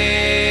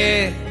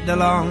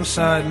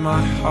alongside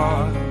my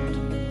heart.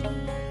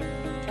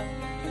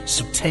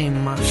 So tame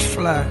my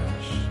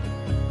flesh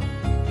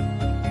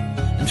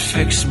and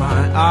fix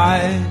my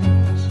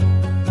eyes,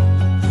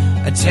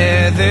 a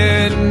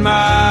tethered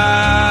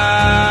mind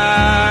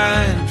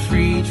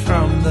freed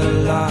from the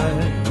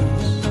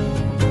lies.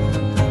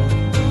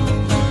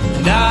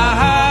 And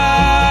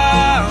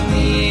I'll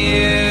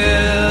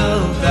kneel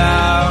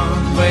down,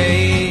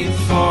 wait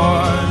for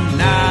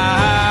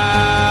now.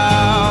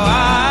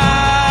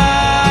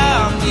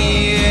 I'll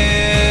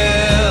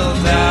kneel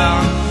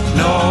down,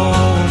 know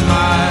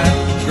my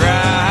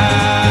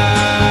ground.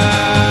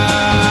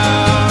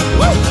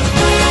 Woo!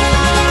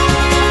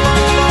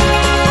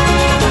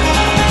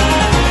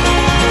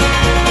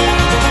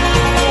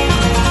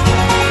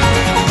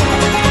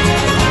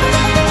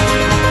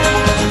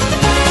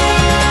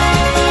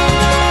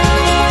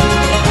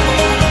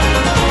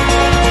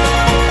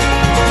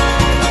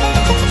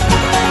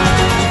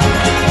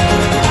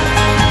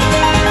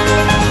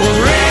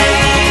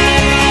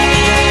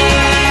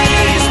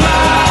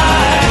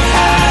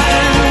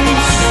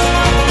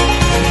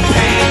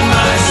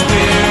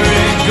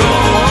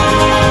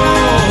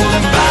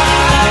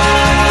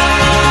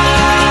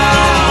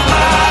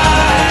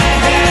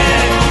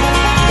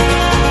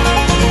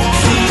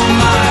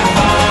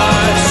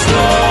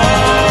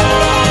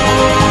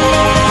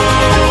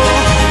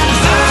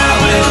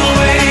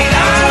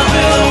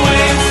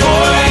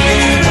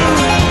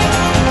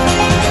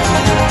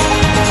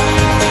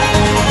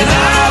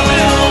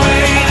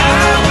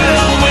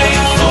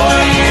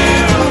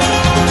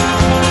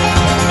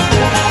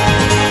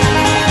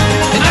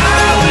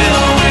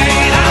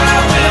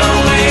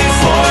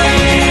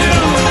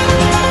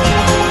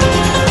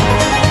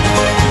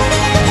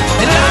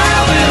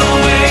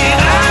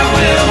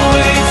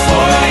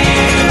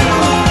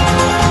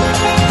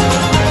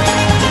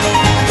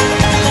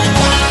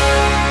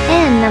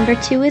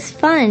 2 is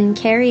Fun,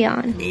 Carry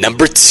On.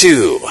 Number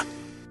 2.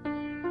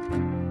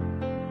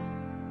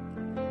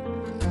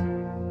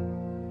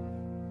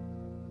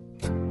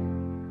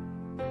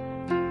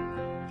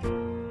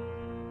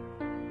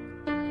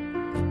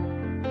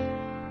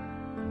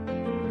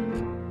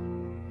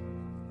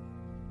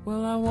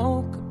 Well, I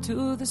woke up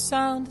to the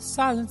sound of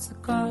silence. The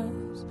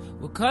cars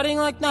were cutting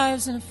like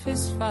knives in a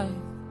fist fight.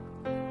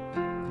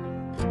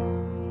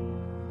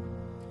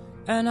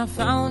 And I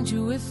found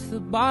you with a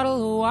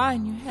bottle of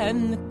wine, your head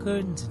in the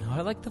curtains and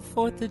heart like the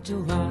 4th of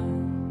July.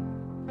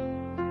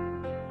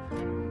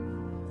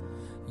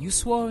 You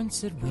swore and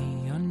said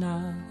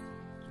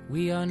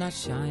we are not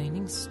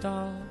shining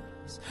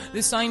stars.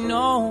 This I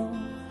know,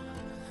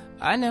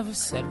 I never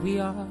said we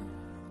are.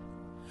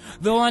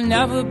 Though I've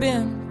never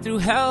been through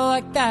hell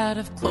like that,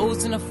 I've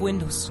closed enough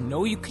windows to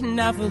know you can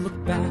never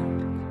look back.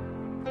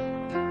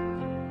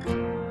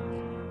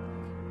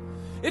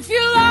 If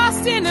you're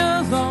lost and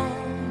alone,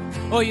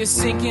 or you're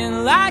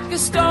sinking like a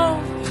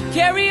stone,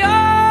 carry on.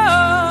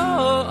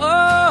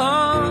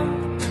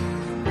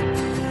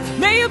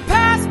 May your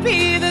past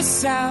be the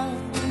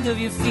sound of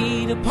your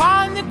feet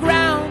upon the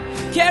ground.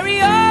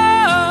 Carry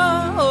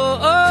on.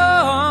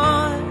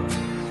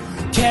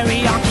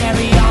 Carry on,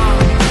 carry on.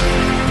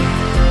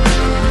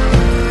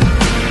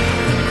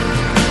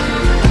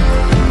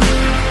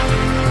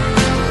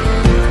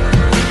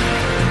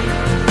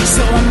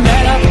 So I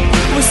met up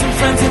with some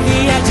friends at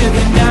the edge of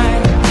the night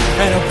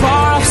at a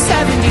bar off 75.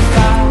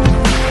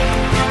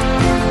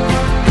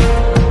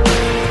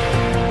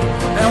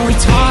 And we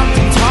talked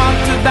and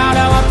talked about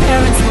how our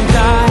parents will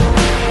die,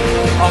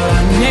 all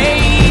our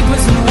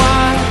neighbors and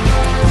wives.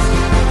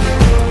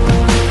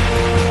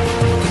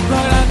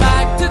 But I'd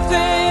like to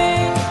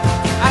think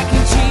I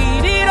can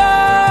cheat it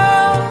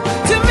all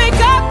to make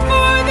up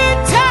for the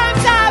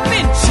times I've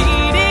been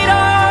cheated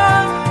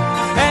on.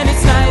 And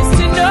it's nice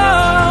to know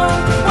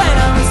when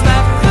I was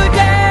left for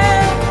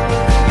dead,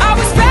 I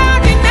was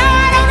found and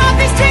out on all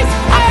these streets.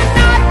 I am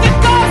not the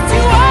ghost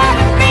you ought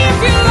to be. If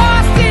you're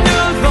lost and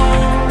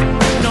alone,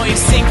 know you're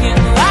sinking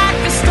like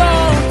a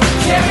stone.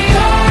 Carry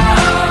on.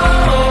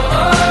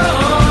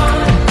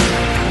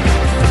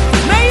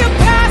 May your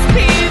past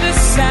be the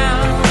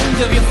sound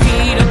of your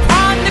feet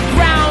upon the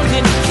ground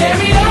and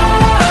carry on.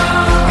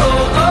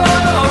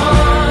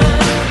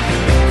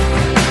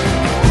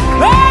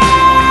 Oh,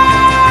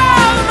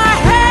 my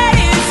head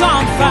is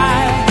on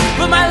fire,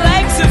 but my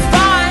legs are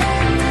fine.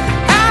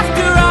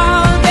 After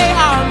all, they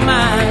are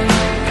mine.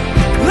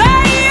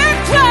 Lay your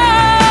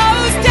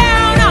clothes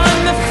down on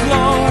the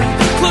floor,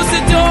 close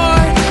the door,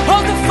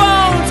 hold the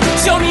phone,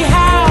 show me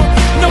how.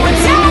 No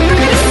one's ever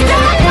gonna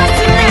stop us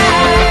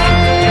tonight.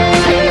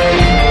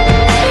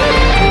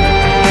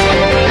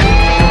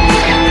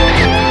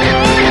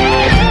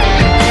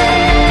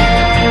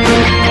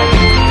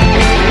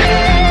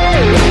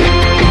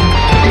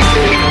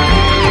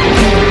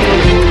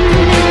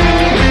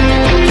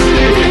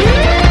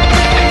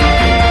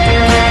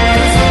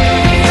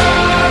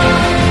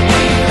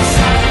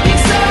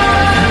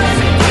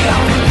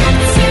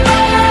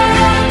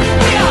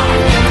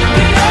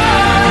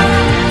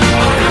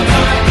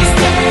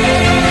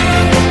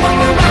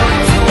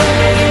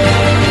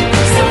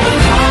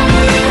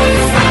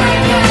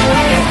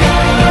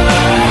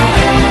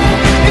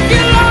 If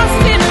you're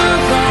lost and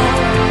alone,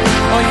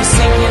 or you're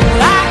sinking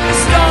like a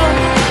stone,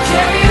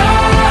 carry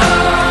on.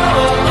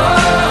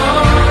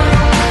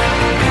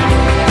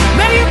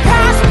 May your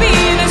past be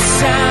the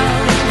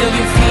sound of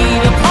your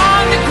feet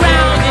upon the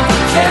ground and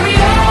carry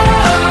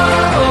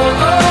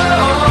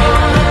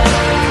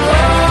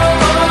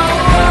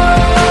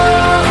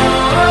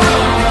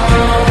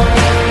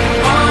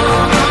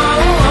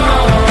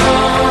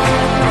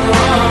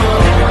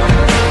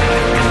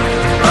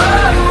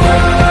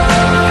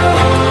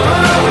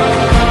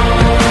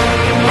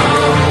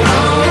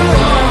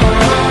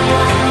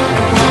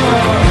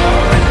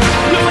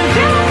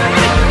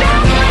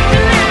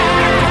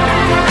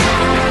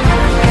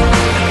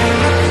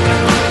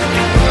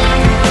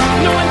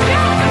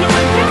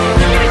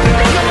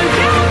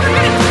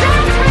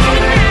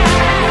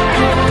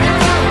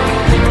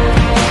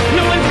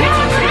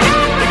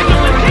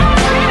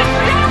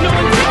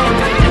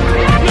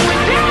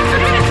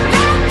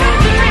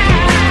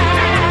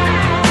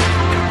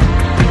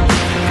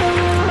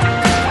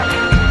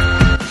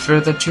For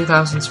the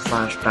 2000s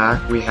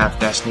flashback, we have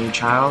Destiny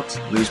Child,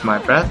 Lose My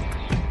Breath,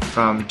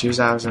 from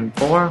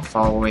 2004,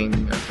 following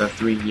the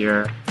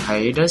 3-year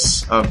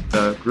hiatus of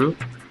the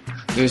group.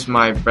 Lose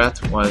My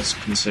Breath was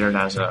considered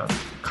as a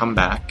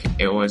comeback.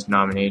 It was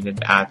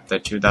nominated at the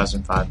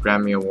 2005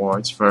 Grammy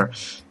Awards for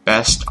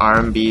Best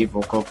R&B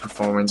Vocal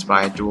Performance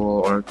by a Duo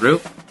or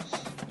Group,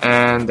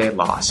 and they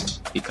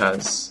lost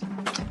because,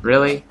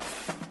 really?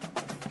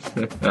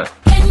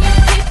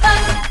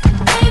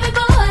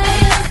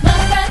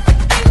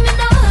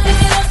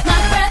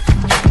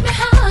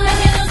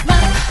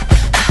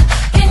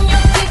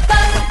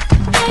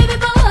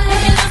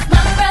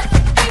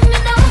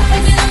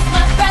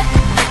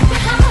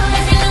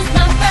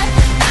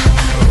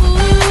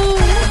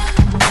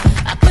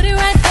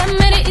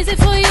 Is it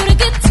for you to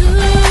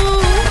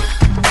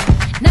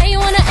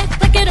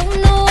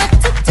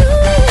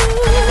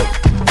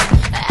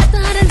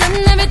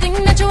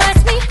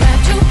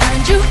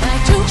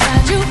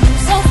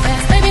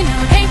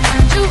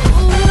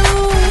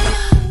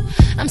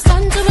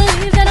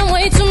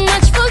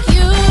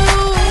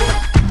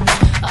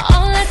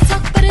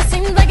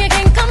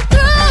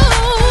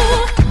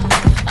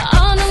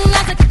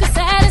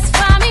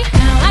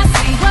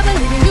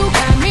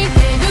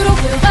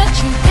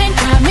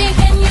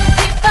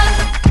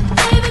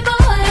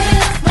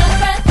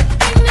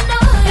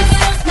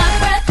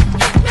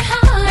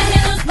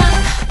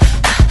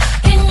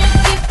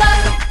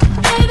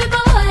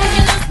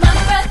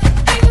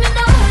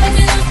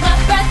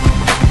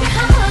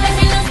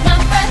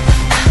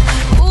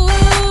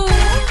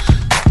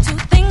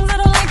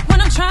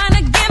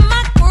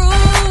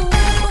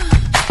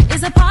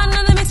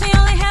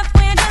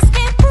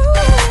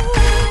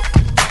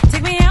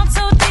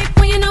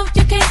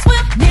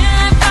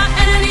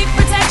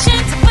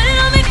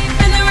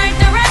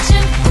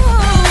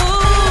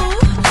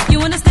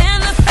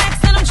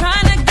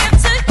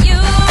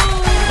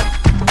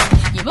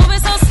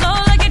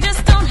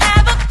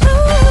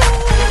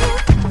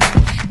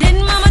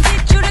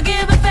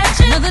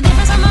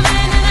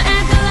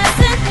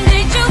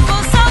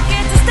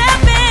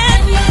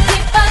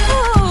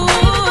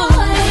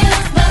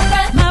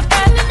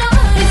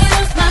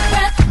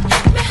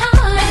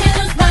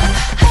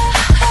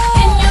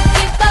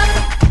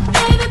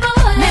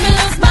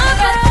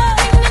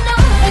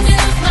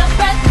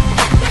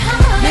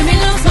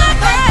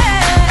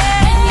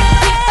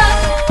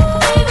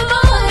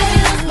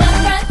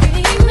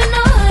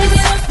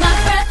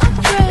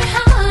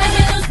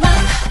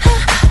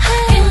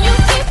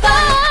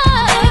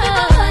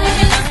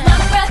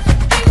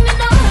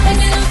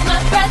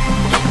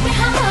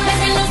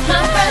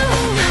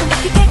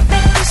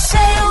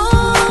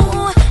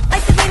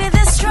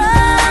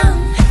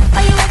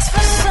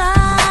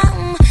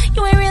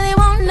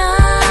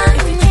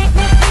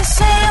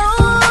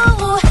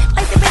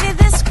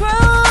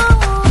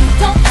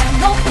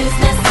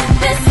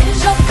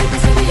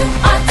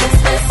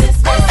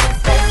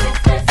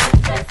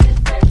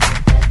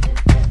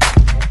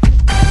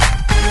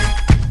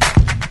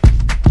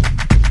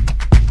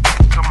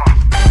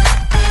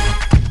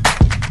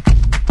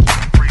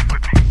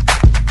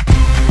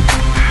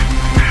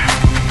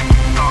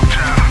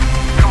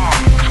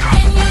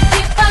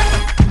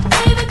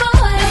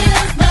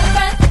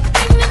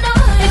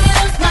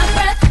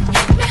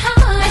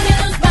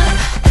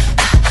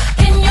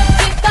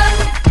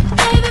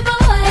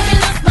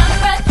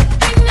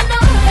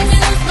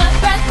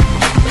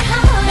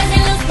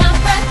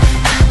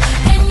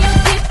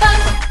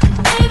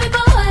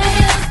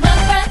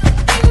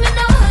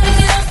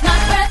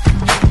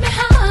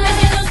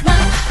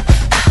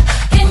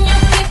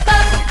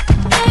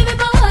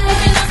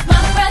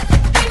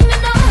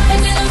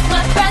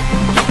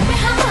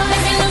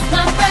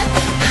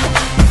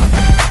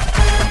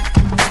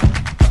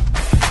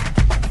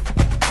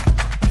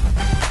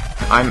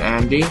I'm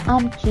Andy.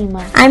 I'm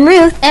Jima. I'm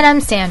Ruth. And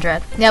I'm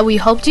Sandra. Now, we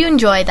hoped you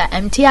enjoyed that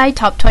MTI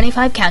Top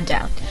 25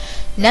 Countdown.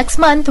 Next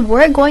month,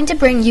 we're going to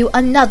bring you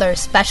another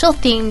special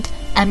themed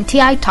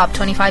MTI Top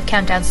 25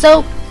 Countdown,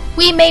 so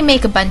we may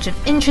make a bunch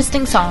of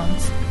interesting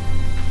songs.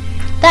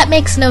 That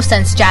makes no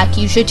sense, Jack.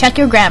 You should check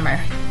your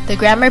grammar. The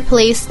grammar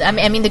police,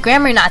 the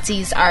grammar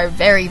Nazis are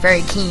very,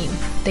 very keen.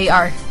 They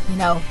are,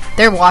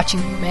 they're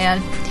watching you,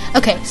 man.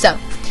 Okay, so,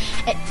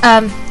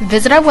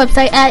 visit our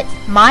website at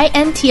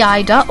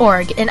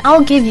mynti.org and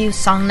I'll give you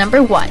song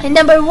number 1. And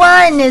number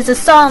 1 is a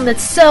song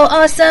that's so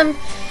awesome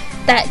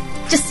that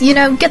just,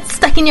 gets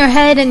stuck in your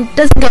head and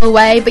doesn't go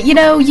away, but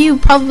you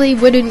probably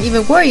wouldn't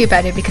even worry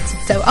about it because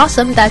it's so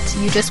awesome that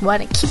you just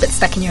want to keep it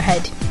stuck in your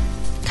head.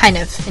 Kind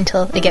of,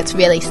 until it gets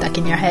really stuck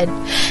in your head.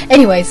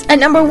 Anyways, at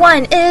number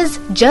 1 is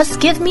Just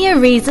Give Me a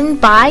Reason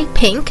by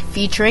Pink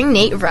featuring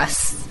Nate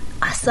Russ.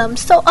 Awesome,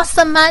 so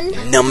awesome, man.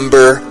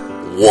 Number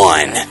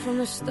 1. From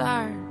the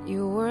start,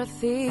 you were a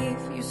thief,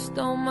 you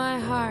stole my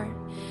heart,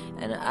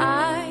 and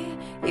I,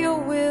 your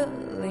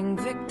willing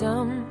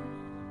victim.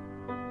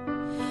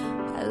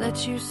 I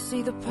let you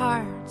see the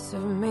parts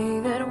of me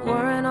that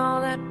weren't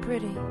all that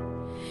pretty,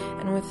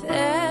 and with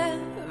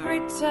every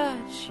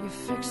touch you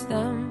fixed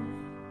them.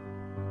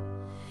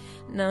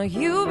 Now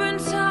you've been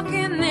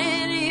talking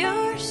in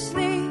your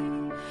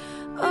sleep,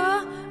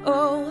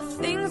 oh,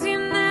 things you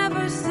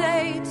never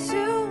say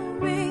to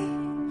me.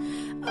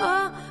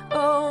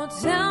 Oh,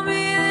 tell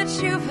me that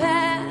you've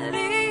had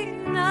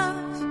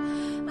enough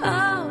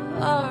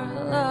of our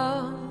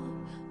love,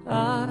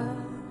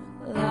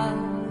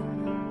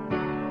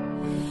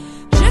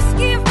 Just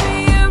give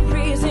me a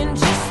reason,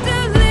 just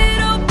a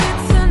little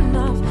bit's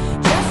enough.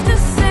 Just a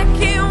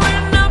second,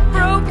 we're not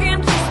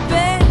broken, just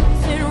bent,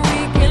 and we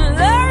can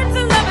learn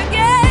to love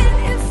again.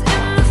 It's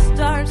in the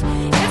stars,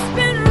 it's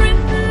been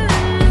written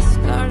in the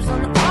scars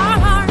on our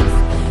hearts.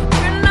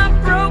 We're not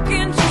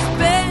broken, just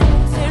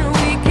bent, and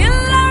we can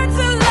learn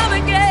to love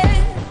again.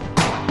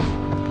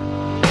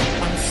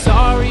 I'm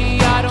sorry,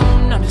 I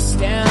don't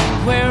understand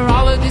where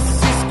all of this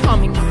is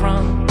coming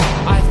from.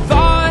 I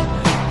thought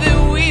that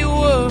we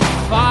were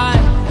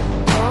fine.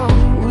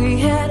 Oh, we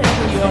had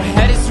everything. Your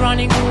head is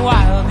running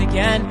wild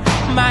again.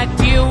 My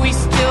dear, we